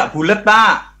dia tidak bulat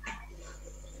Pak.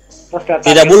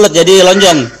 Tidak bulat jadi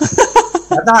lonjong.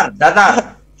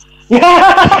 Datar.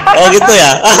 Oh gitu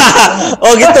ya.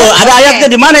 Oh gitu. Ada ayatnya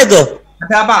di mana itu?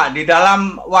 Ada Pak, di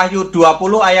dalam Wahyu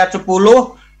 20 ayat 10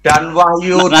 dan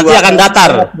Wahyu nanti akan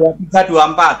datar.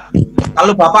 23 24.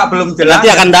 Kalau Bapak belum jelas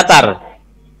nanti akan datar.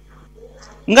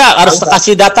 Enggak, harus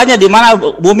kasih datanya di mana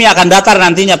bumi akan datar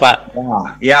nantinya, Pak.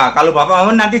 Ya, kalau Bapak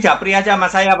mau nanti japri aja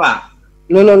sama saya, Pak.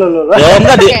 Loh,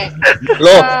 enggak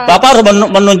Bapak harus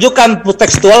menunjukkan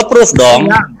textual proof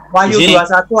dong. Ya, Wahyu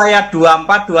 21 ayat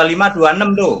 24,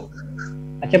 25, 26 tuh.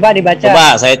 Coba dibaca.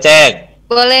 Coba saya cek.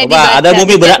 Boleh coba, dibaca. ada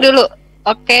bumi dulu.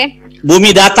 Oke. Bumi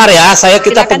datar ya.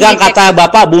 Kita pegang kata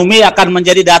Bapak bumi akan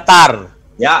menjadi datar.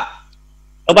 Ya.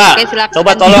 Coba. Oke,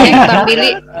 coba tolong. Bang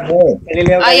Billy.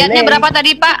 Ayatnya berapa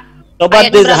tadi, Pak? Coba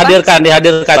dihadirkan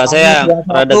Pak. Saya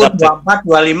rada 24,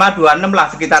 25, 26 lah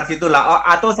sekitar situlah. Oh,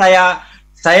 atau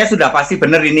saya sudah pasti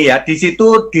benar ini ya. Di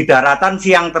situ di daratan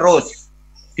siang terus.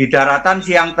 Di daratan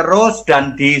siang terus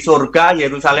dan di surga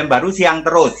Yerusalem baru siang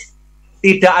terus.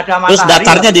 Tidak ada matahari. Terus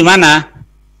datarnya di mana?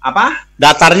 Apa?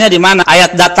 Datarnya di mana?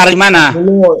 Ayat datar di mana?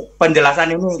 Dulu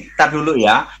penjelasan ini tar dulu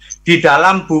ya. Di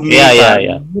dalam bumi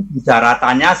di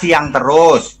daratannya siang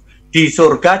terus. Di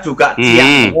surga juga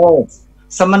siang terus.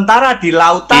 Sementara di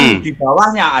lautan di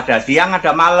bawahnya ada siang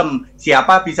ada malam.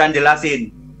 Siapa bisa jelasin?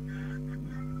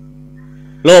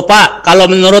 Loh Pak, kalau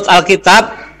menurut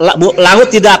Alkitab laut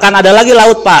tidak akan ada lagi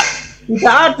laut Pak.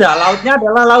 Tidak ada, lautnya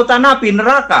adalah lautan api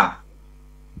neraka.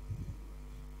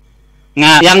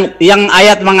 Nah, yang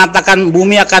ayat mengatakan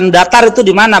bumi akan datar itu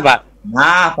di mana, Pak?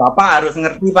 Nah, Bapak harus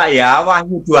ngerti Pak ya,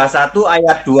 Wahyu 21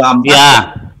 ayat 24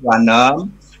 ya.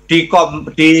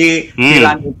 26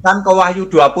 dilanjutkan ke Wahyu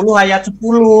 20 ayat 10.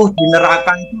 Di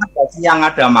neraka itu ada siang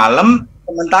ada malam,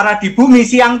 sementara di bumi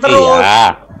siang terus.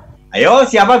 Iya. Ayo,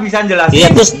 siapa bisa jelasin?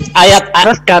 Iya, terus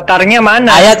terus datarnya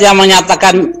mana? Ayat yang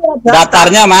menyatakan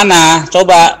datarnya mana?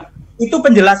 Coba. Itu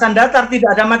penjelasan datar,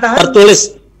 tidak ada matahari.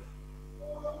 Tertulis.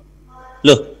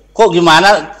 Loh, kok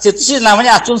gimana? Itu sih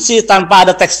namanya asumsi tanpa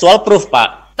ada textual proof,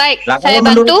 Pak. Baik, Nah, saya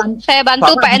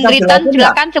bantu Pak Hendry Tan,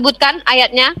 silakan sebutkan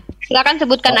ayatnya. Silakan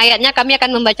sebutkan ayatnya, kami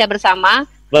akan membaca bersama.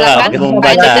 Silakan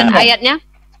sebutkan ayatnya.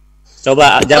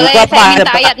 Coba, jangan boleh lupa saya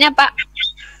minta ayatnya, Pak.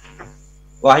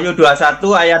 Wahyu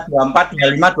 21 ayat 24,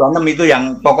 25, 26 itu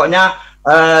yang pokoknya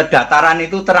dataran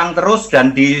itu terang terus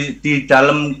dan di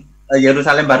dalam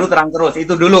Yerusalem baru terang terus.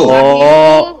 Itu dulu.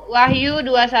 Wahyu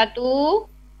 21.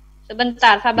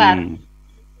 Sebentar, sabar.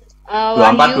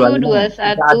 24,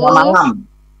 25.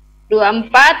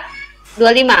 24,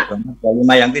 25.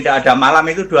 25 yang tidak ada malam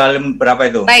itu 25 berapa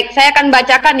itu? Baik, saya akan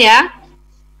bacakan ya.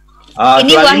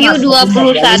 Ini 25, Wahyu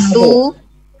 21.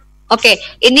 Oke,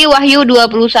 ini Wahyu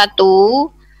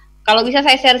 21. Kalau bisa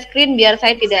saya share screen biar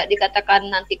saya tidak dikatakan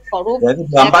nanti korup. Jadi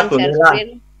 24 boleh lah.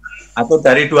 Atau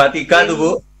dari 23 tuh,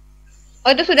 Bu. Oh,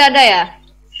 itu sudah ada ya?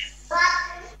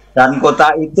 Dan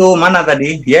kota itu mana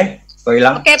tadi? Ya, kok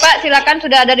hilang? Oke, Pak, silakan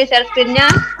sudah ada di share screen-nya.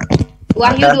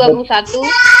 Wahyu 21.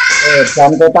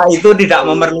 Dan kota itu tidak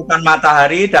memerlukan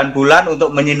matahari dan bulan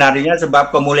untuk menyinarinya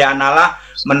sebab kemuliaan Allah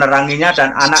meneranginya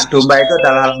dan anak domba itu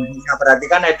adalah lampunya.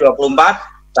 Perhatikan ayat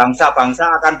 24,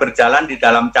 bangsa-bangsa akan berjalan di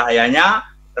dalam cahayanya.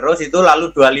 Terus itu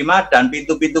lalu 25, dan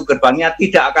pintu-pintu gerbangnya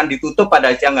tidak akan ditutup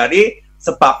pada siang hari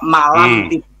sebab malam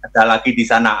tidak ada lagi di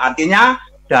sana. Artinya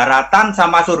daratan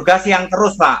sama surga siang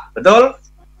terus, Pak. Betul?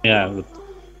 Ya, betul.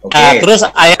 Terus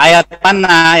ayat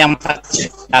mana yang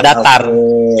datar?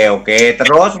 Oke.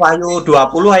 Terus Wahyu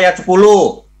 20 ayat 10.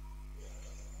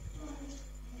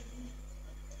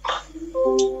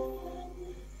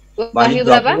 Wahyu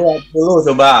berapa? 20 ayat 10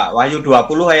 coba. Wahyu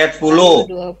 20 ayat 10.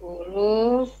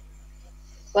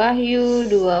 Wahyu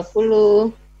 20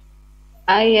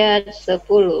 ayat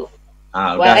 10.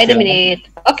 Nah, wait a minute.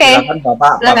 Oke. Silakan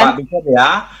Bapak bisa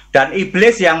ya. Dan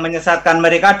iblis yang menyesatkan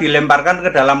mereka dilemparkan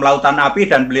ke dalam lautan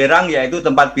api dan belerang, yaitu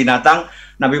tempat binatang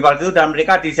nabi palsu, dan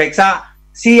mereka disiksa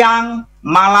siang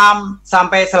malam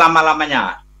sampai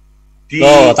selama-lamanya.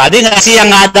 Tadi nggak siang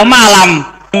nggak ada malam.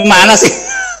 Gimana sih?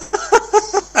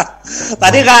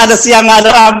 Tadi nggak ada siang nggak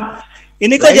ada malam.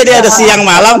 Ini kok jadi ada siang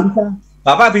malam?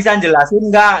 Bapak bisa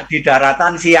jelasin nggak? Di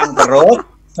daratan siang terus,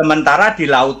 sementara di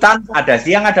lautan ada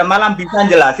siang ada malam. Bisa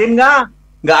jelasin nggak?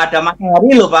 Nggak ada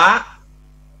matahari loh, Pak.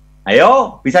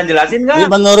 Ayo, bisa jelasin nggak?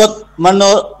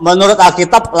 Menurut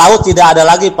Alkitab laut tidak ada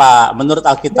lagi, Pak. Menurut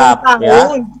Alkitab,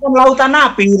 ya. Itu kan lautan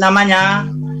api namanya.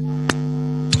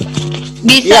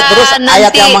 Bisa ya, terus nanti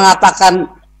ayat yang mengatakan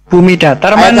bumi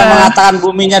datar ayat mana? yang mengatakan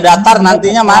buminya datar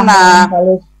nantinya mana?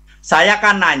 Saya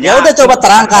kan nanya. Ya udah coba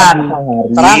terangkan.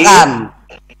 Terangkan.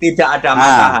 Tidak ada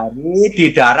matahari, di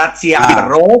darat siang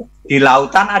terus, di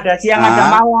lautan ada siang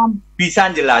ada malam. Bisa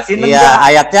jelasin enggak? Iya,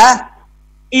 ayatnya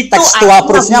itu tekstual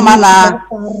proofnya mana?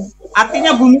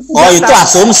 Artinya bumi itu itu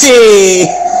asumsi.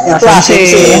 Itu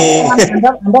asumsi.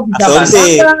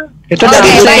 Asumsi. Itu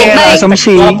dari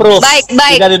asumsi.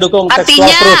 Baik.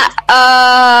 Artinya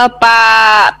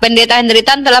Pak Pendeta Hendry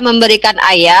Tan telah memberikan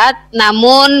ayat,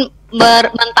 namun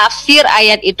mentafsir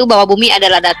ayat itu bahwa bumi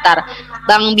adalah datar.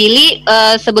 Bang Billy,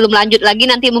 sebelum lanjut lagi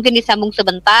nanti mungkin disambung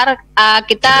sebentar.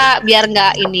 Kita biar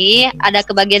nggak ini ada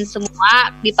kebagian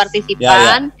semua di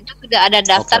partisipan. Itu sudah ada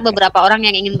daftar beberapa orang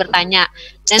yang ingin bertanya.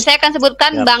 Dan saya akan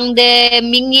sebutkan Bang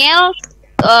Demingel.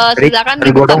 Silakan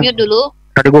dibuka mute dulu.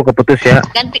 Tadi gua keputus ya.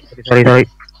 Ganti. Sorry.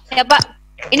 Siapa?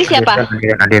 Ini siapa?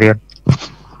 Adrian.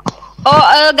 Oh,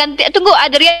 ganti. Tunggu,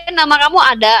 Adrian, nama kamu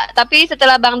ada. Tapi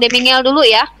setelah Bang Demingel dulu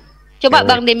ya. Coba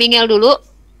Bang Demingel dulu.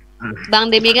 Bang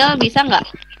Demingel bisa nggak?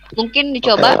 Mungkin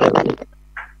dicoba.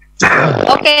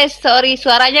 Oke, sorry,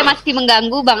 suaranya masih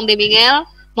mengganggu Bang Demingel.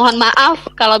 Mohon maaf,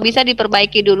 kalau bisa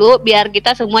diperbaiki dulu biar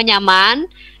kita semua nyaman.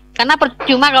 Karena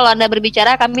percuma kalau Anda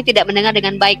berbicara kami tidak mendengar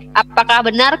dengan baik. Apakah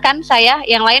benar kan saya?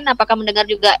 Yang lain apakah mendengar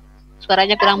juga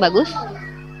suaranya kurang bagus?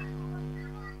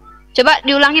 Coba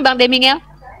diulangi Bang Demingel.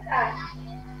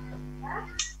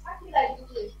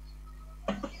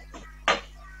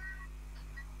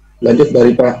 Lanjut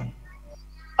dari Pak.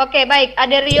 Oke, baik.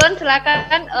 Aderion,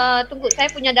 silakan. Tunggu,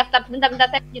 saya punya daftar. Bentar,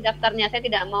 saya punya daftarnya. Saya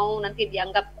tidak mau nanti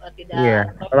dianggap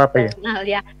tidak profesional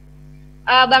ya.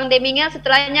 Bang Demingel,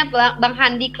 setelahnya Bang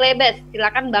Handi Klebes.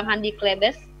 Silakan Bang Handi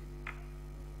Klebes.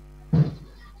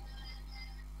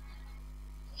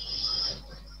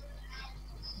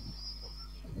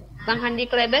 Bang Handi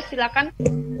Klebes, silakan.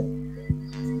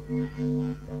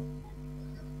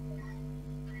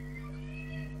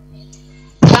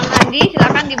 Bang Handi,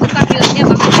 silakan dibuka mute-nya,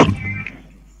 Bang Handi.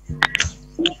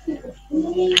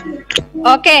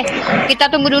 Oke,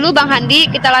 kita tunggu dulu Bang Handi.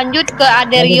 Kita lanjut ke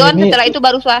Aderion. Setelah itu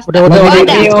baru swasta.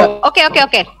 Udah.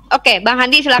 Oke, Bang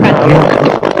Handi silakan.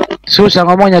 Susah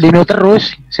ngomongnya di mute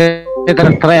terus. Saya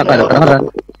teriak ada kedengeran.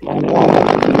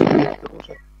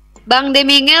 Bang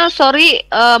Demingel, sorry,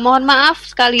 mohon maaf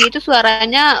sekali itu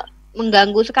suaranya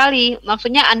mengganggu sekali.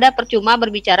 Maksudnya Anda percuma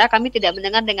berbicara, kami tidak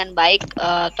mendengar dengan baik.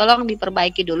 Tolong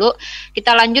diperbaiki dulu.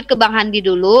 Kita lanjut ke Bang Handi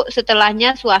dulu.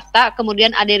 Setelahnya swasta,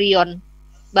 kemudian Aderion.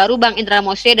 Baru Bang Indra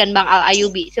Mose dan Bang Al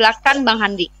Ayubi. Silakan Bang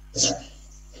Handi.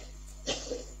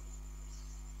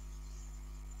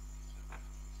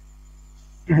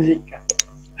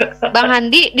 Bang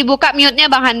Handi, dibuka mute-nya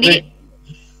Bang Handi.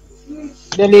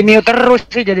 Jadi mute terus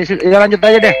sih, jadi ya lanjut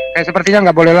aja deh. Kayak sepertinya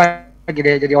nggak boleh lagi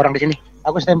deh jadi orang di sini.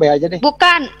 Aku standby aja deh.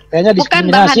 Bukan. Kayaknya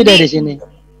diskriminasi deh di sini.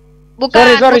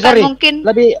 Bukan. Sorry. Mungkin.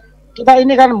 Lebih kita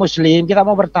ini kan Muslim, kita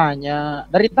mau bertanya.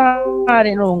 Dari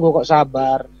tadi nunggu kok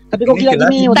sabar. Tapi kok kita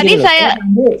gini? Tadi saya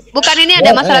bukan ini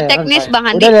ada masalah teknis Bang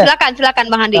Handi. Silakan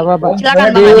Bang Handi. Silakan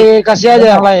Bang Handi. Kasih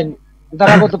aja yang lain.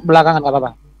 Ntar aku tutup belakangan nggak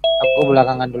apa-apa. Aku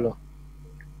belakangan dulu.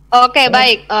 Oke,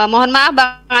 baik. Mohon maaf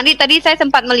Bang Handi, tadi saya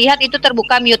sempat melihat itu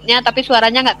terbuka mute-nya, tapi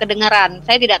suaranya nggak kedengaran.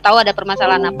 Saya tidak tahu ada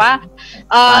permasalahan apa.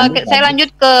 Saya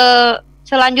lanjut ke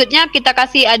selanjutnya, kita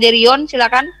kasih Aderion,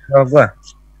 silakan. Oh, gua.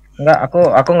 Enggak,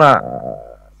 aku nggak.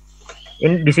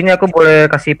 Ini di sini aku boleh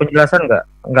kasih penjelasan nggak?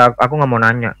 Nggak, aku nggak mau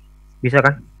nanya. Bisa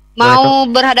kan? Mau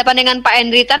berhadapan dengan Pak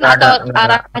Hendry Tan atau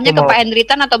arahnya ke Pak Hendry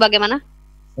Tan atau bagaimana?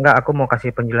 Enggak, aku mau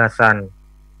kasih penjelasan.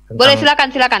 Boleh, silakan.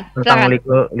 Tentang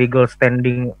legal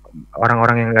standing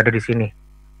orang-orang yang ada di sini.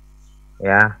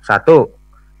 Ya, satu,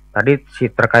 tadi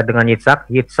terkait dengan Yitzhak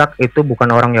itu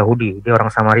bukan orang Yahudi, dia orang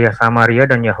Samaria. Samaria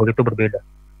dan Yahudi itu berbeda.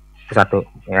 Itu satu,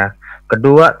 ya.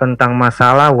 Kedua, tentang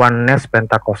masalah oneness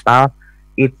Pentakostal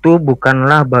itu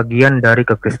bukanlah bagian dari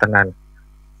kekristenan.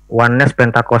 Oneness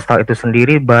Pentakostal itu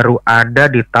sendiri baru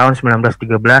ada di tahun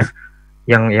 1913.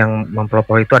 Yang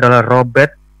mempelopori itu adalah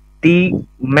Robert T.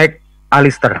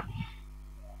 McAllister.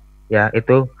 Ya,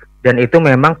 itu, dan itu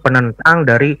memang penentang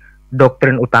dari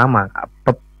doktrin utama,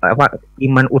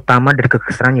 iman utama dari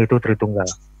kekristenan, yaitu Tritunggal.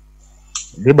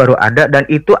 Dia baru ada, dan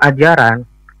itu ajaran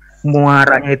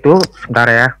muaranya itu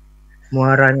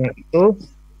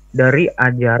dari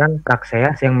ajaran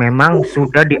Praxeas yang memang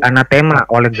sudah dianatema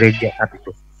oleh gereja saat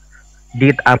itu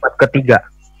di abad ketiga.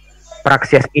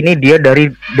 Praxeas ini dia dari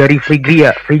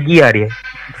Frigia dia.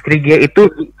 Frigia itu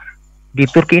di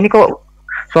Turki. Ini kok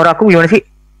suara aku gimana sih?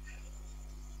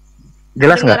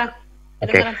 Jelas nggak?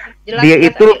 Oke. Dia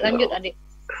itu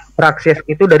Praxeas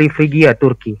itu dari Frigia,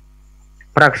 Turki.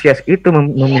 Praxeas itu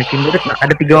memiliki murid,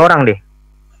 ada 3 orang deh.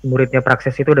 Muridnya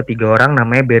Praxeas itu ada 3 orang,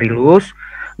 namanya Beryllus,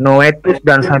 Noetus,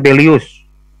 dan Sabellius.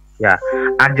 Ya,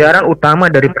 ajaran utama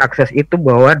dari Praxeas itu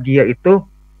bahwa dia itu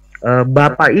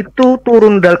Bapa itu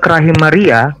turun dari rahim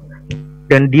Maria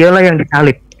dan dialah yang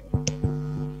disalib.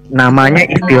 Namanya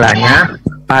istilahnya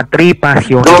patri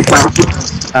passionis,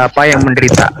 apa yang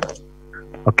menderita.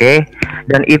 Oke,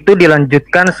 dan itu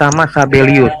dilanjutkan sama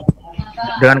Sabellius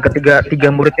dengan tiga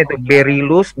muridnya itu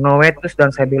Beryllus, Noetus, dan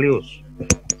Sabellius.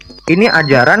 Ini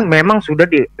ajaran memang sudah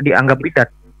dianggap bidat.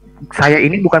 Saya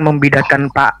ini bukan membidatkan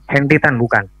Pak Hendry Tan,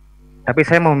 bukan. Tapi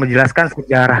saya mau menjelaskan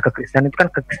sejarah kekristenan itu kan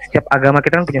setiap agama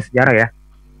kita kan punya sejarah ya.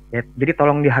 Jadi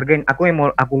tolong dihargain. Aku yang mau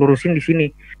aku lurusin di sini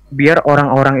biar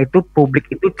orang-orang itu, publik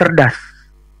itu cerdas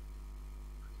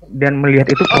dan melihat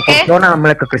itu proporsional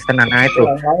melihat kekristenan. Nah itu.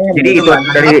 Jadi itu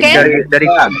dari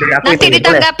aku. Nanti itu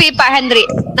ditanggapi boleh. Pak Hendry.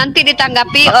 Nanti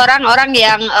ditanggapi orang-orang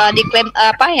yang diklaim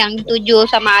yang dituju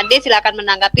sama Ade, silakan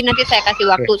menanggapi, nanti saya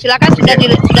kasih waktu. Silakan sudah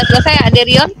selesai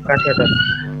Aderion.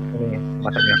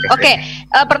 Oke.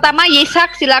 Pertama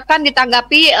Yitzhak, silakan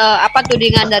ditanggapi apa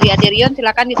tudingan dari Aderion,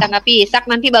 silakan ditanggapi Yitzhak,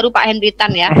 nanti baru Pak Hendry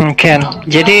Tan ya.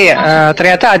 Jadi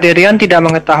ternyata Aderion tidak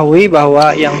mengetahui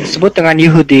bahwa yang disebut dengan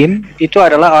Yehudim itu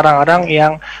adalah orang-orang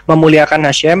yang memuliakan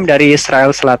Hashem dari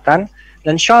Israel Selatan,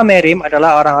 dan Shomerim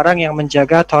adalah orang-orang yang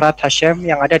menjaga Taurat Hashem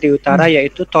yang ada di utara,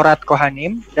 yaitu Taurat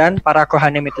Kohanim dan para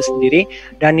Kohanim itu sendiri,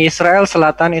 dan Israel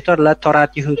Selatan itu adalah Taurat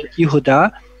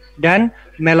Yehuda dan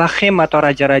Melachim atau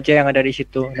raja-raja yang ada di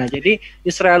situ. Nah, jadi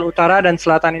Israel Utara dan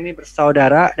Selatan ini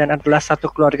bersaudara dan adalah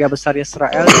satu keluarga besar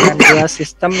Israel dengan 2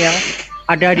 sistem yang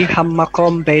ada di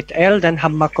Hammakom Beit El dan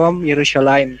Hammakom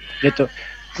Yerusalem gitu.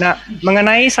 Nah,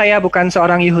 mengenai saya bukan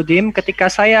seorang Yehudim, ketika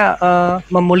saya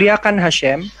memuliakan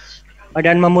Hashem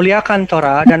dan memuliakan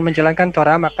Torah dan menjalankan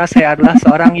Torah, maka saya adalah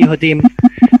seorang Yehudim.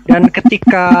 Dan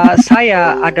ketika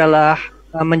saya adalah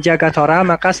menjaga Torah,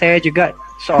 maka saya juga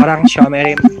seorang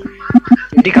Shomerim.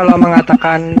 Jadi kalau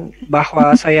mengatakan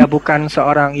bahwa saya bukan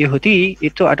seorang Yahudi,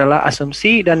 itu adalah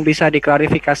asumsi dan bisa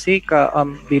diklarifikasi ke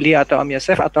Om Billy atau Om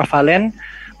Yosef atau Valen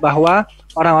bahwa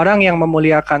orang-orang yang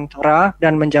memuliakan Torah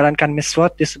dan menjalankan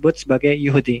miswot disebut sebagai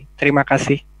Yahudi. Terima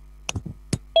kasih.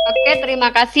 Oke,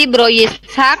 terima kasih Bro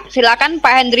Yitzhak. Silakan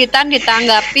Pak Hendry Tan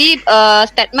ditanggapi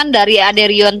statement dari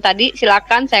Aderion tadi.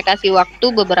 Silakan, saya kasih waktu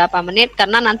beberapa menit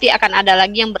karena nanti akan ada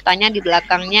lagi yang bertanya di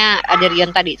belakangnya Aderion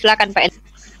tadi. Silakan Pak Hendry.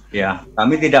 Ya,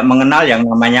 kami tidak mengenal yang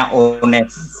namanya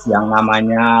Ones, yang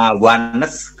namanya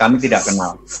Oneness, kami tidak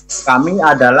kenal. Kami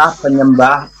adalah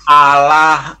penyembah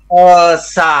Allah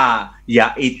Esa,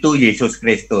 yaitu Yesus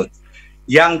Kristus.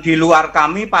 Yang di luar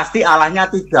kami pasti Allahnya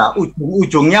tiga,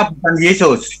 ujung-ujungnya bukan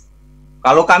Yesus.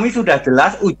 Kalau kami sudah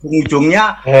jelas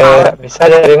ujung-ujungnya bisa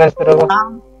dari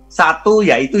satu,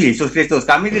 yaitu Yesus Kristus.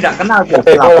 Kami tidak kenal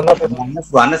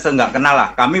Oneness enggak kenal lah.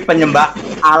 Kami penyembah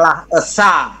Allah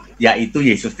Esa, yaitu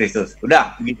Yesus Kristus.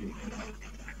 Udah begitu.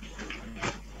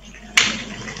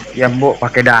 Ya Bu,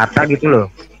 pakai data gitu loh.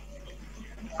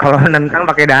 Kalau nentang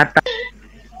pakai data.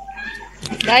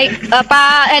 Baik,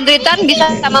 Pak Hendry Tan bisa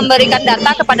memberikan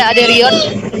data kepada Aderion.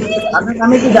 Karena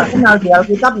kami tidak kenal di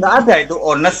Alkitab, nggak ada itu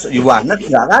Oneness, Oneness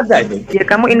nggak ada itu. Ya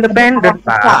kamu independen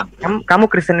Pak. Kamu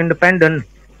Kristen independen.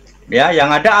 Ya, yang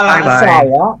ada Allah Esa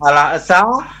ya, Allah Esa,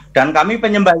 dan kami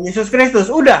penyembah Yesus Kristus.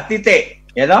 Udah titik,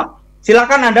 ya toh?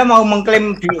 Silakan Anda mau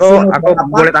mengklaim di aku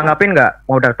boleh tanggapin nggak,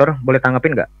 moderator? Boleh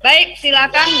tanggapin nggak? Baik,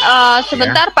 silakan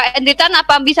sebentar ya. Pak Hendry Tan,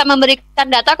 apa bisa memberikan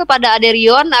data kepada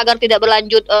Aderion agar tidak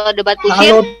berlanjut debat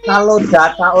kusir? Kalau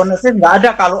data Oneness nggak ada,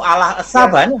 kalau Allah Esa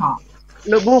banyak.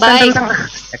 Lu bukan tentang.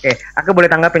 Oke, aku boleh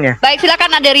tanggapin ya? Baik,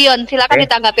 silakan Aderion, silakan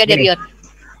ditanggapi Aderion.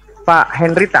 Pak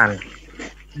Hendry Tan,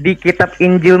 di kitab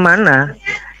Injil mana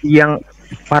yang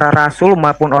para rasul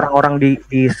maupun orang-orang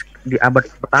di abad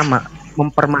pertama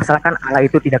mempermasalahkan Allah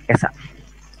itu tidak esa?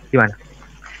 Gimana?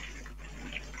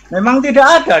 Memang tidak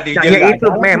ada di ya itu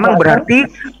memang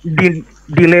berarti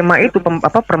dilema itu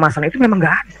permasalahan itu memang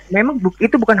nggak ada. Memang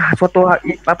itu bukan suatu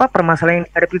permasalahan yang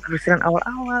ada di Kristen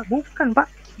awal-awal, bukan Pak.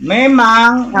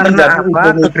 Memang karena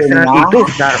kekristenan itu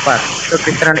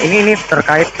kekristenan ini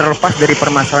terkait terlepas dari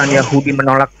permasalahan Yahudi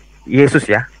menolak Yesus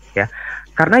ya.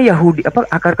 Karena Yahudi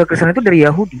akar kekristenan itu dari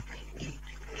Yahudi.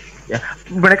 Ya,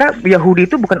 mereka Yahudi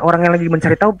itu bukan orang yang lagi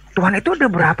mencari tahu Tuhan itu udah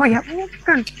berapa ya,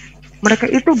 bukan. Mereka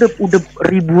itu udah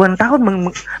ribuan tahun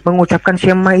mengucapkan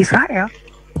Shema Israel.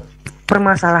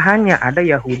 Permasalahannya ada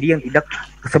Yahudi yang tidak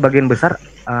sebagian besar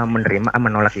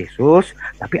menolak Yesus,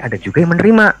 tapi ada juga yang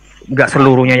menerima. Nggak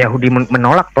seluruhnya Yahudi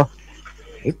menolak toh.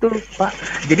 Itu Pak.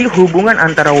 Jadi hubungan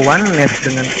antara oneness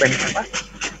dengan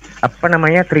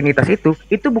Trinitas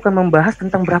itu bukan membahas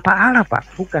tentang berapa Allah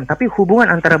Pak, bukan, tapi hubungan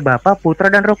antara Bapa, Putra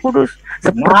dan Roh Kudus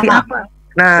seperti apa.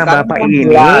 Nah,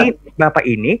 Bapak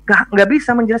ini nggak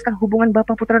bisa menjelaskan hubungan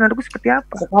Bapa, Putra dan Roh Kudus seperti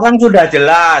apa. Sekarang sudah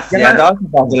jelas,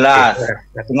 sudah jelas.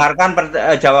 Dengarkan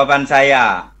jawaban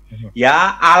saya.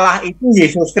 Ya, Allah itu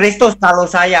Yesus Kristus kalau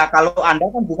Anda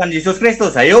kan bukan Yesus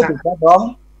Kristus. Ayo bisa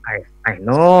dong. I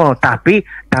know, tapi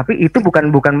itu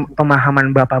bukan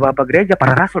pemahaman bapak-bapak gereja,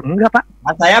 para rasul, enggak Pak.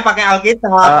 Saya pakai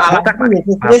Alkitab.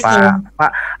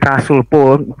 Pak Rasul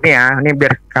pun, ini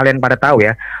biar kalian pada tahu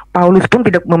ya, Paulus pun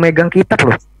tidak memegang kitab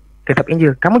loh, kitab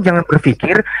Injil. Kamu jangan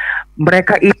berpikir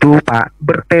mereka itu Pak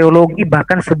berteologi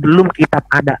bahkan sebelum kitab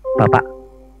ada, Bapak.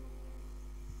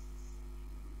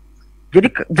 Jadi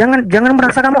jangan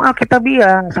merasa kamu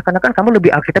Alkitabiah, seakan-akan kamu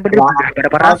lebih Alkitabiah daripada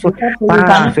para rasul.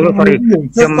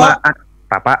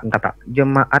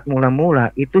 Jemaat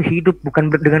mula-mula itu hidup bukan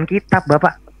dengan kitab,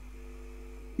 Bapak.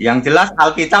 Yang jelas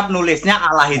Alkitab nulisnya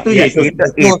Allah itu Yesus.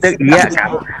 Iya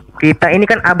kan. Kita ini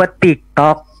kan abad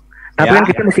TikTok. Tapi kan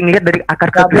kita mesti ngelihat dari akar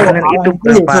kekristenan itu,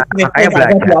 Bapak. Makanya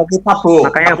belajar.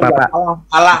 Makanya Bapak.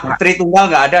 Allah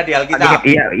Tritunggal nggak ada di Alkitab.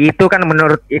 Iya, itu kan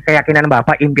menurut keyakinan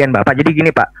Bapak, impian Bapak. Jadi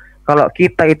gini Pak. Kalau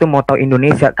kita itu mau tahu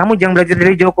Indonesia, kamu jangan belajar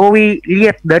dari Jokowi,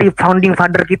 lihat dari founding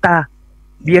father kita,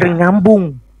 biar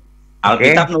nyambung.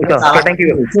 Alkitab nulis salah. Thank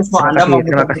you.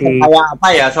 Terima kasih. Apa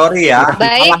ya? Sorry ya.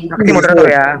 Baik. Moderator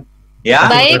ya. Ya.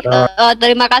 Baik.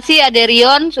 Terima kasih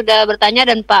Aderion sudah bertanya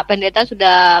dan Pak Pendeta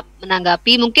sudah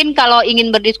menanggapi. Mungkin kalau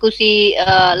ingin berdiskusi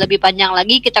lebih panjang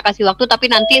lagi kita kasih waktu, tapi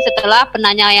nanti setelah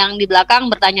penanya yang di belakang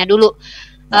bertanya dulu.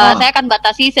 Saya akan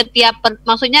batasi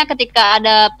maksudnya ketika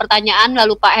ada pertanyaan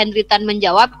lalu Pak Hendry Tan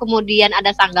menjawab, kemudian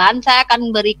ada sanggahan, saya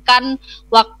akan berikan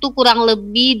waktu kurang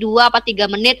lebih 2-3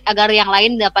 menit agar yang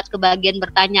lain dapat kebagian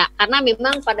bertanya. Karena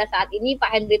memang pada saat ini Pak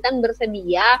Hendry Tan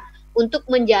bersedia untuk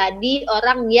menjadi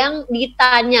orang yang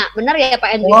ditanya. Benar ya Pak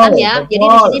Hendry Tan ya? Jadi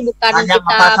di sini bukan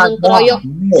kita mengkeroyok.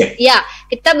 Ya,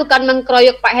 kita bukan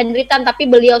mengkeroyok Pak Hendry Tan, tapi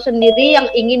beliau sendiri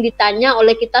yang ingin ditanya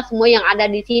oleh kita semua yang ada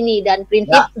di sini. Dan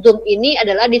prinsip Zoom ini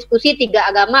adalah diskusi 3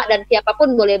 agama dan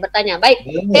siapapun boleh bertanya. Baik,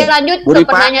 saya lanjut ke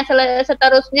penanya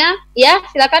seterusnya. Ya,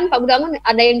 silakan Pak Budangun,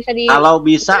 ada yang bisa di... Kalau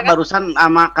bisa barusan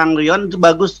sama Kang Rion itu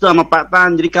bagus tuh sama Pak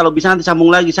Tan. Jadi kalau bisa nanti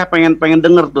sambung lagi, saya pengen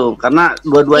denger tuh, karena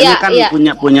dua-duanya kan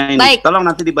punya ini. Baik. Tolong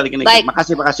nanti dibalikin lagi.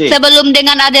 Makasih. Sebelum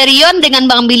dengan ada Rion, dengan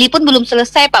Bang Billy pun belum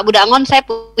selesai Pak Budangon. Saya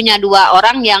punya 2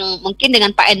 orang yang mungkin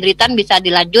dengan Pak Hendry Tan bisa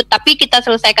dilanjut, tapi kita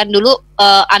selesaikan dulu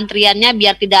antriannya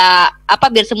biar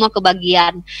biar semua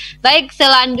kebagian. Baik,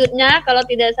 selanjutnya kalau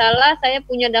tidak salah saya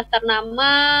punya daftar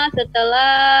nama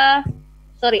setelah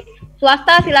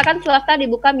swasta, silakan swasta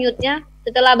dibuka mute-nya.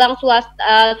 Setelah Bang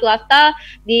swasta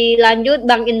dilanjut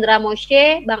Bang Indra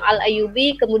Moshe, Bang Al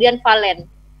Ayubi, kemudian Valen.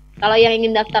 Kalau yang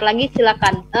ingin daftar lagi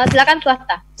silakan. Silakan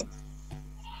swasta.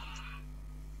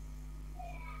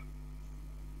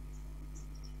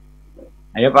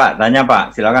 Ayo Pak, tanya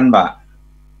Pak, silakan Pak.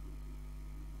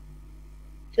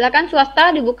 Silakan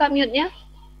swasta dibuka mute-nya.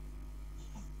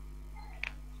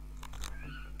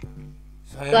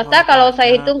 Swasta kalau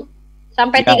saya hitung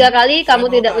sampai 3 kali kamu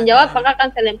tidak menjawab, maka akan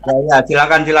saya lempar. Ya,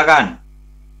 silakan.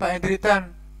 Pak Hendry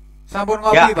Tan, sampun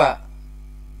ngopi Pak.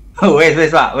 Wes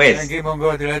Pak, wes. Nggih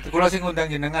monggo kula sing ngundang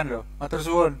jenengan lho. Matur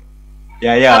suwun.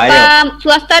 Ya, Apa ayo.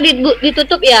 Swasta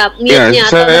ditutup ya mute-nya?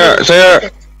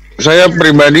 Saya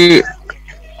pribadi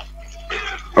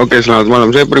selamat malam.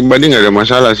 Saya pribadi nggak ada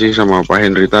masalah sih sama Pak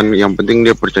Hendry Tan. Yang penting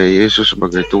dia percaya Yesus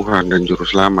sebagai Tuhan dan Juru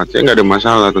Selamat. Saya nggak ada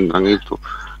masalah tentang itu.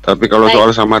 Tapi kalau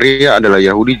soal Samaria adalah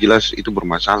Yahudi, jelas itu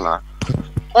bermasalah.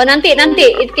 Oh nanti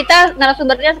kita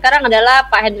narasumbernya sekarang adalah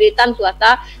Pak Hendry Tan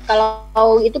swasta.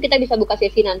 Kalau itu kita bisa buka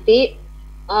sesi nanti.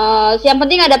 Yang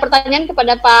penting ada pertanyaan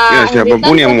kepada Pak Hendry Tan.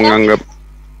 Siapapun yang menganggap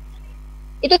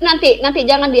itu nanti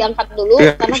jangan diangkat dulu.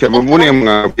 Karena siapapun yang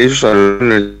menganggap Yesus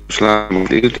adalah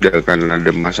Selamat itu tidak akan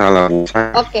ada masalah.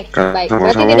 Oke, baik.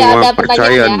 Berarti tidak ada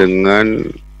percaya dengan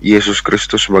Yesus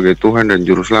Kristus sebagai Tuhan dan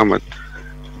Juru Selamat.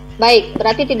 Baik,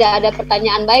 berarti tidak ada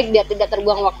pertanyaan, baik biar tidak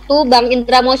terbuang waktu. Bang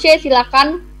Indra Moshe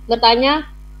silakan bertanya.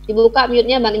 Dibuka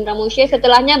mute-nya Bang Indra Moshe.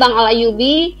 Setelahnya Bang Al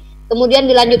Ayubi, kemudian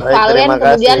dilanjut Valen,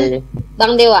 kemudian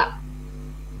Bang Dewa.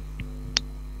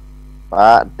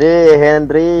 Pak D.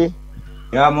 Hendry.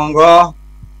 Ya, monggo.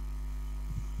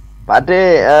 Pak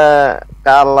D,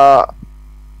 kalau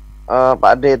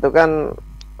Pak D itu kan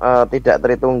tidak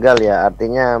Tritunggal ya,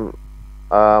 artinya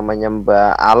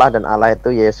menyembah Allah dan Allah itu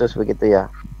Yesus begitu ya.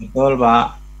 Betul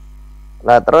Pak.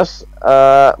 Nah terus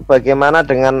bagaimana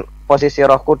dengan posisi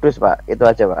Roh Kudus Pak? Itu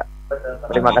aja Pak.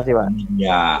 Terima kasih Pak.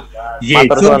 Ya,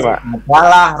 Yesus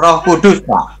adalah Roh Kudus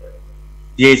Pak.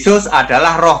 Yesus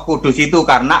adalah Roh Kudus itu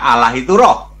karena Allah itu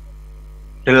Roh.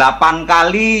 8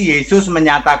 kali Yesus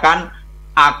menyatakan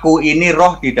aku ini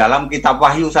Roh di dalam kitab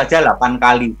Wahyu saja 8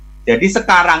 kali. Jadi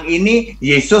sekarang ini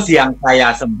Yesus yang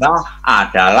saya sembah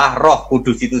adalah Roh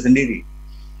Kudus itu sendiri.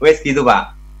 Wes gitu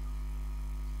Pak.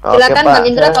 Silakan Bang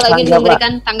Indra kalau ingin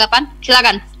memberikan tanggapan,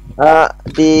 silakan.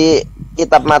 Di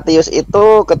kitab Matius itu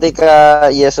ketika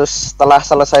Yesus telah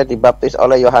selesai dibaptis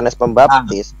oleh Yohanes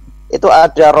Pembaptis, itu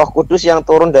ada Roh Kudus yang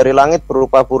turun dari langit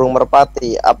berupa burung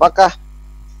merpati. Apakah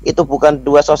itu bukan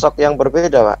 2 sosok yang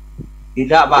berbeda, Pak?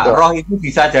 Tidak, Pak. Betul. Roh itu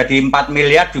bisa jadi 4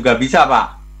 miliar juga bisa,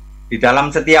 Pak. Di dalam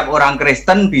setiap orang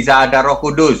Kristen bisa ada Roh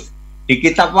Kudus. Di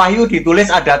kitab Wahyu ditulis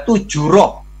ada 7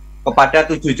 roh kepada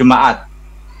 7 jemaat.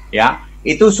 Ya.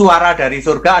 Itu suara dari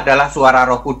surga adalah suara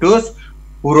Roh Kudus.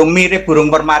 Burung mirip burung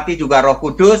merpati juga Roh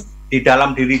Kudus. Di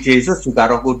dalam diri Yesus juga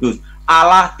Roh Kudus.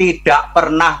 Allah tidak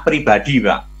pernah pribadi,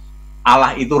 Pak.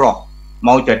 Allah itu roh.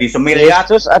 Mau jadi semiliar,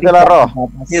 Yesus adalah roh.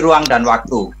 Masih ruang dan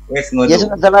waktu. Yesus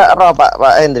adalah roh, Pak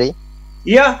Hendry.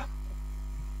 Iya.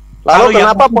 Lalu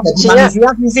kenapa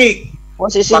posisinya fisik?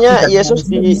 Posisinya Yesus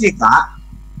di fisik, Pak.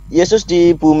 Yesus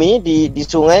di bumi, di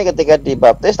sungai ketika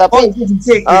dibaptis, tapi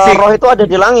fisik. Roh itu ada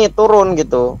di langit turun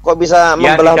gitu. Kok bisa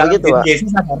membelah begitu, Pak?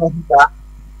 Yesus ada roh juga.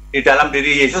 Di dalam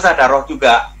diri Yesus ada roh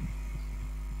juga.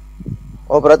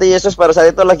 Oh, berarti Yesus pada saat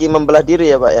itu lagi membelah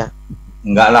diri ya, Pak ya?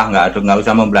 Enggak lah, enggak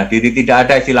usah membelah diri. Tidak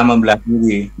ada istilah membelah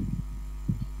diri.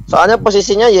 Soalnya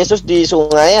posisinya Yesus di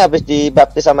sungai habis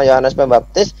dibaptis sama Yohanes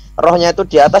Pembaptis, rohnya itu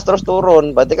di atas terus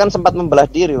turun. Berarti kan sempat membelah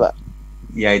diri, Pak.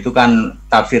 Ya itu kan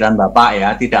tafsiran Bapak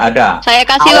ya, tidak ada. Saya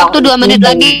kasih waktu 2 menit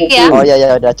lagi ya. Oh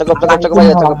ya udah cukup aja cukup.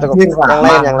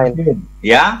 Yang lain.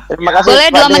 Ya. Terima kasih. Boleh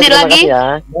 2 menit lagi?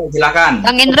 Ya. Silakan.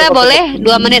 Bang Indra boleh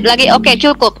 2 menit lagi. Oke,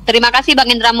 cukup. Terima kasih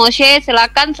Bang Indra Moshe.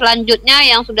 Silakan selanjutnya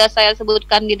yang sudah saya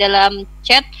sebutkan di dalam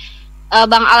chat.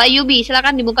 Bang Alayubi,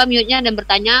 silakan dibuka mute-nya dan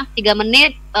bertanya 3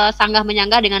 menit, sanggah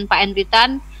menyanggah dengan Pak Hendry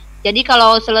Tan. Jadi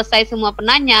kalau selesai semua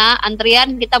penanya,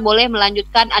 antrian kita boleh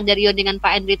melanjutkan ada Rio dengan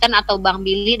Pak Hendry Tan atau Bang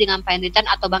Billy dengan Pak Hendry Tan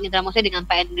atau Bang Indra Mose dengan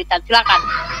Pak Hendry Tan. Silakan.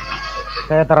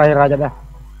 Saya terakhir aja dah.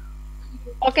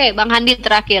 Oke, Bang Handi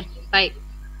terakhir. Baik.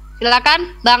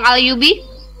 Silakan Bang Alayubi.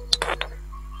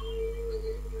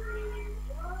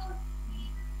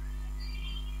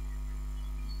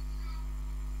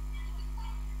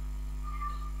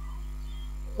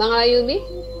 Bang Alayubi.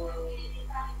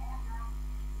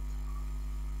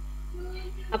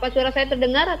 Apa suara saya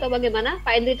terdengar atau bagaimana?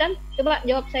 Pak Hendry Tan, coba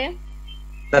jawab saya.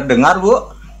 Terdengar, Bu.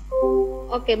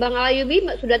 Oke, Bang Alayubi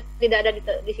sudah tidak ada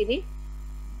di sini.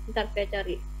 Bentar saya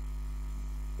cari.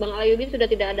 Bang Alayubi sudah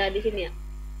tidak ada di sini ya.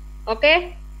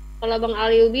 Oke, kalau Bang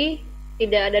Alayubi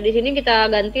tidak ada di sini,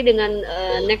 kita ganti dengan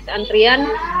next antrian.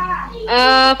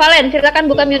 Valen,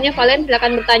 silakan buka mute-nya Valen.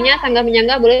 Silakan bertanya, sanggah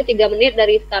menyanggah boleh 3 menit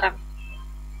dari sekarang.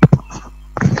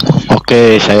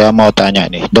 Oke, saya mau tanya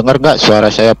nih. Dengar nggak suara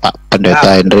saya, Pak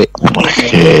Pendeta Hendry?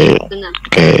 Oke.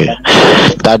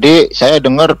 Tadi saya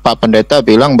dengar Pak Pendeta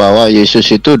bilang bahwa Yesus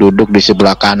itu duduk di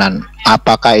sebelah kanan.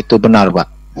 Apakah itu benar, Pak?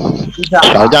 Tidak.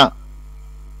 Soalnya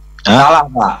salah,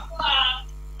 Pak.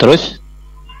 Terus?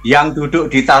 Yang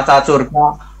duduk di tata surga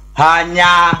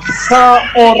hanya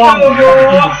seorang.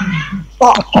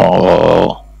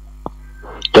 Oh.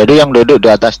 Jadi yang duduk di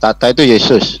atas tata itu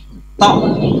Yesus.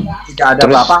 Tidak ada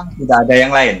Bapak, tidak ada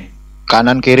yang lain.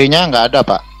 Kanan kirinya nggak ada,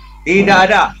 Pak? Tidak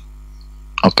ada.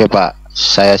 Oke, Pak.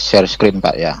 Saya share screen,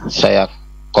 Pak, ya. Saya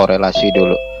korelasi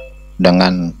dulu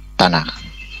dengan tanah.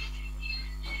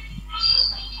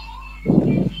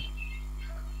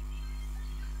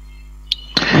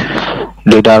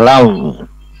 Di dalam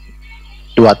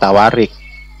 2 Tawarik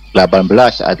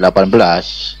 18 ayat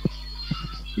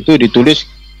 18 itu ditulis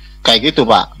kayak gitu,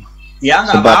 Pak. Ya,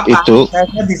 nggak Sebab apa-apa. itu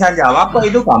Saya bisa jawab kok,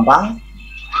 itu gampang.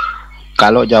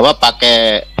 kalau jawab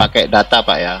pakai data,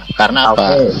 Pak, ya. Karena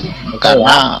apa?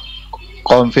 Karena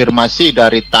konfirmasi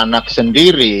dari Tanak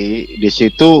sendiri di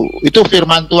situ itu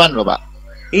firman Tuhan loh, Pak.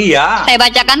 Iya. Saya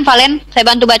bacakan Valen, saya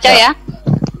bantu baca ya.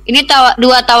 Ini 2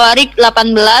 Tawarik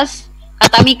 18.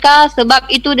 Kata Mika,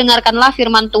 sebab itu dengarkanlah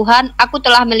firman Tuhan, aku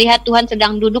telah melihat Tuhan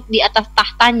sedang duduk di atas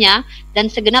tahtanya, dan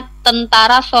segenap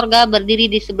tentara sorga berdiri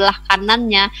di sebelah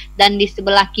kanannya dan di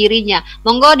sebelah kirinya.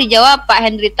 Monggo dijawab Pak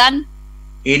Hendry Tan.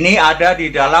 Ini ada di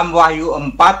dalam Wahyu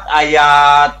 4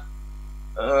 ayat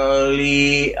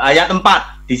 4.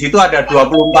 Di situ ada 24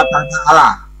 tahta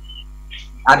Allah.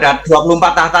 Ada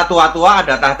 24 tahta tua-tua,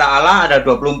 ada tahta Allah, ada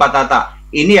 24 tahta.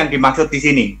 Ini yang dimaksud di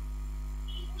sini.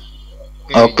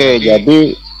 Oke,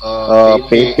 jadi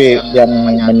PP yang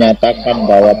menyatakan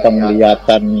bahwa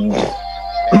penglihatan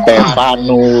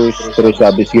Stefanus terus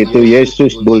habis itu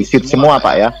Yesus bullshit semua,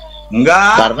 Pak, ya?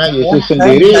 Enggak. Karena Yesus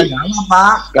sendiri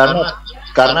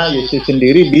karena Yesus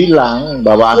sendiri bilang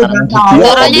bahwa anak manusia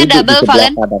Suaranya double,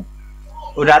 Valen.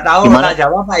 Udah tahu, tak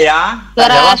jawab, Pak, ya?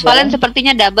 Suara Valen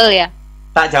sepertinya double ya.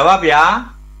 Tak jawab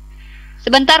ya.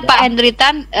 Sebentar Pak Hendry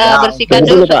Tan, bersihkan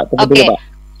Tunggu dulu. Oke.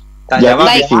 Tak jawab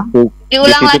Baik. ya.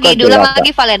 Diulang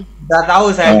lagi Valen. Udah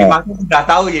tahu, saya dimaksud udah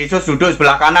tahu Yesus duduk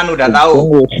sebelah kanan, udah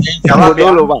tahu. Jawab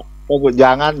dulu, Pak. Tunggu,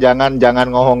 jangan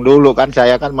ngomong dulu, kan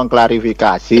saya kan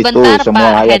mengklarifikasi Sebentar, tuh semua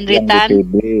Pak ayat Hendry yang Tan. di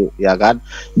PB, ya kan?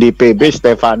 Di PB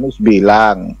Stefanus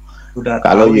bilang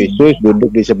kalau Yesus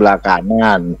duduk di sebelah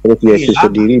kanan, terus Yesus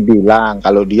sendiri bilang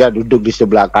kalau dia duduk di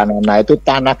sebelah kanan. Nah, itu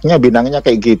Tanaknya bilangnya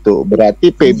kayak gitu.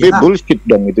 Berarti PB bullshit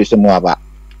dong itu semua, Pak.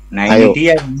 Nah, Ayo. ini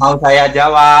dia yang mau saya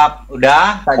jawab.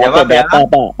 Udah, tak jawab Pakai ya. data,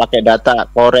 Pak. Pakai data.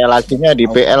 Korelasinya di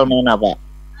PL mana, Pak?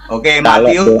 Oke,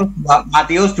 Kalau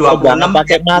Matius jangan 26.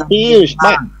 pakai Matius,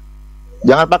 Pak.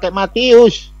 Jangan pakai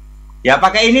Matius. Ya,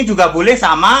 pakai ini juga boleh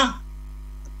sama.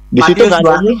 Di situ nggak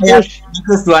ada Yesus.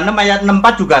 Matius 26 ayat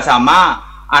 4 juga sama.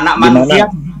 Anak Di mana? manusia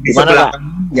di Di mana, sebelah Pak?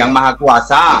 kanan yang maha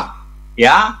kuasa.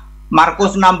 Ya.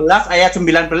 Markus 16 ayat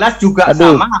 19 juga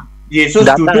Aduh. sama. Yesus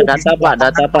Data, duduk di data,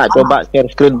 Pak. Coba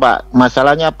share screen, Pak.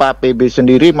 Masalahnya Pak PB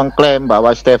sendiri mengklaim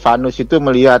bahwa Stefanus itu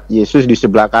melihat Yesus di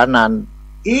sebelah kanan.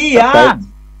 Iya.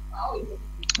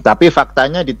 Tapi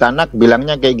faktanya di Tanak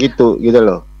bilangnya kayak gitu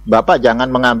loh. Bapak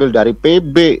jangan mengambil dari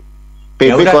PB. PB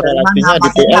Ya udah, korelasinya di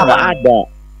maksudnya PL nggak apa? ada.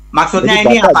 Maksudnya Jadi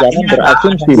ini Bapak apa? jangan Ini ada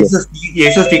berasumsi loh.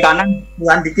 Yesus di kanan,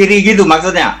 Tuhan di kiri gitu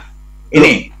maksudnya.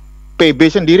 Ini. PB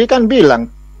sendiri kan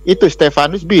bilang, itu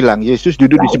Stefanus bilang Yesus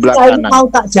duduk di sebelah Saya kanan. mau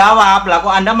tak jawab, lah kok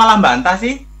Anda malah bantah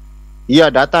sih? Iya,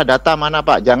 data mana,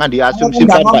 Pak? Jangan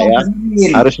diasumsikan, Anda Pak, ya.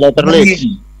 dengerin. Harus letterless.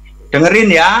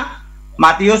 Dengerin ya.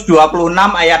 Matius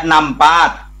 26 ayat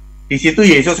 64. Di situ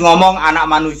Yesus ngomong anak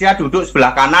manusia duduk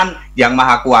sebelah kanan yang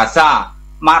maha kuasa.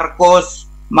 Markus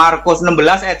Markus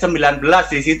 16 ayat 19,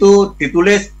 di situ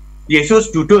ditulis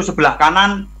Yesus duduk sebelah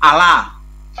kanan Allah.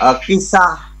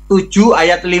 Kisah 7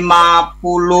 ayat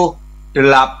 58,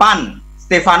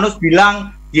 Stefanus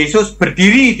bilang Yesus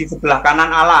berdiri di sebelah kanan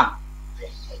Allah.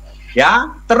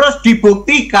 Ya, terus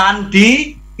dibuktikan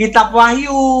di kitab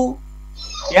Wahyu.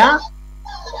 Ya.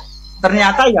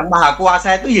 Ternyata yang Maha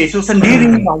Kuasa itu Yesus sendiri.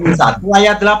 Wahyu 1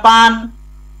 ayat 8.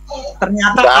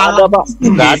 Ternyata Nggak ada, Pak.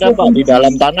 Nggak ada, Pak. Di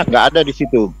dalam tanah nggak ada di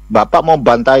situ. Bapak mau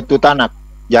bantah itu tanah,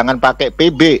 jangan pakai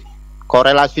PB.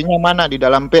 Korelasinya mana di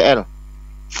dalam PL?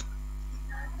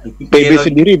 PB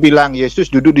sendiri bilang Yesus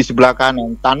duduk di sebelah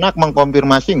kanan. Tanak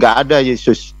mengkonfirmasi nggak ada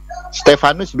Yesus.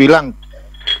 Stefanus bilang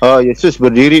Yesus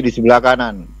berdiri di sebelah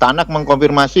kanan. Tanak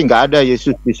mengkonfirmasi nggak ada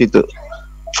Yesus di situ.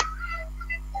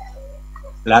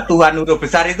 Lah Tuhan huruf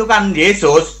besar itu kan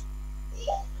Yesus.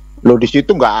 Loh di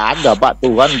situ nggak ada, Pak.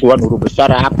 Tuhan huruf besar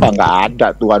apa? Nggak ada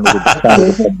Tuhan huruf besar.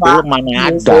 Belum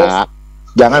mana ada.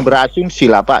 Jangan berasumsi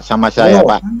lah, Pak, sama saya,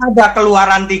 Pak. Ada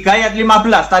Keluaran 3 ayat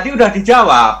 15. Tadi udah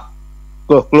dijawab.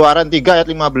 Keluaran 3 ayat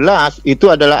 15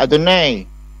 itu adalah Adonai.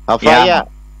 Hafaya,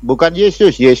 bukan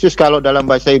Yesus. Yesus kalau dalam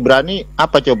bahasa Ibrani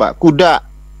apa coba? Kuda.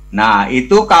 Nah,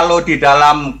 itu kalau di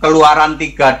dalam Keluaran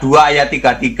 32 ayat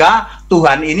 33,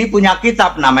 Tuhan ini punya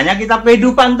kitab, namanya kitab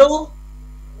kehidupan tuh.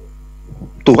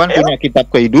 Tuhan punya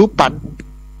kitab kehidupan.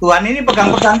 Tuhan ini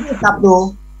pegang-pegang kitab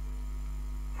tuh.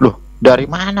 Loh, dari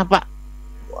mana, Pak?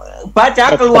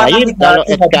 Baca Keluaran 3 kalau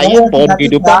SKY pohon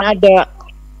kehidupan ada.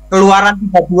 Keluaran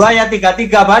 32 ayat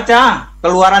 33, baca.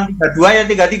 Keluaran 32 ayat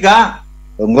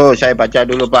 33. Tunggu, saya baca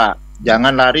dulu, Pak.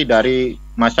 Jangan lari dari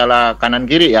masalah kanan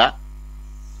kiri ya.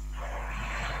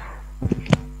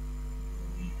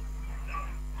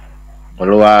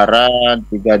 Keluaran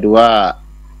 32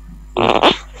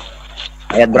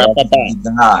 ayat berapa, Pak?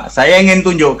 Nah, saya ingin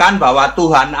tunjukkan bahwa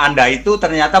Tuhan Anda itu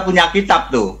ternyata punya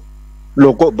kitab tuh.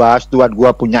 Loh, kok bahas Tuhan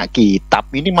gua punya kitab?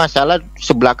 Ini masalah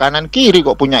sebelah kanan kiri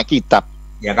kok punya kitab.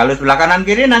 Ya kalau sebelah kanan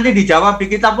kiri nanti dijawab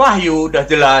di kitab Wahyu, udah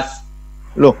jelas.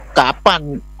 Loh,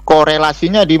 kapan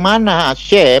korelasinya di mana?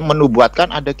 Syekh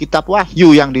menubuatkan ada kitab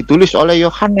Wahyu yang ditulis oleh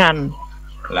Yohanan.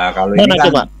 Lah kalau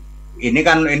mana ini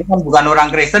kan bukan orang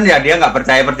Kristen ya, dia nggak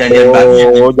percaya perjanjian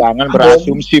baru. Oh, jangan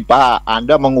berasumsi, Pak.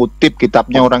 Anda mengutip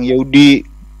kitabnya orang Yahudi,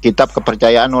 kitab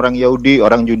kepercayaan orang Yahudi,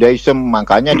 orang Judaism,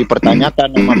 makanya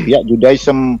dipertanyakan sama pihak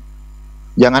Judaism.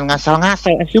 Jangan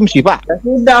ngasal-ngasal asumsi, Pak. Ya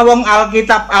sudah, wong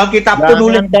Alkitab itu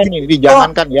nulis.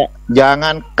 Jangankan ya,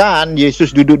 jangankan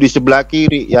Yesus duduk di sebelah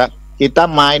kiri ya. Kita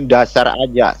main dasar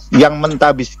aja. Yang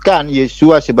mentabiskan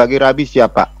Yesua sebagai rabi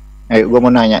siapa? Ayo, gue mau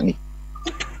nanya nih.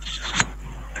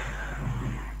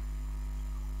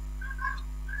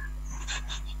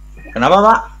 Kenapa,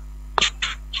 Pak?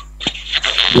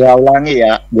 Gua ulangi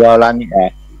ya.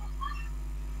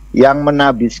 Yang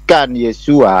menabiskan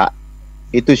Yesua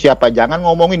itu siapa? Jangan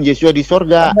ngomongin Yesua di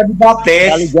sorga.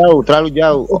 Terlalu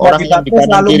jauh. Orang yang di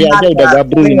kanan kiri aja udah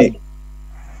gabrul ini.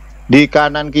 Di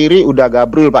kanan kiri udah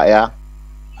gabrul, Pak ya.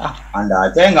 Anda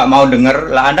aja yang nggak mau denger.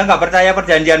 Lah Anda nggak percaya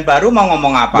perjanjian baru, mau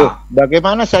ngomong apa? Loh,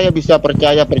 bagaimana saya bisa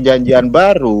percaya perjanjian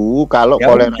baru kalau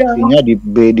kolerasinya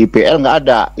di PL nggak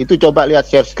ada? Itu coba lihat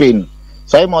share screen.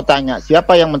 Saya mau tanya,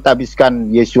 siapa yang mentabiskan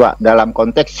Yesua dalam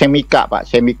konteks semika, Pak?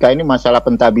 Semika ini masalah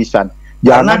pentabisan.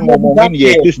 Jangan ngomongin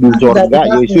Yesus di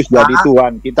surga, Yesus jadi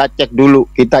Tuhan. Kita cek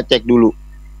dulu.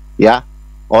 Ya.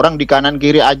 Orang di kanan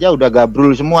kiri aja udah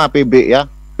gabrul semua PB ya.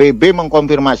 PB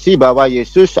mengkonfirmasi bahwa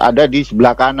Yesus ada di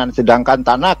sebelah kanan, sedangkan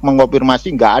Tanak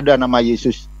mengkonfirmasi nggak ada nama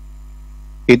Yesus.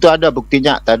 Itu ada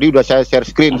buktinya. Tadi udah saya share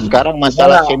screen. Sekarang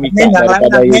masalah semika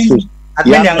daripada Yesus.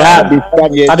 Yang mentabiskan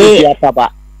Yesus siapa,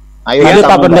 Pak? Ayo,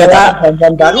 Pak Pendeta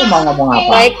baru mau ngomong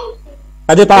apa?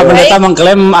 Tadi Pak Pendeta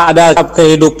mengklaim ada kitab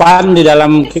kehidupan di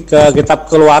dalam kitab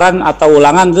Keluaran atau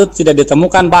Ulangan, itu tidak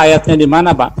ditemukan, Pak. Ayatnya di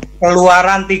mana, Pak?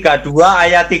 Keluaran 32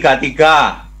 ayat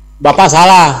 33. Bapak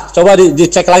salah. Coba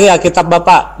dicek lagi ya kitab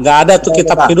Bapak. Nggak ada tuh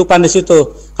kitab kehidupan di situ.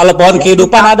 Kalau pohon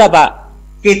kehidupan ada, Pak.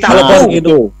 Kalau pohon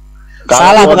kehidupan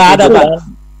salah, nggak ada, Pak.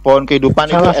 Pohon kehidupan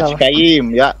itu SKIM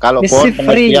ya. Kalau pohon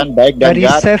pengertian baik dan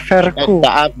jahat,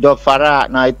 taat dofara.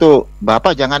 Nah itu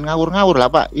Bapak jangan ngawur-ngawur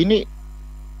lah, Pak. Ini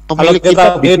pemilik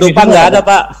kitab kehidupan nggak ada,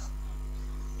 Pak.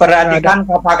 Perhatikan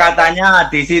kata-katanya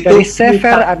di situ. Dari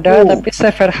Sefer ada, tapi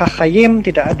Sefer Hakayim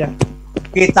tidak ada.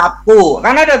 Kitabku,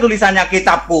 kan ada tulisannya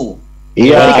kitabku.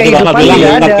 Iya, Bapak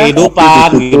bilang kitab kehidupan.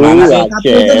 Gimana sih?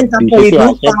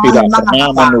 Saya tidak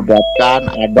pernah menubatkan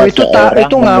ada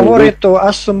itu ngawur, itu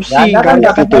asumsi. Nggak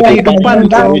ada kitab kehidupan.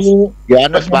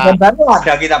 Baru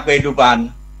ada kitab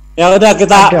kehidupan. Ya udah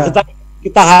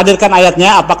kita hadirkan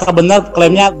ayatnya. Apakah benar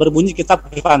klaimnya berbunyi kitab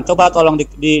kehidupan? Coba tolong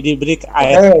diberi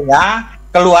ayat. Ya,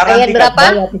 Keluaran 32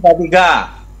 ayat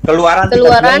 33. Keluaran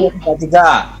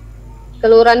 33.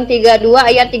 Keluaran 32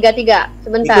 ayat 33.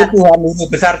 Sebentar. Itu Tuhan ini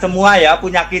besar semua ya,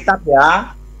 punya kitab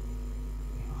ya.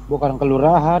 Bukan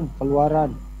kelurahan,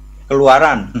 keluaran.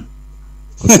 Keluaran.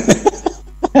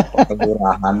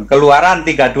 Keluaran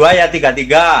 32 ya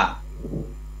 33.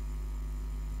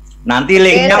 Nanti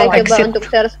linknya saya coba untuk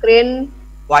share screen.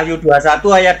 Wahyu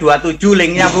 21 ayat 27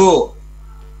 linknya Bu.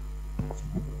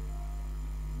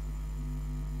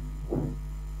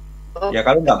 Ya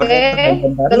kalau nggak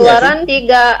Keluaran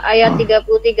 3 ayat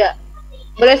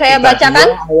 33. Boleh saya bacakan?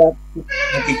 Ayat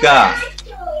 3.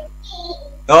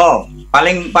 Oh,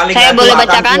 paling saya boleh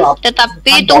bacakan,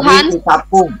 tetapi Tuhan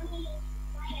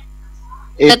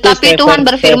Tuhan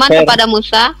berfirman kepada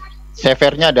Musa.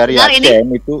 Sefernya dari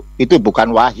Hashem itu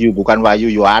bukan wahyu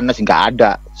Yohanes, nggak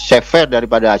ada. Sefer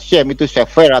daripada Hashem itu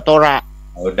sefer Torah.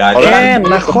 Benar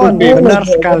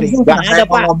sekali. Nggak ada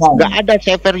Pak, nggak ada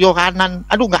sefer Yohanan.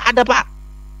 Aduh, nggak ada Pak.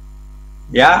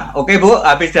 Ya, oke Bu.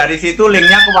 Habis dari situ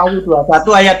linknya ke Wahyu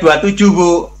 21 ayat 27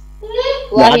 Bu.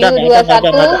 Wahyu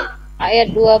 21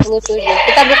 ayat 27.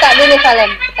 Kita buka dulu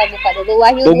kalian. Kita buka dulu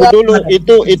Wahyu. Tunggu dulu,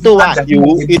 itu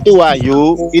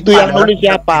Wahyu, itu yang nulis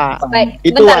siapa? Baik,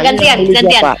 itu bentar, gantian.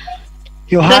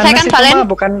 Yohanes itu mah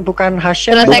bukan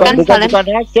Hashem. Bukan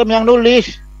Hashem yang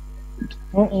nulis.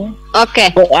 Oke.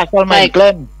 Asal main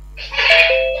klaim.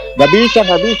 Gak bisa.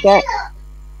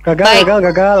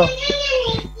 Gagal.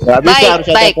 Gak bisa, harus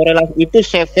ada korelasi. Itu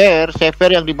sefer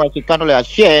yang dimasukkan oleh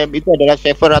Hashem itu adalah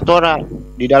sefer Torah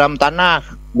di dalam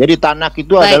tanah. Jadi tanah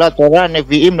itu adalah Torah,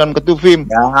 Nevi'im dan Ketuvim.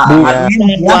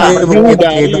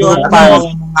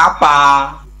 Apa?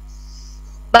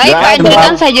 Baik, Pak Hendry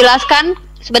Tan, saya jelaskan.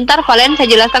 Sebentar, Valen,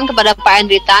 saya jelaskan kepada Pak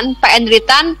Hendry Tan. Pak Hendry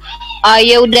Tan,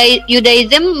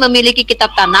 Yudaism memiliki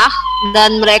kitab tanah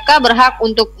dan mereka berhak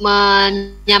untuk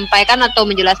menyampaikan atau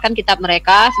menjelaskan kitab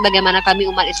mereka, sebagaimana kami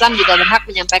umat Islam juga berhak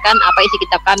menyampaikan apa isi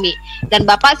kitab kami. Dan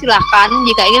Bapak silahkan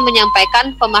jika ingin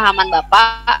menyampaikan pemahaman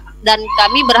Bapak, dan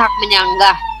kami berhak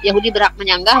menyanggah, Yahudi berhak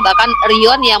menyanggah, bahkan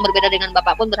Rion yang berbeda dengan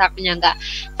Bapak pun berhak menyanggah.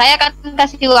 Saya akan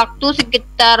kasih waktu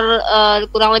sekitar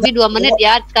kurang lebih 2 menit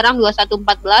ya. Sekarang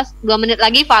 21.14, 2 menit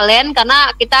lagi Valen, karena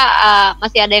kita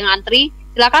masih ada yang antri.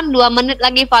 Silakan 2 menit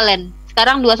lagi Valen.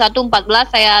 Sekarang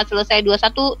 21.14, saya selesai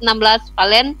 21.16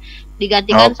 Valen,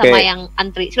 digantikan sama yang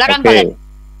antri. Silakan Valen.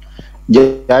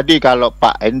 Jadi kalau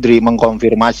Pak Hendry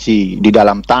mengkonfirmasi di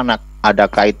dalam tanah ada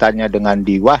kaitannya dengan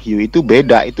di Wahyu, itu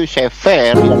beda. Itu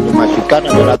sefer yang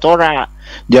dimasukkan adalah Torah.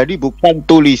 Jadi bukan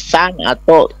tulisan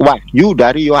atau wahyu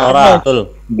dari Yohanes.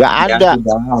 Nggak ada.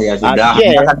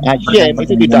 Hashem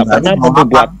itu tidak pernah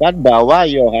menubuatkan bahwa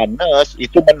Yohanes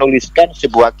itu menuliskan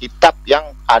sebuah kitab yang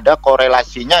ada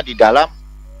korelasinya di dalam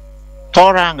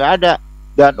Torah. Nggak ada.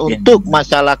 Dan untuk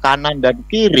masalah kanan dan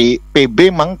kiri,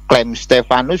 PB mengklaim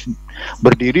Stefanus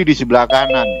berdiri di sebelah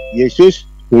kanan, Yesus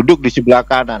duduk di sebelah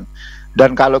kanan.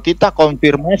 Dan kalau kita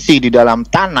konfirmasi di dalam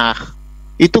tanah,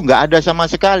 itu nggak ada sama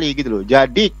sekali gitu loh.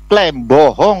 Jadi klaim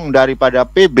bohong daripada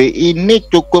PB ini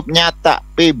cukup nyata.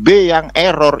 PB yang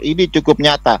error ini cukup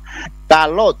nyata.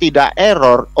 Kalau tidak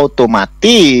error,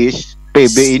 otomatis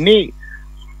PB ini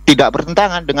tidak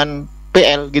bertentangan dengan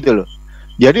PL gitu loh.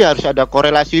 Jadi harus ada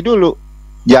korelasi dulu.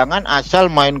 Jangan asal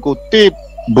main kutip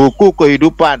buku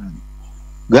kehidupan.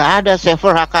 Nggak ada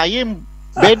sefer Hakayim.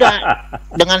 Beda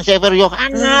dengan sefer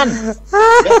Yohanan.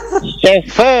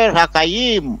 Sefer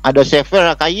Hakayim, ada sefer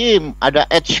Hakayim, ada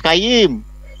Kayim,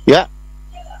 ya.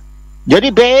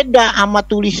 Jadi beda sama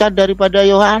tulisan daripada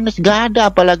Yohanes. Gak ada,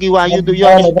 apalagi Wahyu itu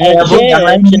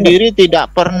Yohanes sendiri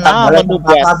tidak pernah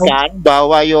menubuatkan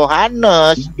bahwa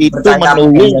Yohanes itu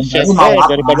menulis sefer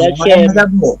daripada Shem.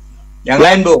 Yang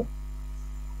lain Bu.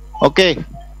 Oke.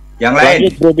 Yang lain.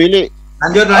 Lanjut Bro Billy.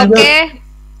 Lanjut. Oke.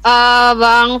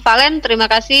 Bang Valen, terima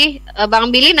kasih.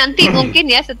 Bang Billy nanti mungkin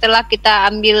ya setelah kita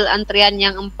ambil antrian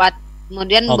yang 4,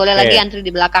 kemudian boleh lagi antri di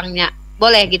belakangnya,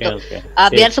 boleh gitu.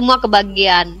 Biar semua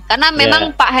kebagian. Karena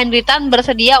memang Pak Hendry Tan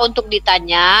bersedia untuk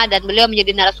ditanya dan beliau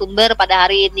menjadi narasumber pada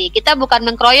hari ini. Kita bukan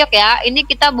mengkroyok ya. Ini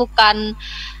kita bukan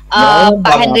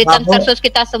Pak Hendry Tan versus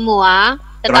kita semua,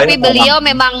 tetapi beliau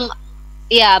memang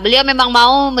beliau memang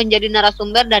mau menjadi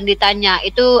narasumber dan ditanya.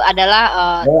 Itu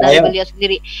adalah dari beliau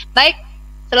sendiri. Baik.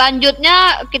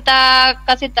 Selanjutnya kita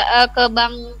kasih ke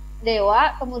Bang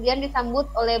Dewa, kemudian disambut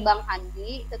oleh Bang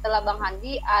Handi. Setelah Bang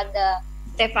Handi ada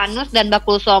Stefanus dan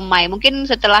Bakul Somai. Mungkin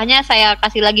setelahnya saya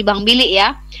kasih lagi Bang Billy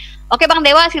ya. Oke Bang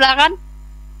Dewa, silakan.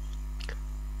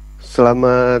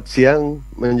 Selamat siang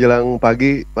menjelang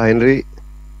pagi Pak Hendry.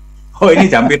 Oh ini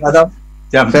jam berapa?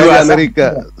 Jam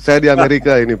 2. Saya di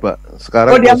Amerika ini Pak.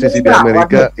 Sekarang posisi di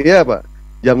Amerika. Iya Pak.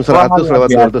 Jam 100 lewat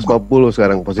 250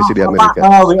 sekarang posisi di Amerika.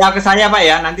 Pak, WA ke saya Pak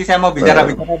ya, nanti saya mau bicara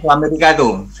ke Amerika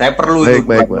tuh. Saya perlu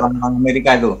baik, orang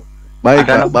Amerika itu. Baik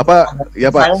Pak, Bapak,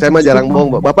 ya Pak, saya mah jarang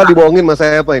bohong Pak. Bapak dibohongin sama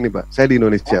saya apa ini Pak? Saya di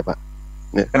Indonesia Pak.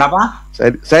 Ya. Kenapa?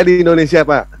 Saya di Indonesia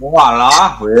Pak.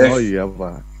 Walah, oh iya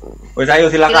Pak. Wes ayo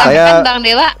silakan. Saya Bang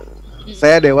Dewa.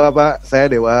 Saya Dewa Pak, saya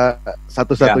Dewa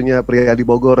satu-satunya pria di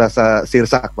Bogor rasa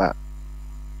sirsak Pak.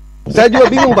 Saya juga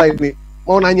bingung Pak ini.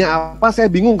 Mau nanya apa saya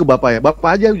bingung ke Bapak ya.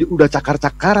 Bapak aja udah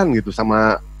cakar-cakaran gitu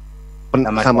sama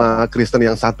Kristen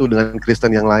yang satu dengan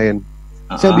Kristen yang lain.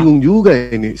 Saya bingung juga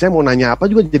ini. Saya mau nanya apa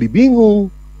juga jadi bingung.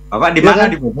 Bapak di mana?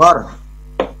 Di Bogor?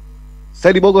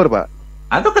 Saya di Bogor Pak.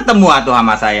 Atau ketemu atau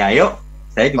sama saya, yuk.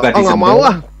 Saya juga di Sentul. Nggak mau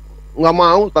ah. Nggak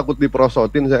mau, takut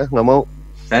diprosotin saya. Nggak mau.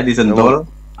 Saya di Sentul.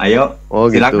 Ayo. Oh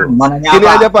silakan. Gitu. Ini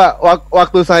aja Pak.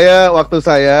 Waktu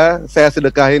saya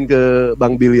sedekahin ke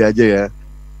Bang Billy aja ya.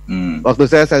 Waktu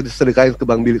saya sedekahin ke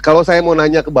Bang Billy. Kalau saya mau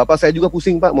nanya ke Bapak, saya juga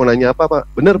pusing Pak. Mau nanya apa Pak?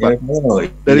 Bener Pak?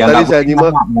 Dari tadi saya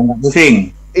nyimak.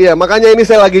 Pusing. Iya, makanya ini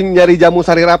saya lagi nyari jamu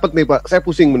sari rapet nih Pak. Saya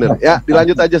pusing bener. Ya,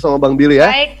 dilanjut aja sama Bang Billy ya.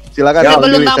 Baik. Silakan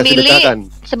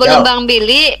Sebelum Bang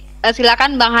Billy,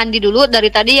 silakan Bang Handi dulu.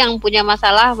 Dari tadi yang punya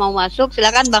masalah mau masuk,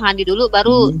 silakan Bang Handi dulu,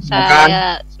 baru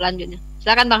saya selanjutnya.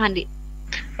 Silakan Bang Handi.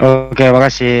 Oke,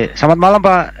 makasih. Selamat malam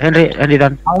Pak Hendry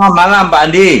Tan. Malam Pak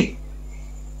Andi.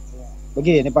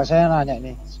 Begini Pak, saya nanya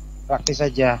nih, praktis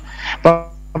saja.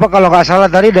 Pak, kalau nggak salah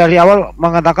tadi dari awal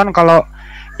mengatakan kalau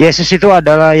Yesus itu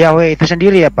adalah Yahweh itu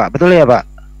sendiri ya Pak, betul ya Pak?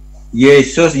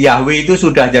 Yesus, Yahweh itu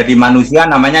sudah jadi manusia,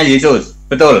 namanya Yesus,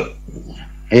 betul?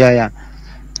 Iya ya.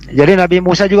 Jadi Nabi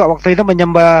Musa juga waktu itu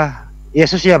menyembah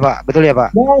Yesus ya Pak, betul ya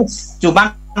Pak? Yes.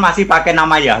 Cuman masih pakai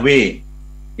nama Yahweh,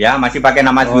 ya masih pakai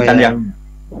nama sebutan Yahweh.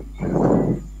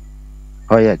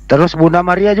 Oh ya, terus Bunda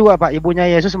Maria juga Pak, ibunya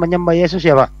Yesus menyembah Yesus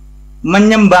ya Pak?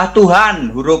 Menyembah Tuhan,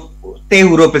 huruf T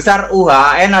huruf besar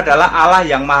UHN adalah Allah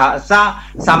yang Maha Esa,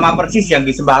 sama persis yang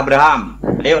disembah Abraham.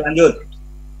 Ayo lanjut.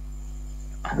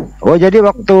 Oh jadi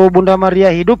waktu Bunda Maria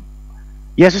hidup,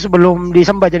 Yesus belum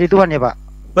disembah jadi Tuhan ya Pak?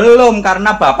 Belum,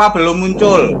 karena Bapak belum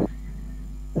muncul.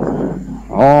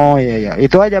 Oh iya,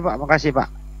 itu aja Pak, makasih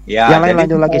Pak. Ya, yang lain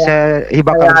lanjut lagi, saya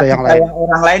hibahkan ke yang lain.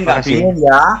 Orang lain nggak bingung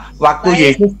ya. Waktu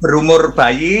Yesus berumur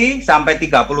bayi sampai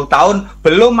 30 tahun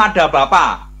belum ada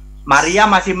Bapak. Maria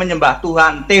masih menyembah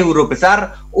Tuhan, T huruf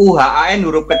besar, UHAN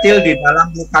huruf kecil di dalam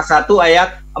Lukas 1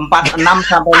 ayat 46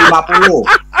 sampai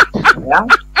 50. Ya.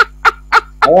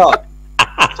 Ayo.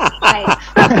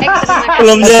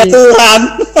 Belum jadi Tuhan.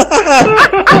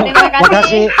 Terima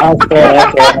kasih. Oke.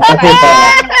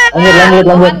 Lanjut.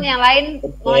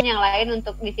 Mohon yang lain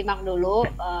untuk disimak dulu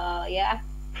ya.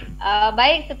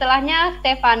 Baik, setelahnya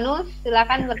Stefanus,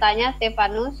 silakan bertanya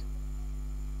Stefanus.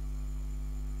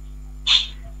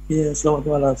 Iya, selamat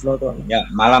malam. Ya,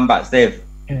 malam Pak Steve.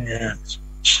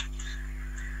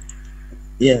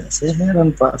 Iya, saya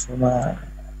heran Pak sama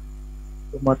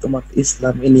umat-umat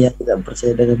Islam ini yang tidak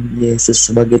percaya dengan Yesus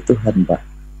sebagai Tuhan, Pak.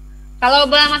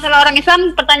 Kalau masalah orang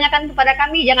Islam, pertanyakan kepada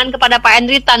kami, jangan kepada Pak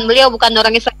Hendry Tan. Beliau bukan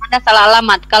orang Islam, Anda salah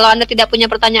alamat. Kalau Anda tidak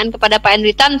punya pertanyaan kepada Pak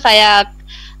Hendry Tan, saya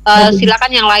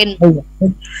silakan yang lain.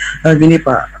 Gini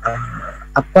Pak,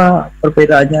 apa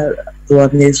perbedaannya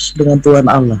Tuhan Yesus dengan Tuhan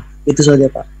Allah? Itu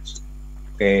saja Pak.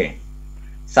 Oke,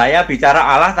 saya bicara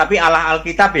Allah tapi Allah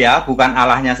Alkitab ya, bukan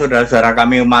Allahnya saudara-saudara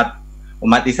kami umat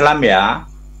Islam ya.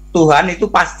 Tuhan itu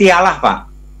pasti Allah Pak.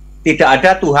 Tidak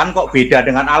ada Tuhan kok beda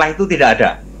dengan Allah, itu tidak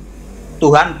ada.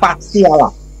 Tuhan pasti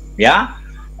Allah ya.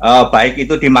 Baik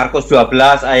itu di Markus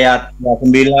 12 ayat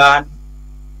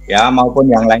 29 ya maupun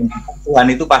yang lain, Tuhan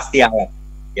itu pasti Allah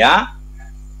ya.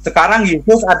 Sekarang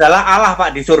Yesus adalah Allah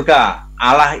Pak di surga.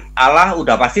 Allah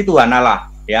udah pasti Tuhan Allah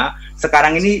ya.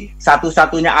 Sekarang ini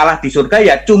satu-satunya Allah di surga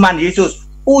ya cuman Yesus,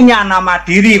 punya nama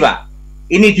diri Pak.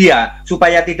 Ini dia,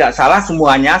 supaya tidak salah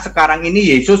semuanya, sekarang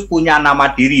ini Yesus punya nama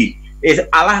diri.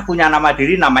 Allah punya nama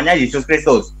diri, namanya Yesus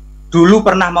Kristus. Dulu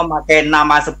pernah memakai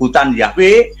nama sebutan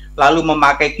Yahweh, lalu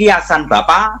memakai kiasan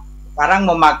Bapa, sekarang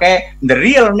memakai the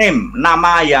real name,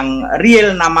 nama yang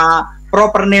real, nama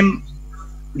proper name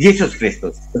Yesus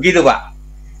Kristus. Begitu Pak.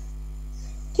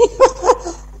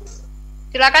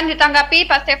 Silakan ditanggapi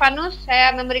Pak Stefanus,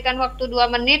 saya memberikan waktu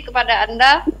 2 menit kepada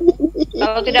Anda.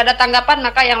 Kalau tidak ada tanggapan,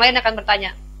 maka yang lain akan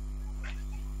bertanya.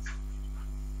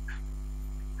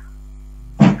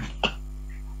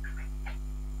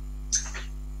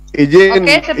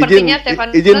 Oke, sepertinya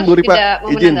Stefanus tidak mau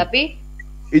menanggapi.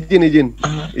 Izin.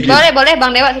 Boleh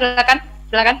Bang Dewa, silakan.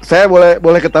 Saya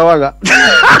boleh ketawa nggak?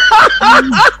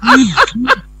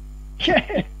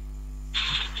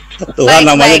 Tuhan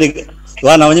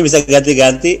namanya bisa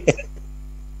ganti-ganti.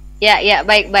 Ya,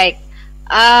 baik.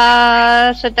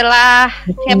 Setelah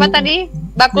siapa tadi?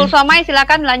 Bakul Somai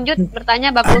silakan lanjut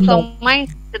bertanya Bakul Somai.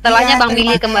 Setelahnya Bang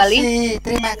Billy kembali.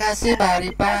 Terima kasih Mbak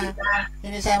Ripa.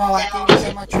 Ini saya mau wakili,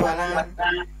 saya mau jualan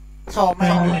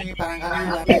somai nih.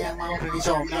 Barangkali ada yang mau beli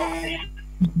somai.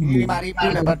 Ini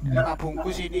 5.000 dapat 5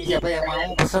 bungkus ini. Siapa yang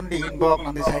mau pesen di inbox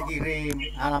nanti saya kirim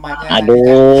alamatnya.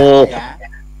 Aduh. Ya.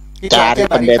 Cari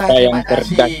pendeta yang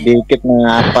cerdas dikit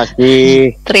apa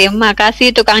sih? Terima kasih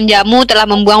tukang jamu telah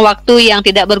membuang waktu yang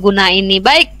tidak berguna ini.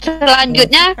 Baik,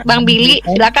 selanjutnya Bang Billy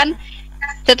silakan.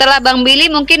 Setelah Bang Billy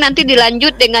mungkin nanti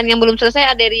dilanjut dengan yang belum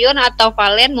selesai, ada Rion atau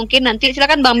Valen, mungkin nanti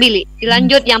silakan Bang Billy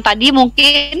dilanjut yang tadi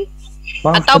mungkin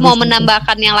atau mau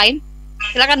menambahkan yang lain.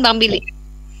 Silakan Bang Billy.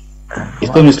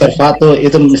 Itu Mr. Fatu,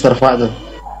 itu Mr. Fatu.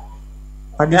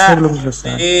 Tadi saya belum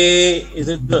selesai.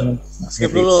 Itu skip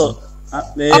dulu.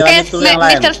 Oke,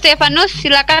 Mr. Stefanus,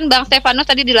 silakan Bang Stefanus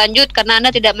tadi dilanjut karena Anda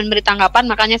tidak memberi tanggapan,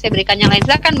 makanya saya berikan yang lain.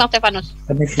 Silakan Bang Stefanus.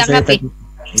 Tanggapi.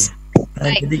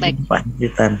 Baik. Pak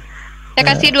Hendry. Saya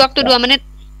kasih waktu 2 menit.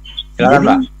 Silakan,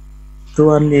 Pak.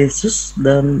 Tuhan Yesus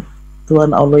dan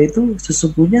Tuhan Allah itu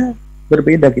sesungguhnya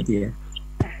berbeda gitu ya.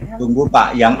 Tunggu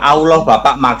Pak, yang Allah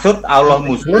Bapak maksud Allah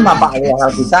Muslim apa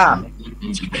Allah Alkitab?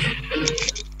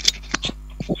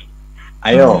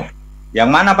 Ayo, yang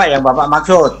mana Pak yang Bapak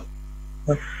maksud?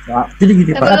 Jadi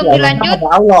gini, Pak.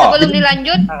 Sebelum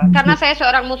dilanjut, karena saya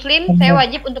seorang Muslim, saya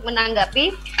wajib untuk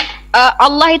menanggapi.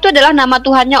 Allah itu adalah nama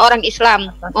Tuhannya orang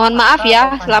Islam. Mohon maaf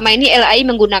ya, selama ini LAI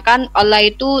menggunakan Allah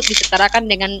itu disetarakan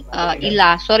dengan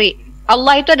ilah. Sorry,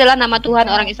 Allah itu adalah nama Tuhan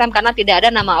orang Islam karena tidak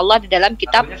ada nama Allah di dalam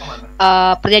kitab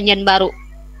Perjanjian Baru.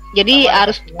 Jadi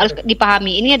harus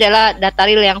dipahami. Ini adalah data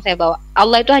real yang saya bawa.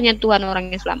 Allah itu hanya Tuhan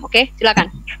orang Islam. Oke, silakan.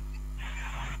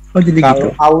 Oh, jadi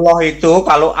kalau gitu.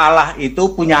 Kalau Allah itu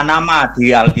punya nama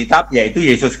di Alkitab yaitu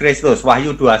Yesus Kristus,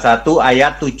 Wahyu 21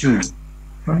 ayat 7.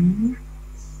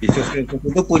 Yesus Kristus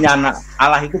itu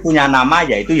Allah itu punya nama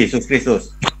yaitu Yesus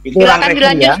Kristus. Itu silakan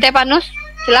dilanjut ya. Stefanus.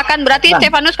 Silakan, berarti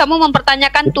Stefanus kamu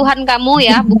mempertanyakan Tuhan kamu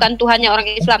ya, bukan Tuhannya orang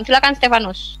Islam. Silakan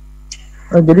Stefanus.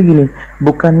 Oh, jadi gini,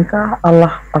 bukankah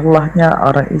Allahnya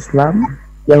orang Islam,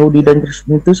 Yahudi dan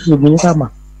Kristen itu sesungguhnya sama?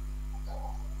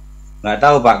 Nggak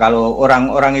tahu Pak, kalau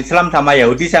orang-orang Islam sama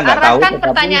Yahudi saya nggak tahu. Arahkan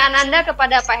pertanyaan Anda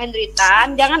kepada Pak Hendry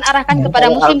Tan, jangan arahkan kepada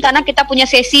Muslim karena kita punya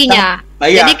sesinya.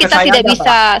 Iya, jadi kita tidak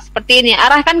bisa seperti ini.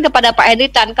 Arahkan kepada Pak Hendry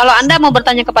Tan. Kalau Anda mau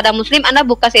bertanya kepada Muslim, Anda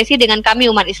buka sesi dengan kami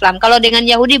umat Islam. Kalau dengan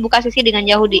Yahudi, buka sesi dengan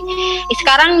Yahudi.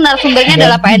 Sekarang narasumbernya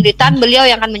adalah Pak Hendry Tan, beliau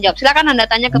yang akan menjawab. Silakan Anda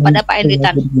tanya kepada Pak Hendry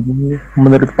Tan.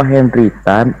 Menurut Pak Hendry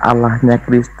Tan, Allahnya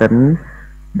Kristen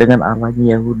dengan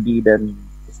Allahnya Yahudi dan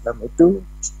Islam itu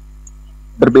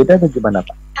berbeda atau gimana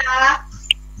Pak?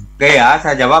 Oke ya,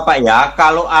 saya jawab Pak ya.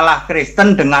 Kalau Allah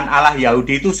Kristen dengan Allah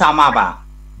Yahudi itu sama Pak.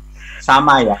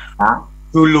 Sama ya.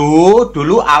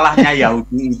 Dulu Allahnya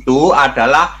Yahudi itu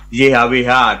adalah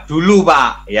YHWH. Dulu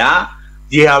Pak ya.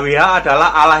 YHWH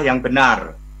adalah Allah yang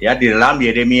benar. Ya, di dalam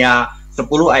Yeremia 10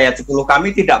 ayat 10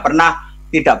 kami tidak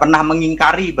pernah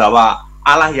mengingkari bahwa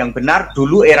Allah yang benar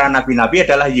dulu era nabi-nabi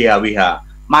adalah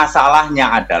YHWH.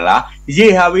 Masalahnya adalah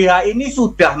YHWH ini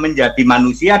sudah menjadi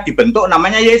manusia dibentuk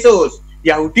namanya Yesus.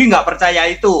 Yahudi nggak percaya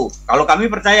itu. Kalau kami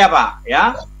percaya Pak,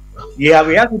 ya.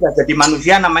 YHWH sudah jadi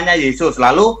manusia namanya Yesus.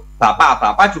 Lalu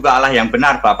Bapak juga Allah yang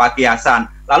benar, Bapak kiasan.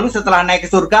 Lalu setelah naik ke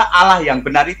surga Allah yang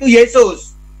benar itu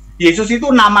Yesus. Yesus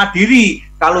itu nama diri.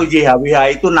 Kalau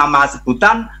YHWH itu nama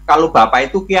sebutan, kalau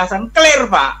Bapak itu kiasan, clear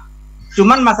Pak.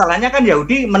 Cuman masalahnya kan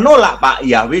Yahudi menolak Pak.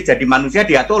 Yahweh jadi manusia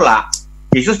dia tolak.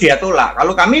 Yesus dia tolak.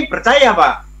 Kalau kami percaya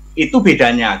Pak, itu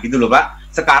bedanya gitu loh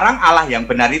Pak. Sekarang Allah yang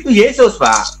benar itu Yesus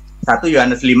Pak. 1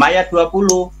 Yohanes 5 ayat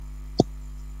 20.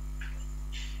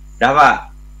 Dah Pak.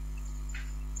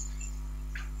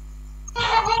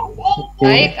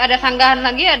 Baik, ada sanggahan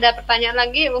lagi, ada pertanyaan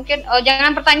lagi mungkin. Oh,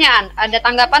 jangan pertanyaan, ada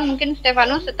tanggapan mungkin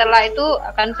Stefanus. Setelah itu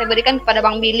akan saya berikan kepada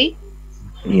Bang Billy.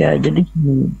 Iya, jadi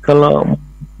kalau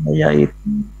saya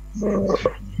itu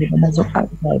tidak masuk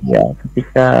akal ya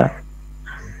ketika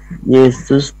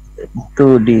Yesus itu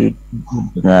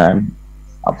dengan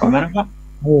apa? Gimana Pak?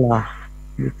 Allah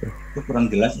gitu. Itu kurang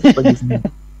jelas.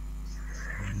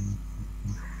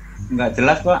 Enggak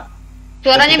jelas Pak.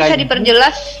 Suaranya bisa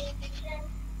diperjelas.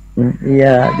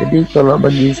 Iya, jadi kalau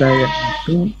bagi saya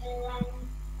itu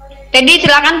Teddy,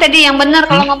 silakan Teddy yang benar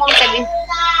kalau ngomong Teddy.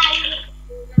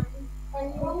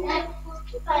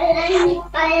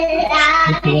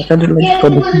 silakan dulu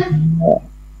kondisi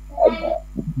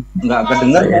Enggak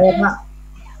kedengar ya Pak.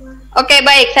 Oke,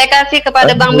 baik, saya kasih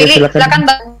kepada Bang Billy. Silakan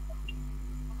Bang.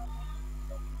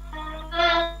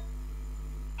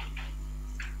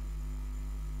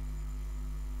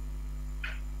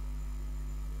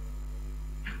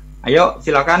 Ayo,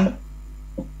 silakan.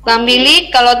 Bang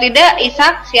Billy, kalau tidak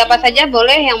Ishak, siapa saja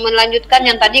boleh yang melanjutkan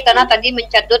yang tadi karena tadi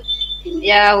mencatut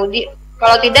Yahudi.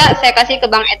 Kalau tidak, saya kasih ke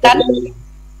Bang Etan.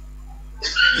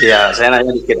 Ya, saya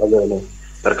nanya dikit aja ini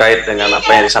terkait dengan apa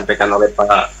yang disampaikan oleh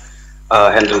Pak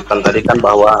Hendry Tan tadi kan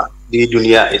bahwa di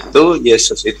dunia itu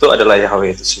Yesus itu adalah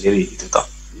Yahweh itu sendiri gitu toh.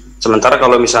 Sementara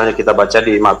kalau misalnya kita baca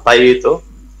di Matius itu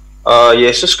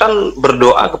Yesus kan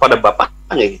berdoa kepada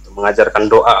Bapaknya gitu, mengajarkan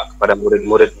doa kepada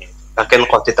murid-muridnya. Akan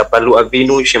qatita palu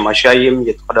abinu syemasyayim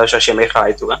gitu pada syasyemeha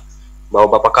itu kan,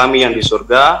 bahwa Bapa kami yang di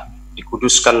surga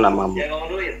dikuduskan namamu.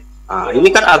 Nah,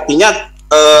 ini kan artinya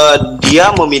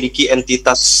dia memiliki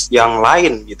entitas yang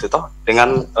lain gitu toh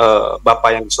dengan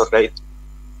Bapa yang di surga itu.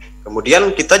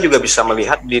 Kemudian kita juga bisa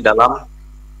melihat di dalam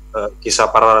Kisah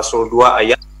Para Rasul 2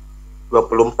 ayat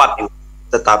 24 ini.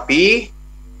 Tetapi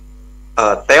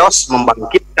Theos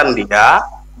membangkitkan dia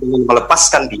dengan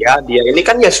melepaskan dia ini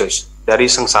kan Yesus dari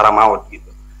sengsara maut gitu.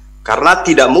 Karena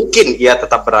tidak mungkin ia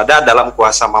tetap berada dalam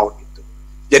kuasa maut itu.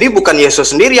 Jadi bukan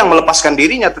Yesus sendiri yang melepaskan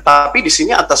dirinya, tetapi di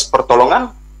sini atas pertolongan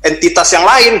entitas yang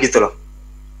lain gitu loh.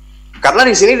 Karena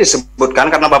di sini disebutkan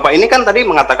karena Bapak ini kan tadi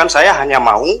mengatakan saya hanya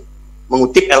mau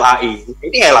mengutip LAI.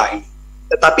 Ini LAI.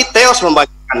 Tetapi Theos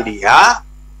membangkitkan dia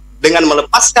dengan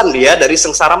melepaskan dia dari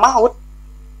sengsara maut.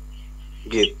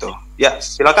 Gitu. Ya,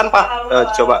 silakan Pak,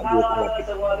 coba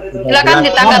ditanggapi. Silakan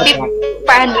ditanggapi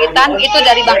Pak Hendry Tan, itu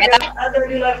dari Bang Etan.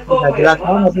 Jelas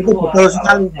banget, itu betul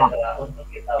sekali Pak.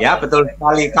 Ya, betul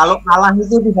sekali. Kalau Allah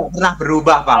itu tidak pernah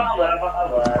berubah Pak.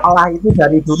 Allah itu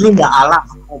dari dulu ya Allah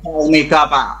Omega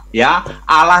Pak. Ya,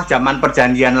 Allah zaman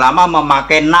Perjanjian Lama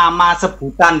memakai nama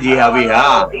sebutan YHWH.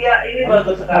 Iya, ini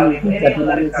bagus sekali. Jadi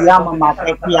manusia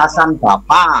memakai kiasan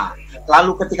Bapa.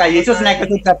 Lalu ketika Yesus naik ke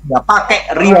surga dia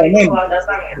pakai real name.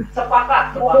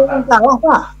 Sepakat. Salah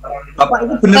Pak. Bapak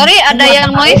itu benar. Sorry, ada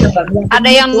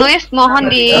yang noise, mohon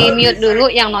di mute dulu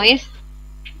yang noise.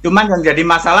 Cuman yang jadi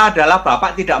masalah adalah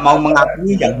Bapak tidak mau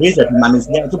mengakui Yahweh jadi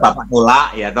manusia, itu Bapak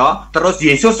tolak ya toh. Terus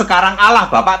Yesus sekarang Allah,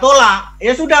 Bapak tolak.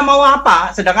 Ya sudah mau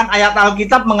apa? Sedangkan ayat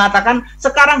Alkitab mengatakan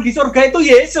sekarang di surga itu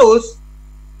Yesus.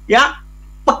 Ya,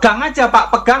 pegang aja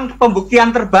Pak, pegang pembuktian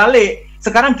terbalik.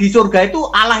 Sekarang di surga itu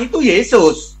Allah itu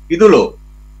Yesus, gitu loh.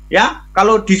 Ya,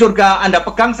 kalau di surga Anda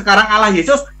pegang sekarang Allah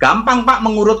Yesus, gampang Pak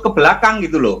mengurut ke belakang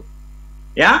gitu loh.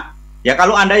 Ya, ya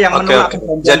kalau Anda yang menolak.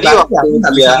 Jadi waktu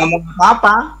dia ngomong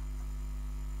apa?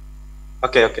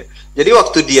 Oke. Jadi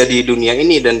waktu dia di dunia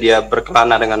ini dan dia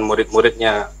berkelana dengan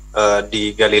murid-muridnya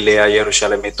di Galilea,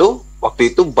 Yerusalem itu, waktu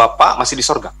itu Bapa masih di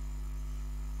surga.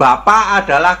 Bapa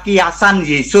adalah kiasan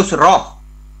Yesus roh.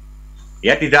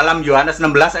 Ya, di dalam Yohanes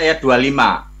 16 ayat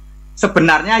 25.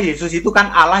 Sebenarnya Yesus itu kan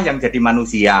Allah yang jadi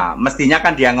manusia. Mestinya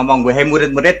kan dia ngomong, "Wahai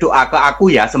murid-murid, doa ke aku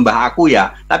ya, sembah aku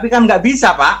ya." Tapi kan nggak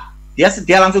bisa, Pak.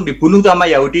 Dia langsung dibunuh sama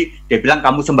Yahudi. Dia bilang,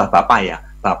 "Kamu sembah Bapa ya,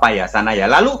 Bapa ya, sana ya."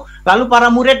 Lalu para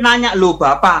murid nanya, "Loh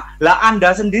Bapa, lah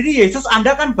Anda sendiri Yesus,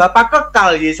 Anda kan Bapa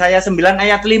kekal." Yesaya 9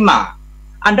 ayat 5.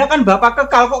 Anda kan Bapa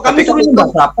kekal, kok kami suruh sembah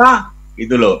Bapa?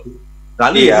 Gitu loh.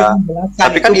 Lalu iya,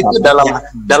 tapi kan itu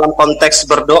dalam konteks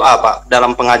berdoa Pak,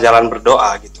 dalam pengajaran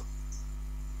berdoa gitu.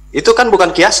 Itu kan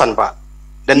bukan kiasan Pak.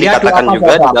 Dan iya, dikatakan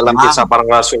juga di dalam Kisah Para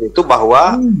Rasul itu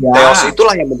bahwa Theos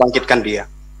itulah yang membangkitkan dia.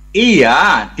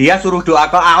 Iya, dia suruh doa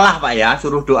ke Allah Pak ya,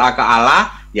 suruh doa ke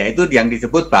Allah, yaitu yang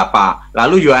disebut Bapa.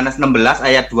 Lalu Yohanes 16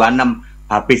 ayat 26,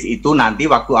 habis itu nanti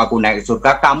waktu aku naik ke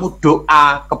surga, kamu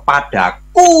doa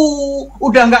kepadaku.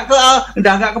 Udah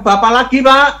nggak ke Bapa lagi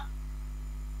Pak.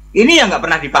 Ini yang nggak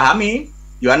pernah dipahami.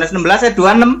 Yohanes 16 ayat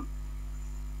 26.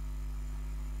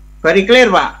 Very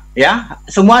clear Pak. Ya,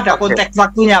 semua ada konteks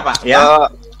waktunya Pak. Ya.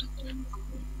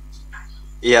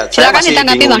 Iya, saya masih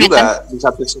bingung juga di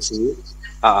satu sisi.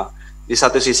 Di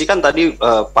satu sisi kan tadi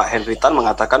Pak Hendry Tan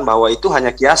mengatakan bahwa itu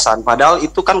hanya kiasan, padahal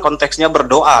itu kan konteksnya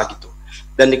berdoa gitu.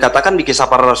 Dan dikatakan di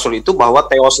Kisah Para Rasul itu bahwa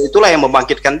Theos itulah yang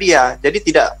membangkitkan dia.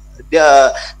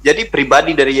 Jadi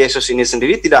pribadi dari Yesus ini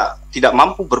sendiri tidak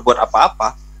mampu berbuat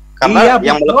apa-apa. Karena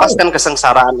yang melepaskan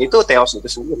kesengsaraan itu Theos itu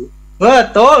sendiri.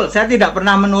 Betul, saya tidak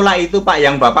pernah menolak itu Pak.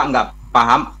 Yang Bapak nggak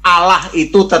paham, Allah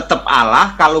itu tetap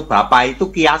Allah, kalau Bapak itu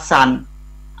kiasan.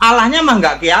 Allahnya mah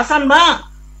nggak kiasan Pak.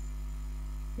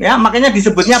 Ya, makanya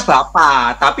disebutnya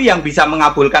Bapa. Tapi yang bisa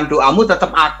mengabulkan doamu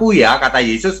tetap aku ya, kata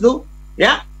Yesus tuh.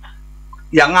 Ya,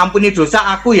 yang ngampuni dosa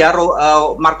aku ya,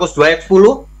 Markus 2 ayat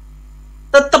 10.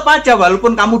 Tetap aja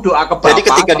walaupun kamu doa ke Bapa. Jadi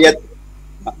ketika dia,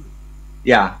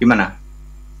 ya gimana?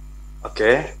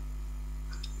 Oke.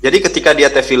 Jadi ketika dia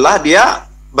tefillah, dia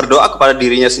berdoa kepada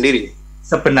dirinya sendiri.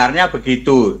 Sebenarnya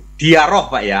begitu. Dia roh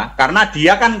Pak ya, karena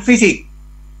dia kan fisik.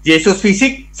 Yesus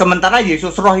fisik, sementara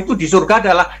Yesus roh itu di surga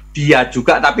adalah dia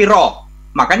juga tapi roh.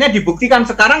 Makanya dibuktikan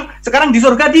sekarang di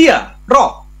surga dia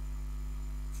roh.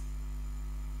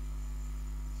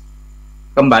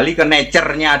 Kembali ke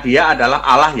nature-nya dia adalah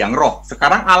Allah yang roh.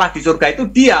 Sekarang Allah di surga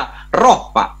itu dia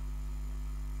roh, Pak.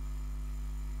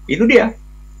 Itu dia.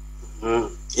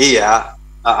 Iya.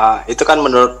 Itu kan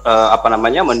menurut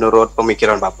menurut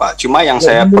pemikiran Bapak. Cuma yang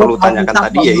saya perlu tanyakan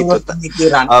tadi yaitu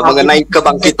mengenai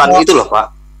kebangkitan itu loh, Pak.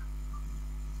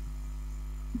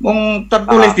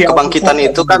 Tertulis di kebangkitan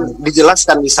itu kan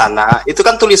dijelaskan di sana. Itu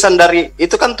kan tulisan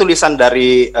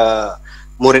dari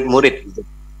murid-murid gitu.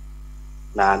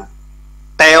 Nah,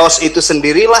 Theos itu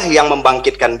sendirilah yang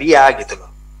membangkitkan dia gitu loh.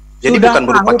 Jadi bukan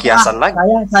berupa kiasan lagi.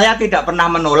 Saya tidak pernah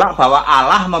menolak bahwa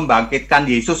Allah membangkitkan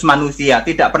Yesus manusia,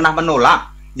 tidak pernah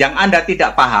menolak. Yang Anda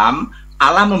tidak paham,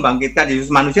 Allah membangkitkan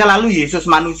Yesus manusia, lalu Yesus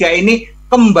manusia ini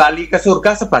kembali ke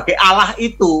surga sebagai Allah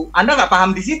itu. Anda nggak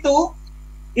paham di situ?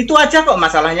 Itu aja kok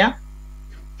masalahnya.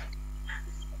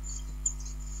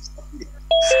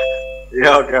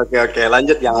 Ya, oke.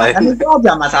 Lanjut yang lain. Kan itu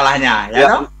aja masalahnya, ya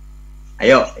toh?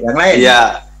 Ayo, yang lain.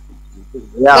 Ya.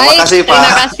 Ya, Baik, makasih, Pak.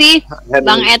 terima kasih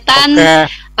Bang Etan.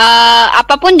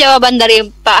 Apapun jawaban dari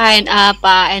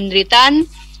Pak Hendry Tan,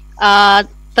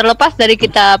 terlepas dari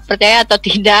kita percaya atau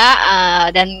tidak,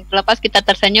 dan terlepas kita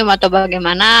tersenyum atau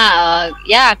bagaimana,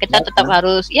 ya kita tetap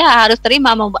harus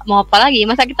terima, mau apa lagi,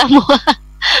 masa kita mau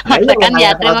maksakan.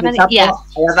 Ya, terima kasih. Ya.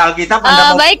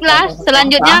 Baiklah,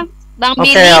 selanjutnya Bang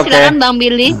Billy, silakan Bang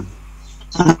Billy.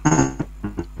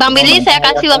 Bang Billy, saya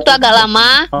kasih waktu agak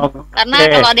lama karena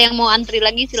kalau ada yang mau antri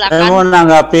lagi silakan. Saya mau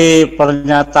menanggapi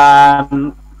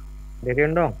pernyataan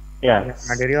Derion dong. Ya,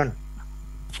 Derion.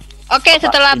 Oke,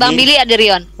 setelah Bang Billy ada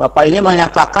Rion. Bapak ini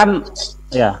menyatakan,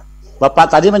 ya,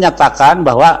 Bapak tadi menyatakan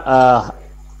bahwa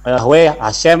Yahweh,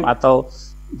 Hashem atau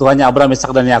Tuhannya Abraham, Ishak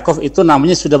dan Yakov itu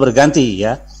namanya sudah berganti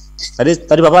ya.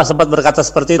 Tadi Bapak sempat berkata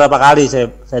seperti berapa kali saya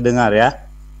dengar ya.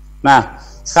 Nah,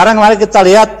 sekarang mari kita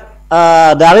lihat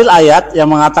dalil ayat yang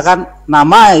mengatakan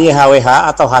nama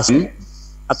YHWH atau Hashem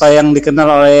atau yang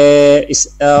dikenal oleh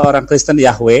orang Kristen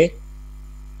Yahweh,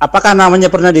 apakah namanya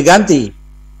pernah diganti?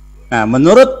 Nah,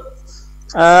 menurut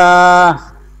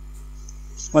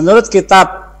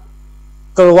kitab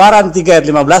Keluaran 3 ayat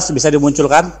 15 bisa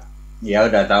dimunculkan? Ya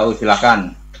udah tahu,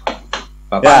 silakan.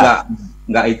 Bapak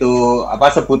nggak itu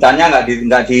sebutannya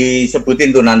nggak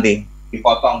disebutin tuh, nanti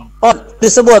dipotong. Oh,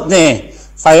 disebut nih.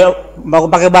 Saya mau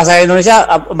pakai bahasa Indonesia,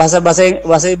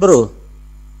 bahasa Hebrew.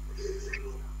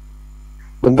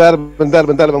 Bentar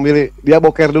Bang Billy. Dia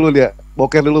boker dulu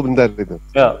bentar itu.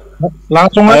 Ya.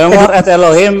 Langsung Ayomer et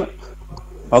Elohim.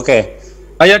 Oke.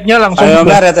 Ayatnya langsung.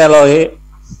 Ayomer et Elohim.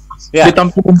 Ya.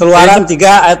 Keluaran 3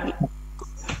 ayat.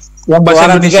 Yang bahasa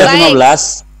Indonesia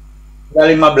 15.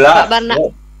 3:15. Pak Barna.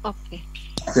 Oke.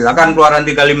 Silakan Keluaran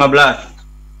 3:15.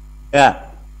 Ya.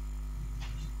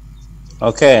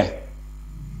 Oke.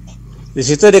 Di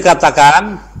situ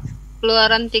dikatakan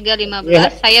Keluaran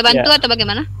 3:15. Saya bantu atau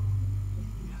bagaimana?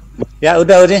 Ya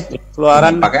udah nih,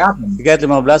 Keluaran pakai apa?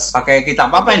 3:15. Pakai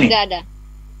kitab apa ini? Enggak ada.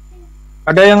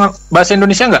 Ada yang bahasa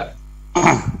Indonesia enggak?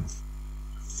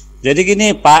 Jadi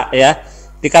gini Pak ya,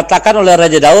 dikatakan oleh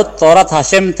Raja Daud, Torat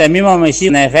Hashem Temimah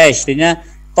Mesi Nefesh, artinya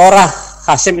Torah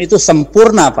Hashem itu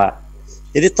sempurna Pak.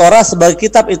 Jadi Torah sebagai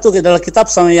kitab itu adalah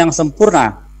kitab yang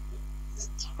sempurna.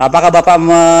 Apakah Bapak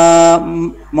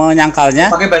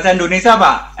menyangkalnya? Pakai bahasa Indonesia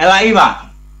Pak, LAI Pak.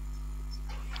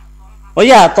 Oh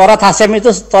iya, Torat Hashem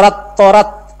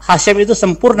itu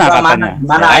sempurna katanya.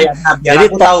 Mana ayatnya? Biar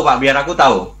aku tahu Pak, biar aku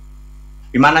tahu.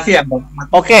 Di mana sih ya?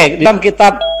 Oke, di dalam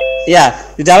kitab ya,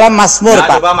 di dalam Mazmur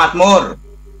Pak. Coba Mazmur.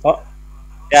 Oh,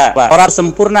 ya, Pak. Torat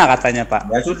sempurna katanya Pak.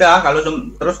 Ya sudah, kalau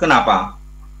terus kenapa?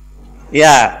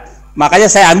 Ya, makanya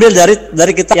saya ambil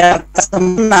dari kitab yang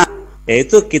sempurna,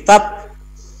 yaitu kitab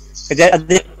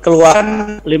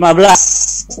Keluaran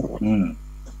 15.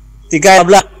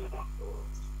 3:15.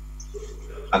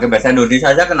 Pakai bahasa Indonesia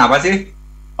aja, kenapa sih?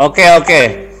 Oke.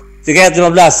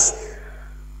 3:15.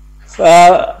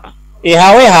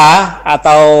 YHWH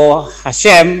atau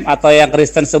Hashem atau yang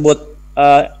Kristen sebut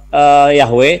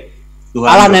Yahweh,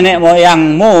 Allah nenek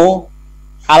moyangmu,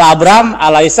 Allah Abraham,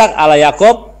 Allah Ishak, Allah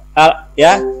Yakob,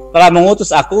 ya, telah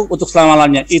mengutus aku untuk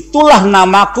selama-lamanya. Itulah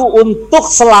namaku untuk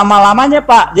selama-lamanya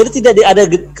Pak. Jadi tidak ada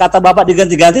kata Bapak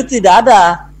diganti-ganti, tidak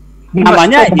ada.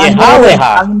 Namanya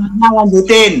YHWH.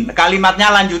 Kalimatnya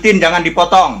lanjutin, jangan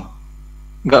dipotong.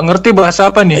 Nggak ngerti bahasa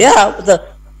apa nih? Ya betul.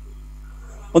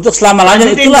 Untuk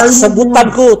selama-lamanya, itulah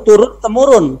sebutanku turun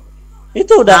temurun.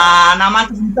 Itu udah. Nah, nama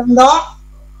sebutan dong.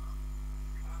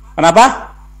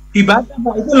 Kenapa? Dibaca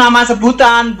Pak, itu nama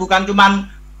sebutan, bukan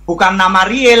nama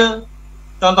real.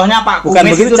 Contohnya Pak bukan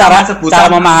Kumis begitu itu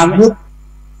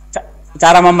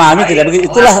cara memahami tidak begitu.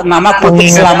 Itulah nama untuk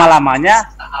selama-lamanya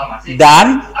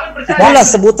dan itulah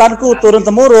sebutanku turun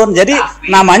temurun. Jadi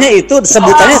namanya itu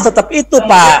sebutannya tetap itu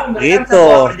Pak,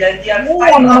 gitu.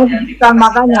 Bukan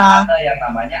makanya. Yang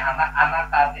namanya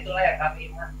anak-anakan itulah yang kami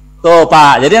iman. Tuh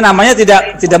Pak, jadi namanya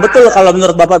tidak betul kalau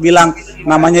menurut Bapak bilang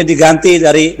namanya diganti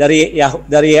dari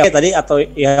tadi atau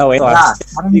Yahweh,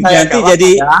 diganti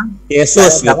jadi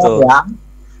Yesus gitu.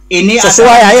 Ini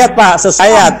sesuai ayat Pak, sesuai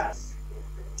ayat.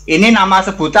 Ini nama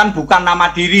sebutan bukan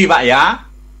nama diri Pak ya.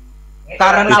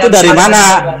 Karena itu dari mana?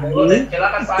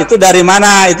 Itu dari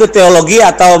mana? Itu teologi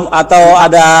atau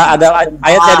ada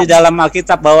ayatnya di dalam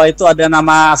Alkitab bahwa itu ada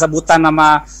nama sebutan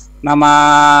nama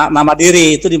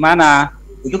diri, itu di mana?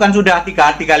 Itu kan sudah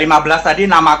 3:15 tadi,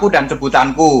 namaku dan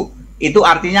sebutanku. Itu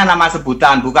artinya nama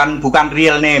sebutan, bukan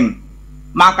real name.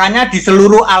 Makanya di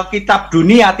seluruh Alkitab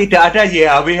dunia tidak ada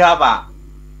YHWH, Pak.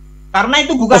 Karena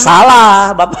itu bukan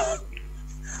salah, Bapak.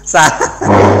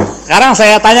 Sekarang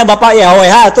saya tanya Bapak,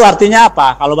 YHWH itu artinya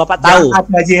apa? Kalau Bapak tahu. Yang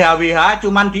ada YHWH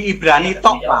cuman di Ibrani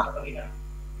tok, Pak.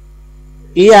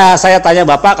 Iya, saya tanya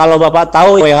Bapak, kalau Bapak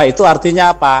tahu YHWH itu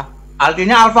artinya apa?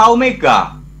 Artinya Alfa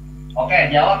Omega. Oke,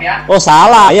 jawab ya. Oh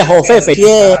salah, ya HOVE.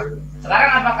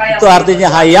 Sekarang apakah yang itu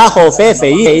artinya Haya HOVE,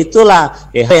 itulah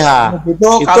YHWH.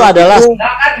 Itu adalah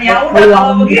ya udah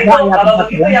kalau begitu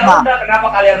ya udah, kenapa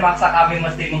kalian maksa kami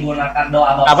mesti menggunakan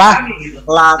doa Bapak apa? Kami gitu.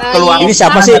 Ini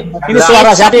siapa sih? Ini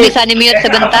suara siapa? Bisa di-mute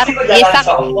sebentar.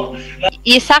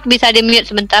 Isak bisa di-mute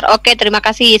sebentar. Oke, terima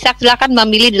kasih Isak. Silakan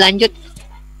Bang Billy dilanjut.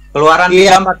 Keluaran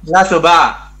 3:14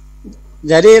 coba.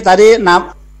 Jadi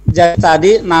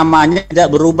tadi namanya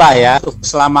tidak berubah ya,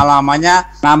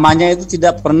 selama-lamanya namanya itu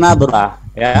tidak pernah berubah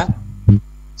ya.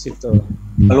 Situ.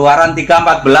 Keluaran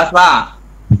 3:14 Pak.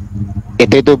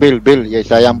 Itu Bill,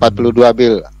 Yesaya 42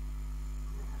 Bill.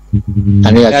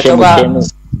 Ya, coba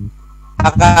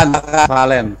akan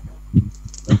Valen.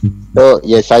 Tuh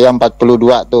Yesaya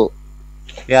 42 tuh.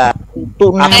 Ya.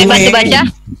 Saya bantu baca.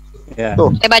 Ya.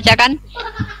 Saya bacakan.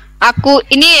 Aku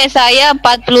ini Yesaya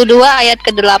 42 ayat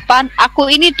ke-8. Aku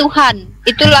ini Tuhan,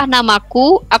 itulah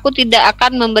namaku. Aku tidak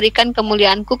akan memberikan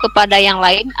kemuliaanku kepada yang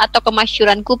lain atau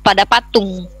kemasyuranku pada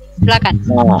patung. Silakan.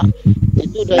 Nah,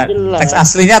 itu udah jelas.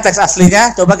 Teks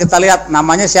aslinya coba kita lihat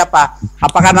namanya siapa?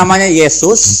 Apakah namanya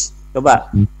Yesus? Coba.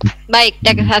 Baik,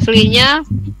 teks aslinya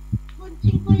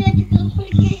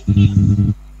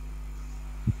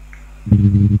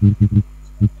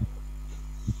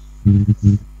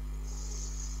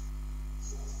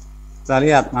kita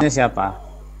lihat namanya siapa?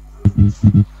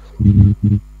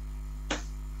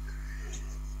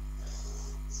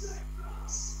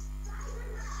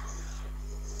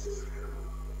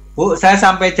 Bu, saya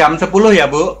sampai jam 10 ya,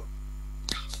 Bu.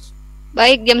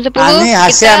 baik, jam 10 Ani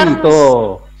Hasem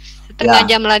tuh. Setengah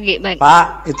jam lagi, baik.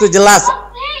 Pak, itu jelas.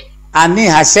 Ani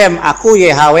Hasem, aku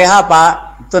YHWH, Pak.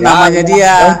 Itu namanya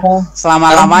dia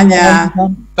selama-lamanya.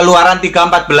 Keluaran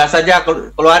 3:14 saja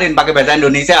keluarin pakai bahasa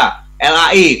Indonesia.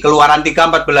 LAI Keluaran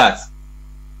 3:14.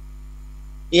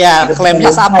 Iya,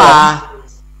 klaimnya apa?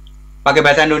 Pakai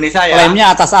bahasa Indonesia ya. Klaimnya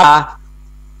atas apa?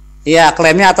 Iya,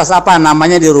 klaimnya atas apa?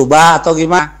 Namanya dirubah atau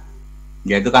gimana?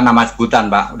 Ya itu kan nama sebutan,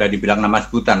 Pak. Udah dibilang nama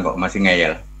sebutan kok, masih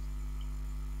ngeyel.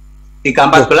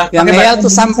 3:14 yang ngeyel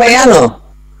tuh sampean loh.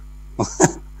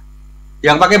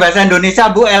 Yang pakai bahasa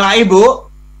Indonesia, Bu, LAI, Bu.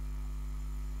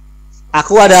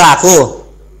 Aku adalah aku.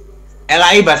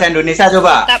 LAI bahasa Indonesia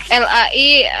coba. Tab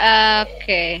LAI,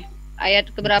 oke. Ayat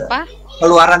keberapa?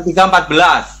 Keluaran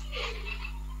 3:14.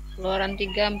 Keluaran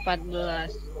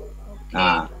 3:14.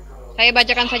 Nah, saya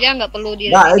bacakan saja, nggak perlu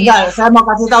di. enggak, saya mau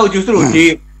kasih tahu justru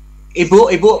di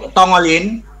Ibu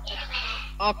tongolin.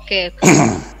 Oke.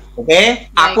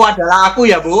 Oke, aku adalah aku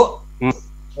ya, Bu.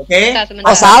 Oke.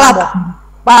 Oh, salah, Pak.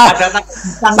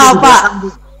 Salah, Pak.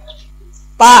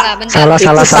 Pak, salah.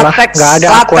 Nggak ada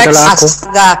aku adalah aku.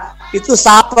 Itu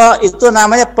siapa? Itu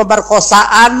namanya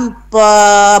pemerkosaan,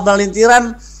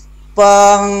 pemelintiran,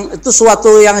 itu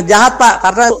suatu yang jahat, Pak,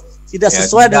 karena tidak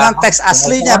sesuai dengan teks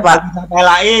aslinya, Pak.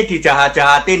 LAI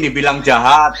dijahat-jahatin, dibilang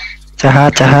jahat.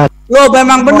 Jahat. Loh,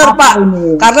 memang benar, Pak.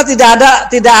 Karena tidak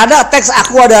ada teks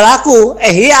aku adalah aku.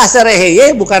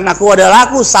 Bukan aku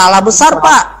adalah aku. Salah besar,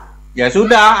 Pak. Ya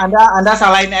sudah, Anda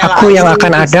salahin LAI. Aku yang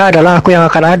akan ada adalah aku yang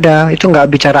akan ada. Itu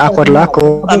nggak bicara aku adalah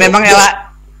aku. Memang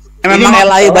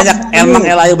LAI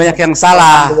banyak yang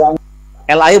salah.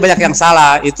 LAI banyak yang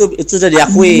salah. Itu sudah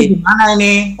diakui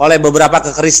oleh beberapa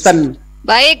Kristen.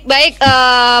 Baik,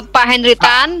 Pak Hendry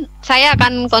Tan, saya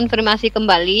akan konfirmasi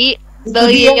kembali.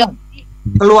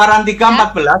 Keluaran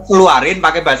 3:14 keluarin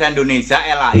pakai bahasa Indonesia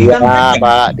LAI iya, kan.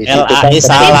 Pak, di situ LAI kan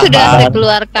salah, sudah Pak. saya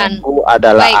keluarkan. Aku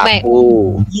adalah Baik. aku.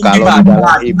 Kalau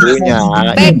adalah ibunya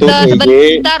Baik, itu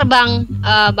sebentar Bang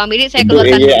Billy, saya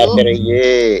keluarkan dulu.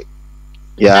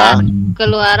 Ya.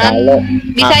 Keluaran Kalau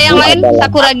bisa aku yang lain, adalah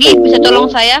Sakuragi aku, bisa tolong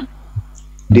saya.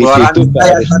 di Keluaran situ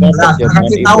saya harusnya terjemahan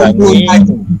Ibrani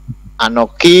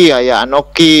Anoki, ya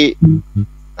Anoki.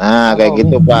 Nah, kayak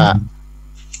gitu, Pak.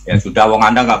 Ya sudah, wong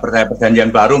Anda nggak percaya perjanjian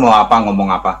baru, mau apa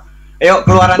ngomong apa? Ayo,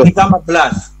 Keluaran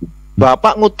 3:14.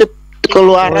 Bapak ngutip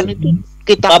Keluaran itu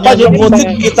kitabnya Bapak juga siapa? ngutip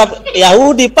kitab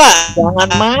Yahudi, Pak. Jangan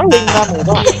maling kamu,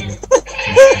 Pak.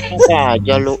 Apa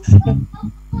aja lu.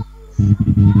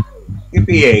 Iki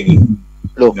piye iki?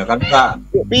 Loh, ya kan Pak.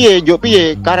 Juk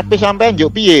piye? Karepe sampean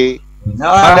juk piye?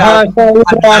 Nah,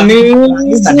 berani.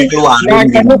 Tadi keluarin.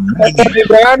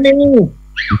 Berani.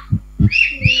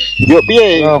 Juk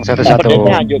piye? Satu-satu.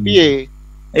 Juk piye?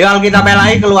 Ayo Alkitab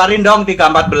LAI keluarin dong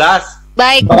 3:14.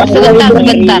 Baik,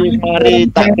 sebentar.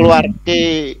 Mari tak keluar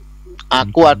ke.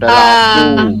 Aku adalah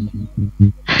aku.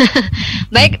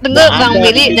 Baik, tunggu Bang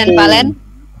Billy dan Palen.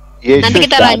 Nanti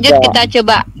kita lanjut,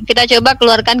 kita coba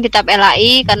keluarkan kitab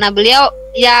LAI karena beliau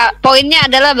ya poinnya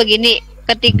adalah begini.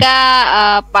 Ketika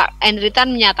Pak Hendry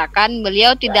Tan menyatakan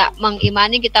beliau tidak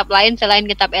mengimani kitab lain selain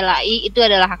kitab LAI, itu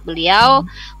adalah hak beliau,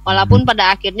 walaupun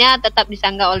pada akhirnya tetap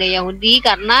disanggah oleh Yahudi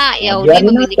karena Yahudi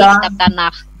memiliki kitab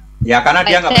Tanakh. Ya karena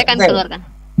dia nggak saya akan keluarkan.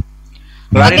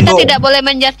 Keluarin Kita Bu. tidak boleh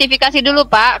menjustifikasi dulu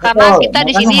Pak, karena kita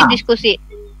di sini diskusi.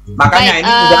 Makanya Baik,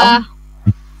 ini udah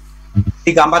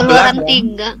 3:14. Keluaran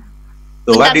 3.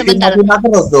 Tuh kan ditimpa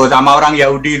terus tuh sama orang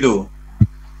Yahudi itu.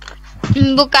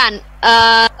 Bukan,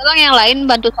 tolong yang lain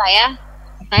bantu saya.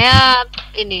 Saya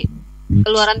ini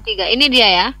Keluaran 3. Ini dia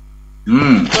ya.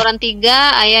 Keluaran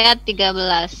 3 ayat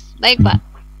 13. Baik Pak.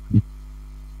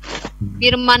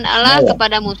 Firman Allah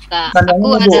kepada Musa,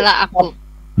 aku adalah aku.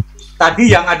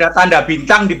 Tadi yang ada tanda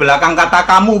bintang di belakang kata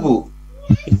kamu, Bu.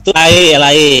 Itu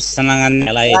LAI, senangan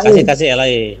LAI. Kasih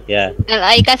LAI, ya.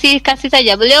 LAI kasih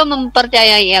saja. Beliau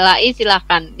mempercayai LAI,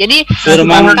 silahkan. Jadi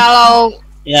Firman kalau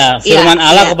ya, firman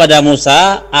Allah kepada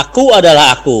Musa, aku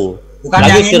adalah aku. Bukan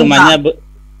lagi yang firmannya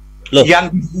loh.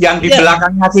 Yang di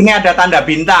belakangnya sini ada tanda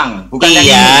bintang, bukan iya,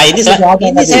 yang ini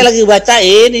saya lagi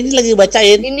bacain,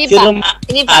 Ini firman Pak,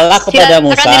 ini Pak. Allah kepada Silakan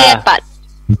Musa. dilihat, Pak.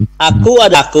 Aku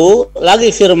ada aku, lagi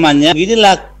firmannya,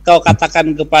 beginilah kau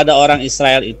katakan kepada orang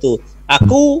Israel itu,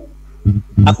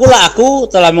 akulah aku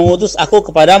telah mengutus aku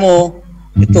kepadamu.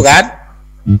 Itu kan?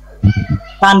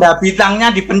 Tanda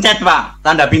bintangnya dipencet, Pak.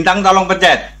 Tanda bintang tolong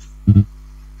pencet.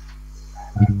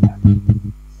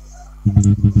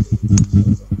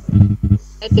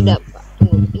 Tidak, Pak.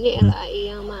 Tunggu. Ini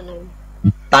LAI yang mana?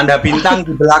 Tanda bintang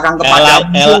di belakang kepala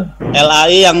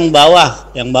LAI yang bawah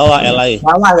LAI.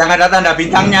 Bawah yang ada tanda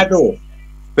bintangnya tuh.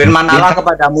 Firman Allah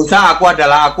kepada Musa, aku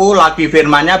adalah aku, lagi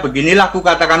firmannya, beginilah aku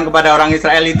katakan kepada orang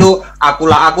Israel itu,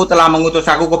 akulah aku telah mengutus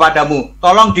aku kepadamu.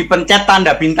 Tolong dipencet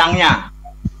tanda bintangnya.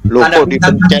 Loh, kok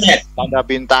dipencet tanda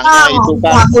bintangnya itu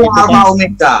kan aku Alfa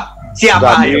Omega.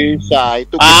 Siapa? Gak bisa,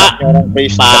 itu kitabnya orang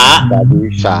Kristen. Gak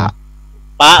bisa.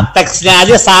 Pak, teksnya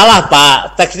aja salah,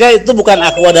 Pak. Teksnya itu bukan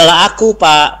aku adalah aku,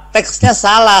 Pak. Teksnya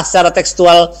salah secara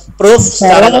tekstual, proof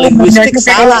secara linguistik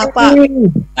salah, Pak.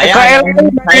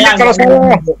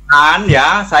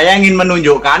 Saya ingin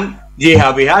menunjukkan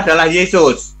YHWH adalah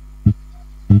Yesus.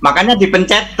 Makanya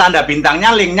dipencet tanda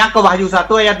bintangnya, linknya ke Wahyu 1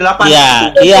 ayat 8.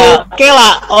 Iya. Oke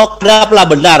lah,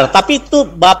 benar. Tapi itu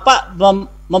Bapak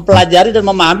mempelajari dan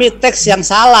memahami teks yang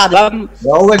salah dalam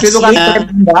itu kan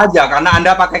Anda aja karena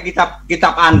Anda pakai kitab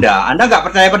Anda nggak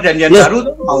percaya perjanjian baru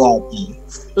tuh mau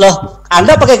loh,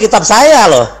 Anda pakai kitab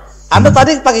saya loh. Anda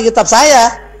tadi pakai kitab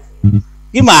saya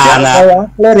gimana?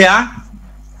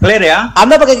 Clear ya?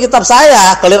 Anda pakai kitab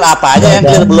saya, clear apa aja yang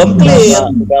clear belum clear.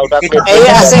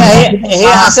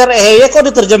 Kok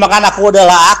diterjemahkan aku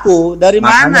adalah aku? Dari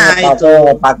mana itu?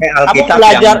 Pakai Alkitab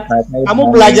kamu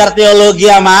belajar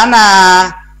teologi yang mana?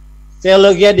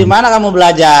 Teologi di mana kamu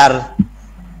belajar?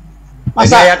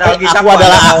 Masa aku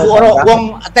adalah aku,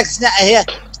 orang teksnya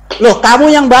loh, kamu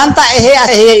yang bantah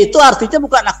itu artinya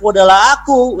bukan aku adalah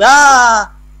aku. Ya,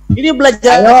 ini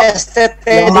belajar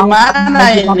STT di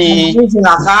mana ini?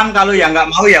 Silakan, kalau yang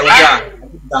nggak mau ya udah,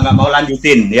 kita nggak mau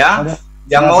lanjutin ya.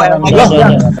 Yang mau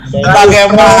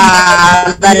bagaimana?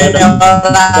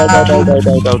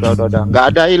 Udah. Nggak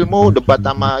ada ilmu debat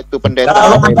sama itu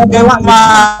pendeta.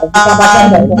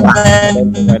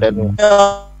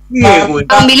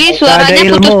 Bang Billy suaranya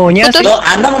putus. Loh,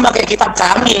 Anda memakai kitab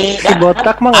kami. Si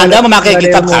botak mah Anda memakai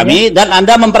kitab kami dan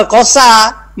Anda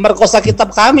memperkosa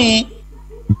kitab kami.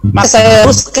 Maka saya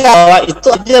teruskan bahwa itu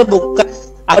aja bukan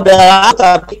adalah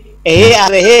tapi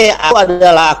aku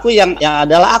adalah aku yang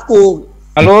adalah aku.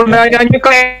 Kalau nanya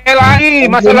ke LAI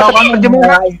masalah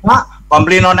terjemahan,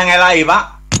 komplain nang LAI,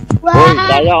 Pak. Woi,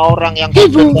 saya orang yang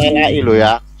komplain LAI lo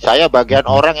ya. Saya bagian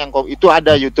orang yang itu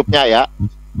ada YouTube-nya ya.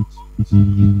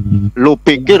 Lu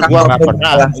pikir gua nggak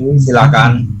pernah?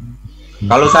 Silakan.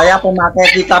 Kalau saya pemakai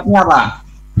kitabnya, Pak.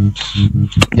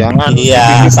 Jangan.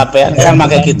 Iya, sampai kan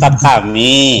pakai kitab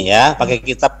kami ya, pakai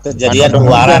kitab Kejadian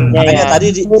Keluaran. Makanya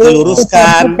tadi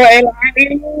diluruskan.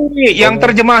 Yang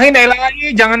terjemahin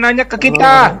LAI, jangan nanya ke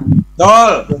kita.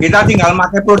 Betul, kita tinggal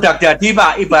pakai produk jadi,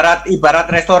 Pak. Ibarat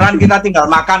restoran kita tinggal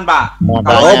makan, Pak.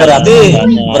 Oh,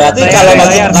 berarti kalau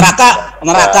masuk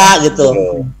neraka gitu.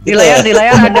 Di layar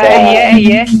ada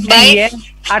ye.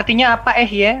 Artinya apa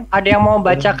ye? Ada yang mau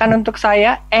bacakan untuk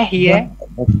saya? ye.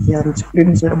 Harus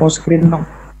screen, saya mau screen dong.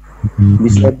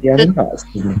 Bisa dianin nggak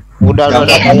screen? Udah.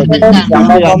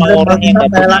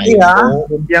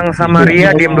 Yang sama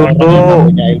Ria diem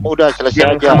dulu. Udah selesai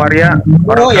yang sama Ria.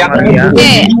 I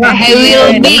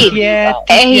will be.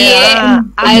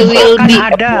 I will be.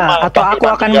 Ada atau aku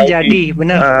akan menjadi,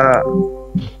 benar.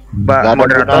 Mbak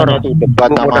moderator itu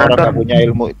debat sama orang nggak punya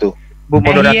ilmu itu. Bu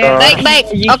moderator. Baik.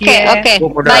 Oke.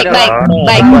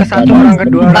 Baik. Satu orang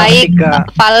kedua. Baik.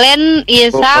 Valen,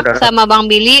 Ishak, sama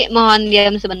Bang Billy, mohon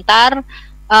diam sebentar.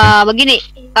 Begini,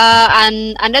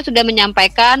 Anda sudah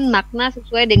menyampaikan makna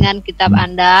sesuai dengan kitab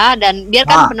Anda dan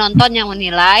biarkan penonton yang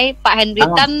menilai. Pak Hendry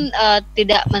Tan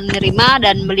tidak menerima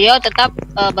dan beliau tetap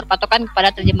berpatokan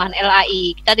kepada terjemahan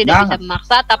LAI. Kita tidak bisa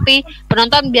memaksa, tapi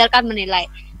penonton biarkan menilai.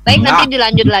 Baik, nanti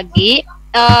dilanjut lagi.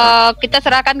 Kita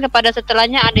serahkan kepada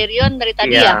setelahnya Aderion dari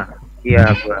tadi ya.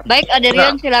 Iya, gua. Baik,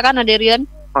 Aderion, silakan Aderion.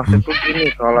 Maksudku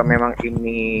gini, kalau memang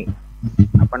ini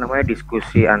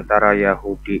diskusi antara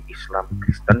Yahudi, Islam,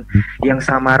 Kristen, yang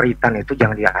Samaritan itu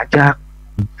jangan diajak.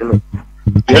 Gitu loh.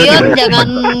 Aderion jangan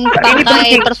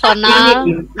pakai personal.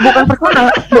 Bukan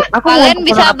personal. Kalian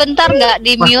bisa bentar nggak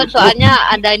di mute soalnya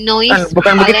ada noise.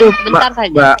 Bukan begitu, bentar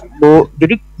saja. Bu.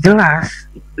 Jadi jelas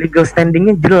legal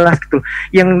standingnya jelas gitu.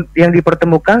 Yang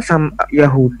dipertemukan sama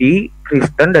Yahudi,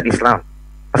 Kristen dan Islam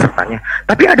pesertanya.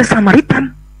 Tapi ada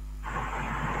Samaritan.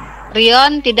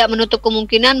 Rion tidak menutup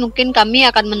kemungkinan mungkin kami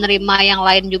akan menerima yang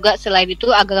lain juga selain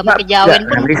itu agama kejawen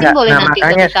pun mungkin boleh nanti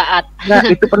suatu saat. Nah,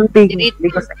 itu penting. Jadi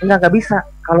nggak bisa.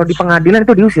 Kalau di pengadilan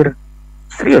itu diusir.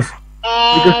 Serius.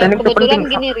 Legal standing itu penting.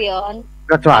 Kebetulan gini Rion.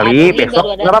 Kecuali besok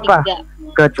nggak apa-apa.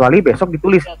 Kecuali besok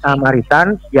ditulis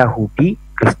Samaritan, Yahudi,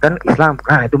 Kristen, Islam.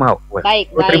 Nah, itu mau gue.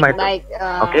 Baik.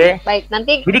 Oke. Baik,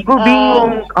 nanti jadi gue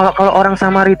bingung kalau orang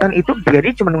Samaritan itu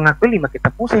jadi cuma mengakui 5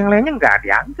 kitab Musa, yang lainnya nggak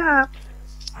dianggap.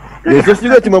 Yesus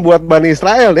juga cuma buat Bani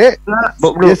Israel, Dek.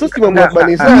 Yesus cuma buat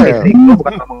Bani Israel. Gue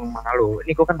bukan ngomong malu.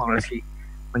 Ini gue kan mau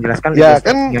menjelaskan. Ya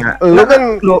kan, lu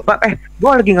kan gue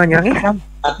lagi nggak nyerang Islam.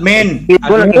 Admin.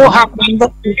 Gue lagi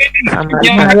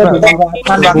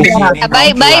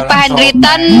baik Pak Hendry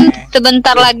Tan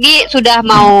sebentar lagi sudah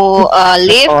mau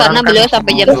live karena beliau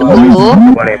sampai jam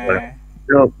 10. Boleh.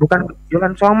 Loh, bukan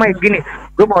jualan somai gini.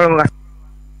 Gue mau ngasih.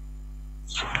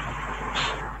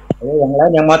 Yang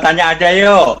lain yang mau tanya aja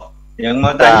yuk. Yang mau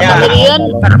tanya.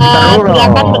 Adrian,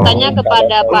 silakan bertanya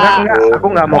kepada Pak. Aku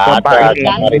nggak mau ke Pak ini.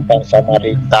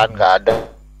 Samaritan nggak ada.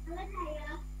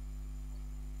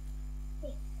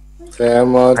 Saya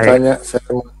mau tanya.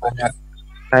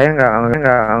 Saya nggak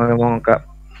ngomong ke.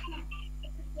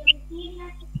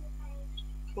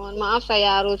 Mohon maaf,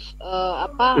 saya harus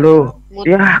Loh,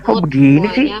 ya kok begini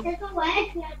sih?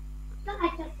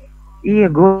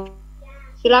 Iya, gue.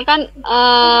 Silakan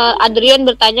Adrian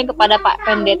bertanya kepada Pak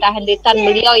Pendeta Hendry Tan,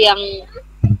 beliau yang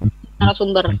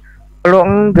narasumber. Lo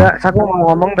enggak, saya mau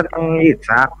ngomong tentang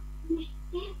Ishak.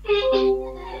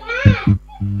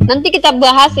 Nanti kita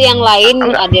bahas yang lain,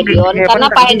 Adrian, karena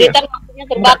Pak Hendry Tan waktunya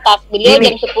terbatas. Beliau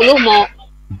jam 10 mau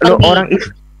lo orang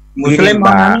Muslim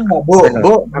mana enggak, Bu?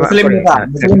 Muslim enggak?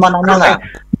 Muslim mana enggak?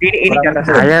 Ini kata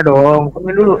saya dong.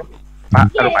 Tunggu dulu. Pak,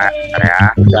 Pak,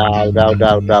 ya. Udah.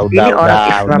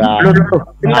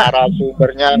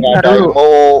 Narasumbernya nggak ada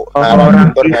ilmu.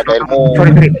 Narasumbernya ada ilmu.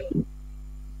 Sorry.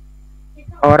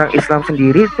 Orang Islam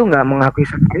sendiri tuh nggak mengakui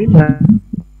Samaritan.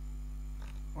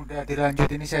 Udah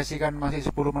dilanjut, ini sesi kan masih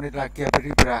 10 menit lagi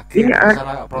berakhir.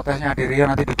 Masalah protesnya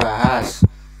Adrian nanti dibahas.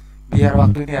 Biar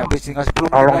waktu ini habis, tinggal 10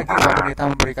 menit lagi Pak Pendeta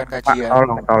memberikan kajian.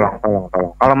 Tolong.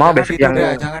 Kalau mau besok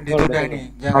jangan ditunda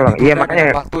ini. Tolong. Iya,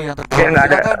 makanya waktu yang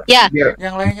terbatas. Ya.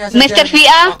 Yang lainnya Mr.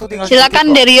 VA,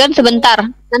 silakan Derion sebentar.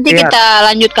 Nanti kita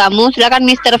lanjut kamu. Silakan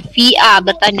Mr. VA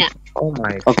bertanya. Oh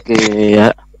my. Oke,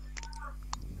 ya.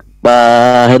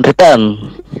 Pak Hendry Tan.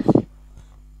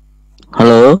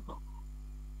 Halo.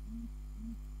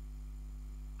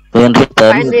 Pak Hendry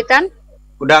Tan. Pak Hendry Tan.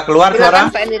 Udah keluar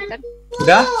suara? Pak Hendry Tan.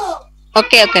 Udah?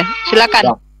 Oke,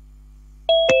 silakan.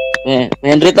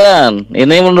 Hendry Tan,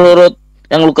 ini menurut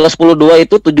yang Lukas 10:2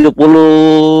 itu 70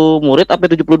 murid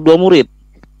apa 72 murid?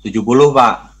 70,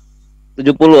 Pak.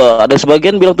 70. Ada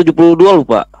sebagian bilang 72 loh,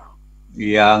 Pak.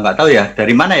 Iya, nggak tahu ya.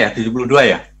 Dari mana ya? 72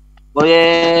 ya?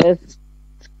 Boleh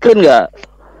screen nggak?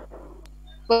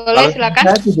 Boleh, silakan.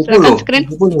 Silakan screen.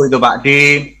 70 itu, Pak.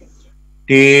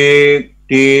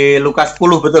 Di Lukas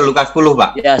 10, betul, Lukas 10,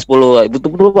 Pak. Ya, 10.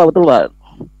 Betul, Pak, betul, Pak.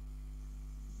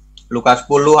 Lukas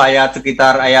 10 ayat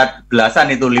sekitar ayat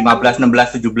belasan itu 15,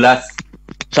 16, 17.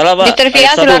 Salah, Pak. Di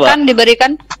trivia silakan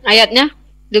diberikan ayatnya,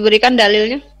 diberikan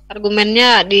dalilnya,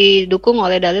 argumennya didukung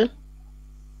oleh dalil.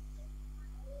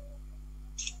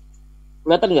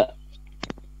 Kelihatan nggak?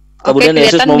 Oke, Kemudian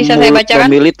Yesus kelihatan, bisa saya bacakan.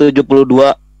 memilih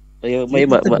 72. Ayo,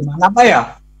 Mbak. Apa ya?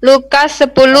 Lukas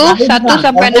 10 1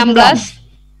 sampai 16.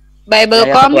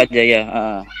 Bible.com. Aja ya.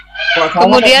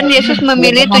 Kemudian Yesus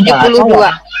memilih 72.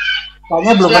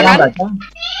 Soalnya belum pernah baca.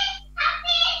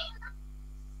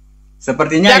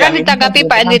 Sepertinya silakan yang ditanggapi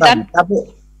Pak Hendry Tan. Tapi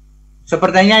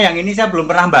sepertinya yang ini saya belum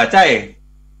pernah baca ya.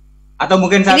 Atau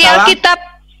mungkin saya ini salah.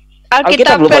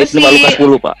 Alkitab versi Lukas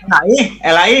 10, Pak.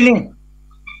 LAI ini.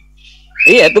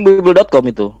 Iya, itu bible.com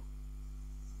itu.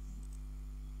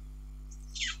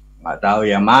 Nggak tahu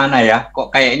ya mana ya. Kok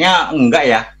kayaknya enggak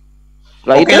ya.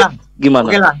 Lah Oke itu lah.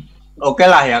 gimana? Oke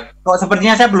lah ya. Kok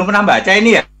sepertinya saya belum pernah baca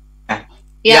ini ya.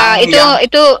 Ya,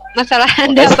 itu masalah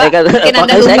Anda, Pak. Mungkin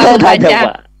Anda saya lupa membaca.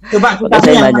 Pak. Coba kita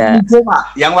saya yang nanya. warna hijau, Pak.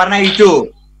 Yang warna hijau.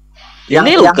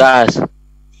 Ini Lukas.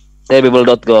 Saya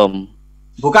bible.com.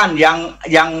 Bukan,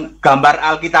 yang gambar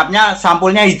Alkitabnya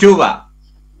sampulnya hijau, Pak.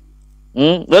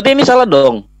 Berarti ini salah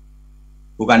dong.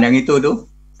 Bukan yang itu tuh.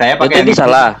 Saya pakai berarti ini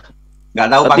salah. Nggak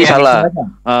tahu berarti pakai salah. yang itu.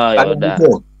 Oh, ya Pakai udah.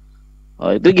 hijau.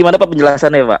 Oh, itu gimana Pak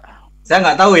penjelasannya, Pak? Saya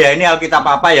nggak tahu ya ini Alkitab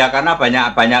apa ya, karena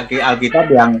banyak Alkitab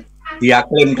yang dia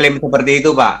klaim-klaim seperti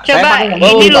itu, Pak. Coba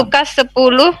ini Lukas 10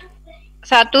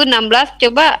 1:16.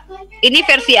 Coba ini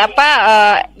versi apa,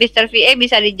 Mr. VA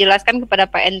bisa dijelaskan kepada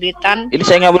Pak Hendry Tan? Ini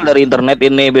saya ngambil dari internet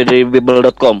ini dari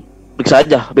bible.com. Periksa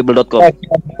aja bible.com.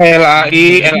 LAI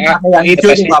itu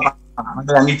Pak.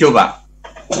 Yang hijau, Pak.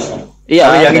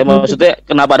 Iya, yang maksudnya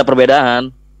kenapa ada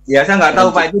perbedaan? Ya saya nggak tahu,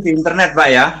 Pak, itu di internet, Pak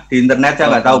ya. Di internet saya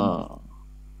nggak tahu.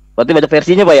 Berarti baca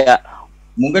versinya, Pak ya?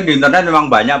 Mungkin di internet memang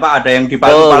banyak, Pak. Ada yang di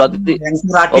yang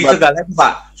Suradi segala itu,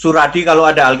 Pak. Suradi, kalau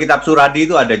ada Alkitab Suradi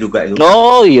itu ada juga itu.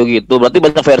 Oh iya gitu. Berarti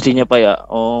banyak versinya, Pak ya.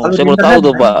 Oh, Kalau saya di baru tahu internet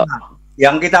tuh, Pak.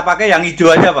 Yang kita pakai yang hijau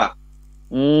aja, Pak.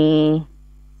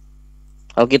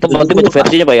 Alkitab berarti banyak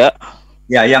versinya, Pak ya?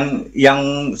 Ya, yang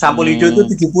sampul hijau itu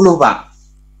 70, Pak.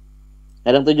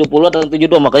 Ada yang 70, ada yang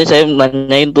 72. Makanya saya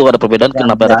nanyain tuh ada perbedaan,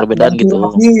 kenapa ada perbedaan gitu.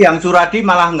 Yang Suradi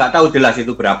malah nggak tahu jelas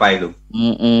itu berapa itu.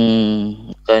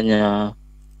 Makanya.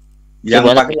 Yang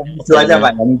pakai yang hijau aja,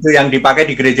 Pak. Yang itu yang dipakai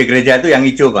di gereja-gereja itu yang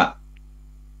hijau, Pak.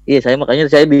 Iya, makanya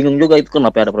saya bingung juga itu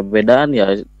kenapa ada perbedaan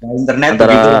ya. Internet antara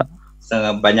begitu,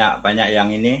 banyak yang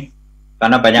ini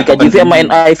karena banyak KJV sama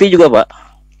NIV juga, Pak.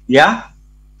 Ya.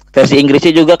 Versi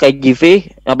Inggrisnya juga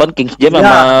KJV, apa King James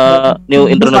sama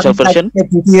New International Version.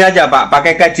 KJV aja, Pak.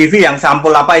 Pakai KJV yang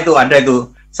sampul apa itu ada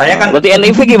itu. Saya kan. Berarti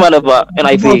NIV gimana, Pak?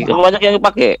 NIV banyak yang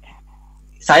pakai.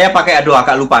 Saya pakai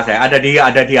agak lupa saya. Ada di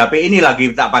HP ini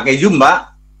lagi tak pakai Zoom,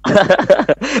 Pak.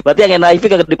 Berarti yang NIV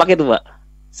kagak dipakai tuh, Pak.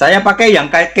 Saya pakai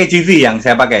yang KJV yang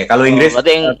saya pakai. Kalau Inggris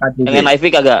berarti yang NIV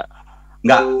kagak.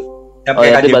 Enggak. Oh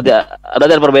ya, berarti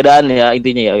ada perbedaan ya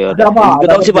intinya ya. Ada, Pak.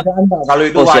 Ada Sih, Pak. Kalau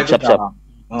itu siap.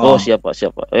 Oh, siap.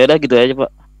 Ya udah gitu aja,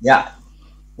 Pak. Ya.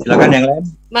 Silakan yang lain.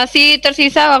 Masih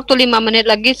tersisa waktu 5 menit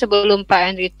lagi sebelum Pak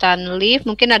Hendry Tan leave.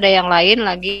 Mungkin ada yang lain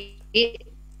lagi.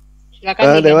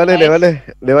 Silakan. Dewa deh.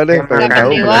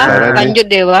 Silakan Dewa. Lanjut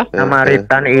Dewa.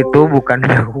 Samaritan itu bukan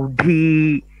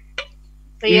Yahudi.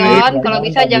 Rion, kalau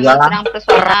bisa jangan serang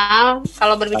personal.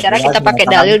 Kalau berbicara kita pakai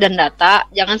dalil dan data,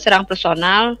 jangan serang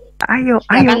personal.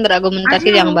 Silakan berargumentasi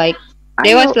yang baik.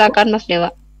 Dewa, silakan Mas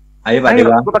Dewa. Ayo Pak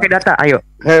Dewa. Gue pakai data, ayo.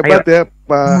 Hebat ya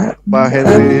Pak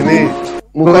Hendry ini.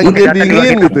 Mukanya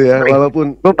dingin gitu ya,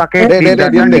 walaupun lu pakai di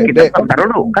data di kitab. Bentar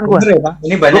dulu, kan gua.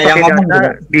 Ini banyak yang ngomong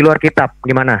di luar kitab.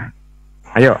 Gimana?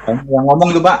 Ayo. Yang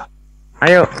ngomong tuh, Pak.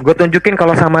 Ayo, gue tunjukin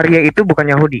kalau Samaria itu bukan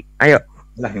Yahudi. Ayo.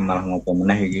 Lah malah ngomong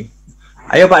meneh iki.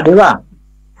 Ayo Pak Dewa.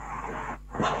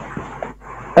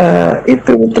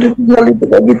 Itu tertinggal itu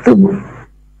kayak gitu, Bu.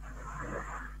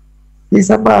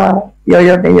 Bisa Pak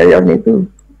Yoyon itu.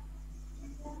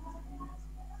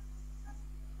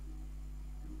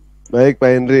 Baik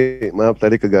Pak Hendry, maaf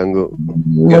tadi keganggu.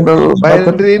 Pak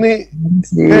Hendry ini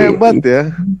hebat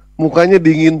ya, mukanya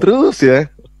dingin terus ya,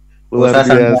 luar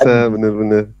biasa,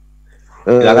 bener-bener.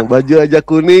 Baju aja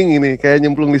kuning ini, kayak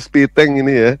nyemplung di spiteng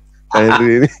ini ya, Pak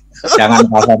Hendry ini. Jangan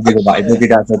kasar gitu Pak, itu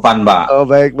tidak sopan Pak. Oh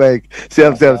baik,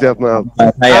 siap, maaf.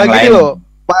 Gini loh,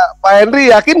 Pak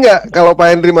Hendry yakin nggak kalau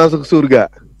Pak Hendry masuk surga?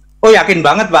 Oh yakin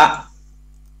banget Pak.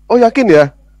 Oh yakin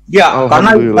ya? Ya,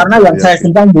 karena yang saya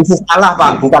sembah Yesus Allah,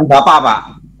 Pak, bukan Bapak, Pak.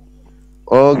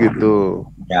 Oh gitu.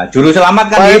 Ya, juru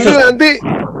selamat kan Pak Yesus. Hendry nanti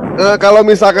kalau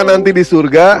misalkan nanti di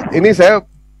surga, ini saya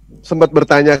sempat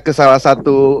bertanya ke salah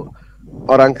satu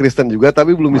orang Kristen juga,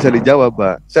 tapi belum bisa dijawab,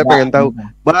 Pak. Saya pengen tahu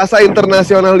bahasa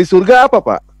internasional di surga apa,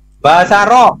 Pak? Bahasa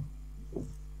roh.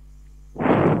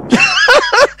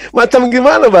 Macam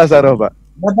gimana bahasa roh, Pak?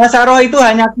 Bahasa roh itu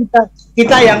hanya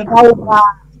kita yang tahu,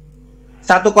 Pak.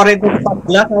 1 Korintus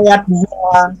 14 ayat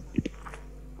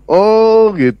 2.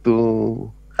 Oh gitu.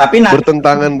 Tapi nanti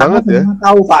bertentangan banget ya.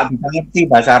 Tahu Pak, bisa ngerti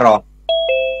bahasa roh.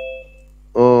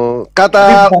 Oh,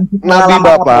 kata Nabi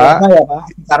Bapak. Ya, Pak.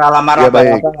 Cara lama-lama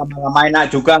ya, lama-lama enak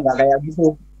juga nggak kayak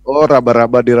gitu. Oh,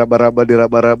 raba-raba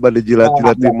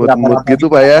dijilat-jilat timut-timut gitu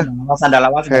Pak ya.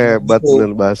 Hebat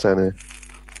bener bahasanya.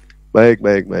 Baik.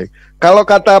 Kalau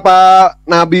kata Pak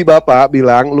Nabi Bapak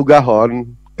bilang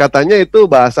lugahon, katanya itu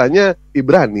bahasanya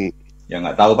Ibrani. Ya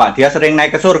nggak tahu Pak, dia sering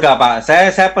naik ke surga Pak.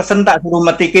 Saya pesen tak suruh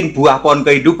metikin buah pohon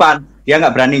kehidupan, dia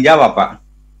nggak berani jawab Pak.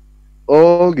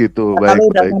 Oh gitu, baik. Kalau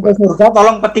udah sampai surga,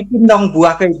 tolong petikin dong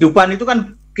buah kehidupan itu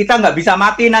kan kita nggak bisa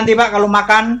mati nanti Pak kalau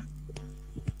makan.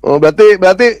 Oh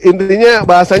berarti intinya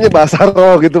bahasanya bahasa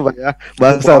roh gitu Pak ya,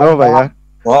 bahasa roh Pak ya.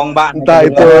 Bohong Pak.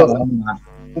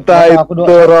 Entah itu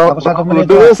roh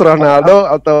Kudus, Ronaldo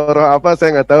atau roh apa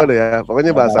saya nggak tahu deh ya.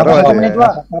 Pokoknya bahasa roh aja.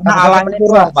 Karena Allah itu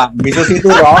roh Pak, Yesus itu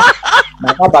roh.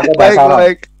 Maka pakai bahasa roh.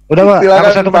 Udah Pak,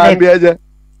 silakan 1 menit aja.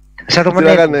 1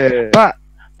 menit. Silakan,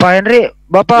 Pak Hendry,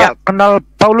 Bapak kenal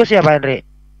Paulus ya Pak Hendry?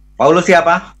 Paulus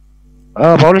siapa?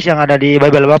 Paulus yang ada di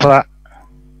Bible Bapak.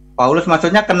 Paulus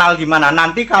maksudnya kenal gimana?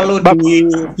 Nanti kalau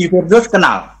di Firdaus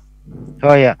kenal.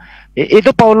 Oh ya,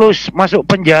 itu Paulus masuk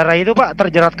penjara itu Pak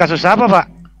terjerat kasus apa Pak?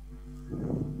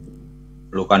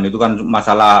 Lu kan itu kan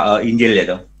masalah Injil ya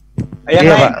tuh.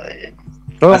 Iya Pak.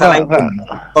 Masalah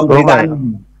pemberitaan.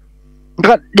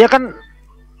 Enggak, dia kan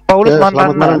Paulus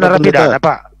mantan narapidana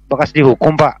Pak, bekas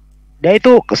dihukum Pak. Dia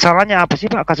itu kesalahannya apa sih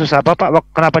Pak? Kasus apa Pak?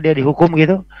 Kenapa dia dihukum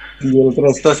gitu? Injil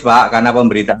Kristus Pak, karena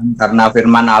pemberitaan, karena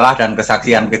firman Allah dan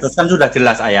kesaksian Kristus kan sudah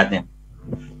jelas ayatnya.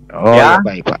 Oh ya,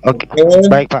 baik Pak. Oke.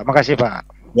 Baik Pak, makasih Pak.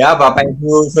 Ya Bapak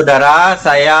Ibu Saudara,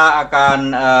 saya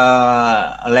akan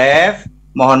live.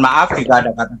 Mohon maaf jika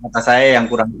ada kata-kata saya yang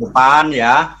kurang sopan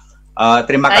ya.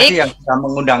 Terima kasih yang sudah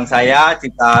mengundang saya.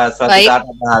 Jika suatu saat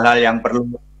ada hal-hal yang perlu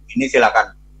ini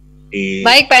silakan.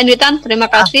 Baik Pak Hendry Tan, terima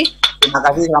kasih. Terima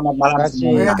kasih, selamat malam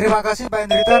semua. Terima kasih Pak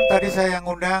Hendry Tan, tadi saya yang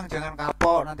undang, jangan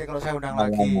kapok nanti kalau saya undang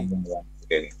lagi.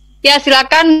 Ya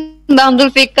silakan Bang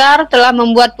Zulfikar, telah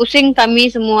membuat pusing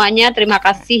kami semuanya. Terima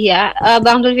kasih ya.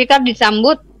 Bang Zulfikar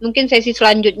disambut. Mungkin sesi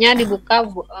selanjutnya dibuka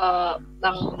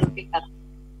Bang Zulfikar.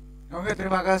 Oke,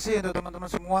 terima kasih untuk teman-teman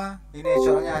semua. Ini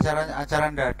soalnya acara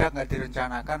dadak nggak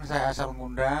direncanakan. Saya asal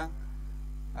ngundang.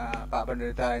 Pak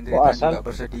Pendeta Hendry Tan juga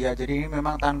bersedia. Jadi ini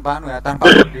memang tanpa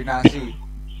koordinasi.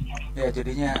 Ya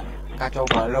jadinya kacau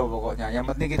balau pokoknya.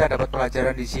 Yang penting kita dapat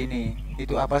pelajaran di sini.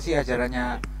 Itu apa sih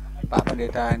ajarannya Pak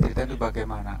Pendeta Hendry Tan itu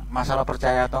bagaimana? Masalah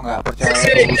percaya atau nggak percaya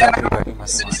itu urusan pribadi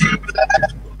masing-masing.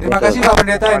 Terima kasih Pak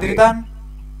Pendeta Hendry Tan.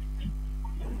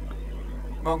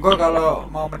 Monggo kalau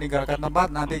mau meninggalkan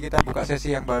tempat nanti kita buka sesi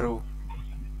yang baru.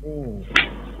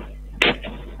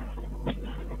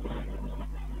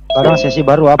 Sekarang sesi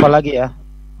baru apa lagi ya?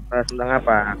 Tentang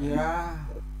apa? Ya,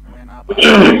 main apa?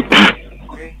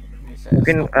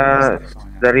 Mungkin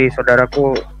dari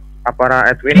saudaraku Apara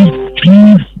Edwin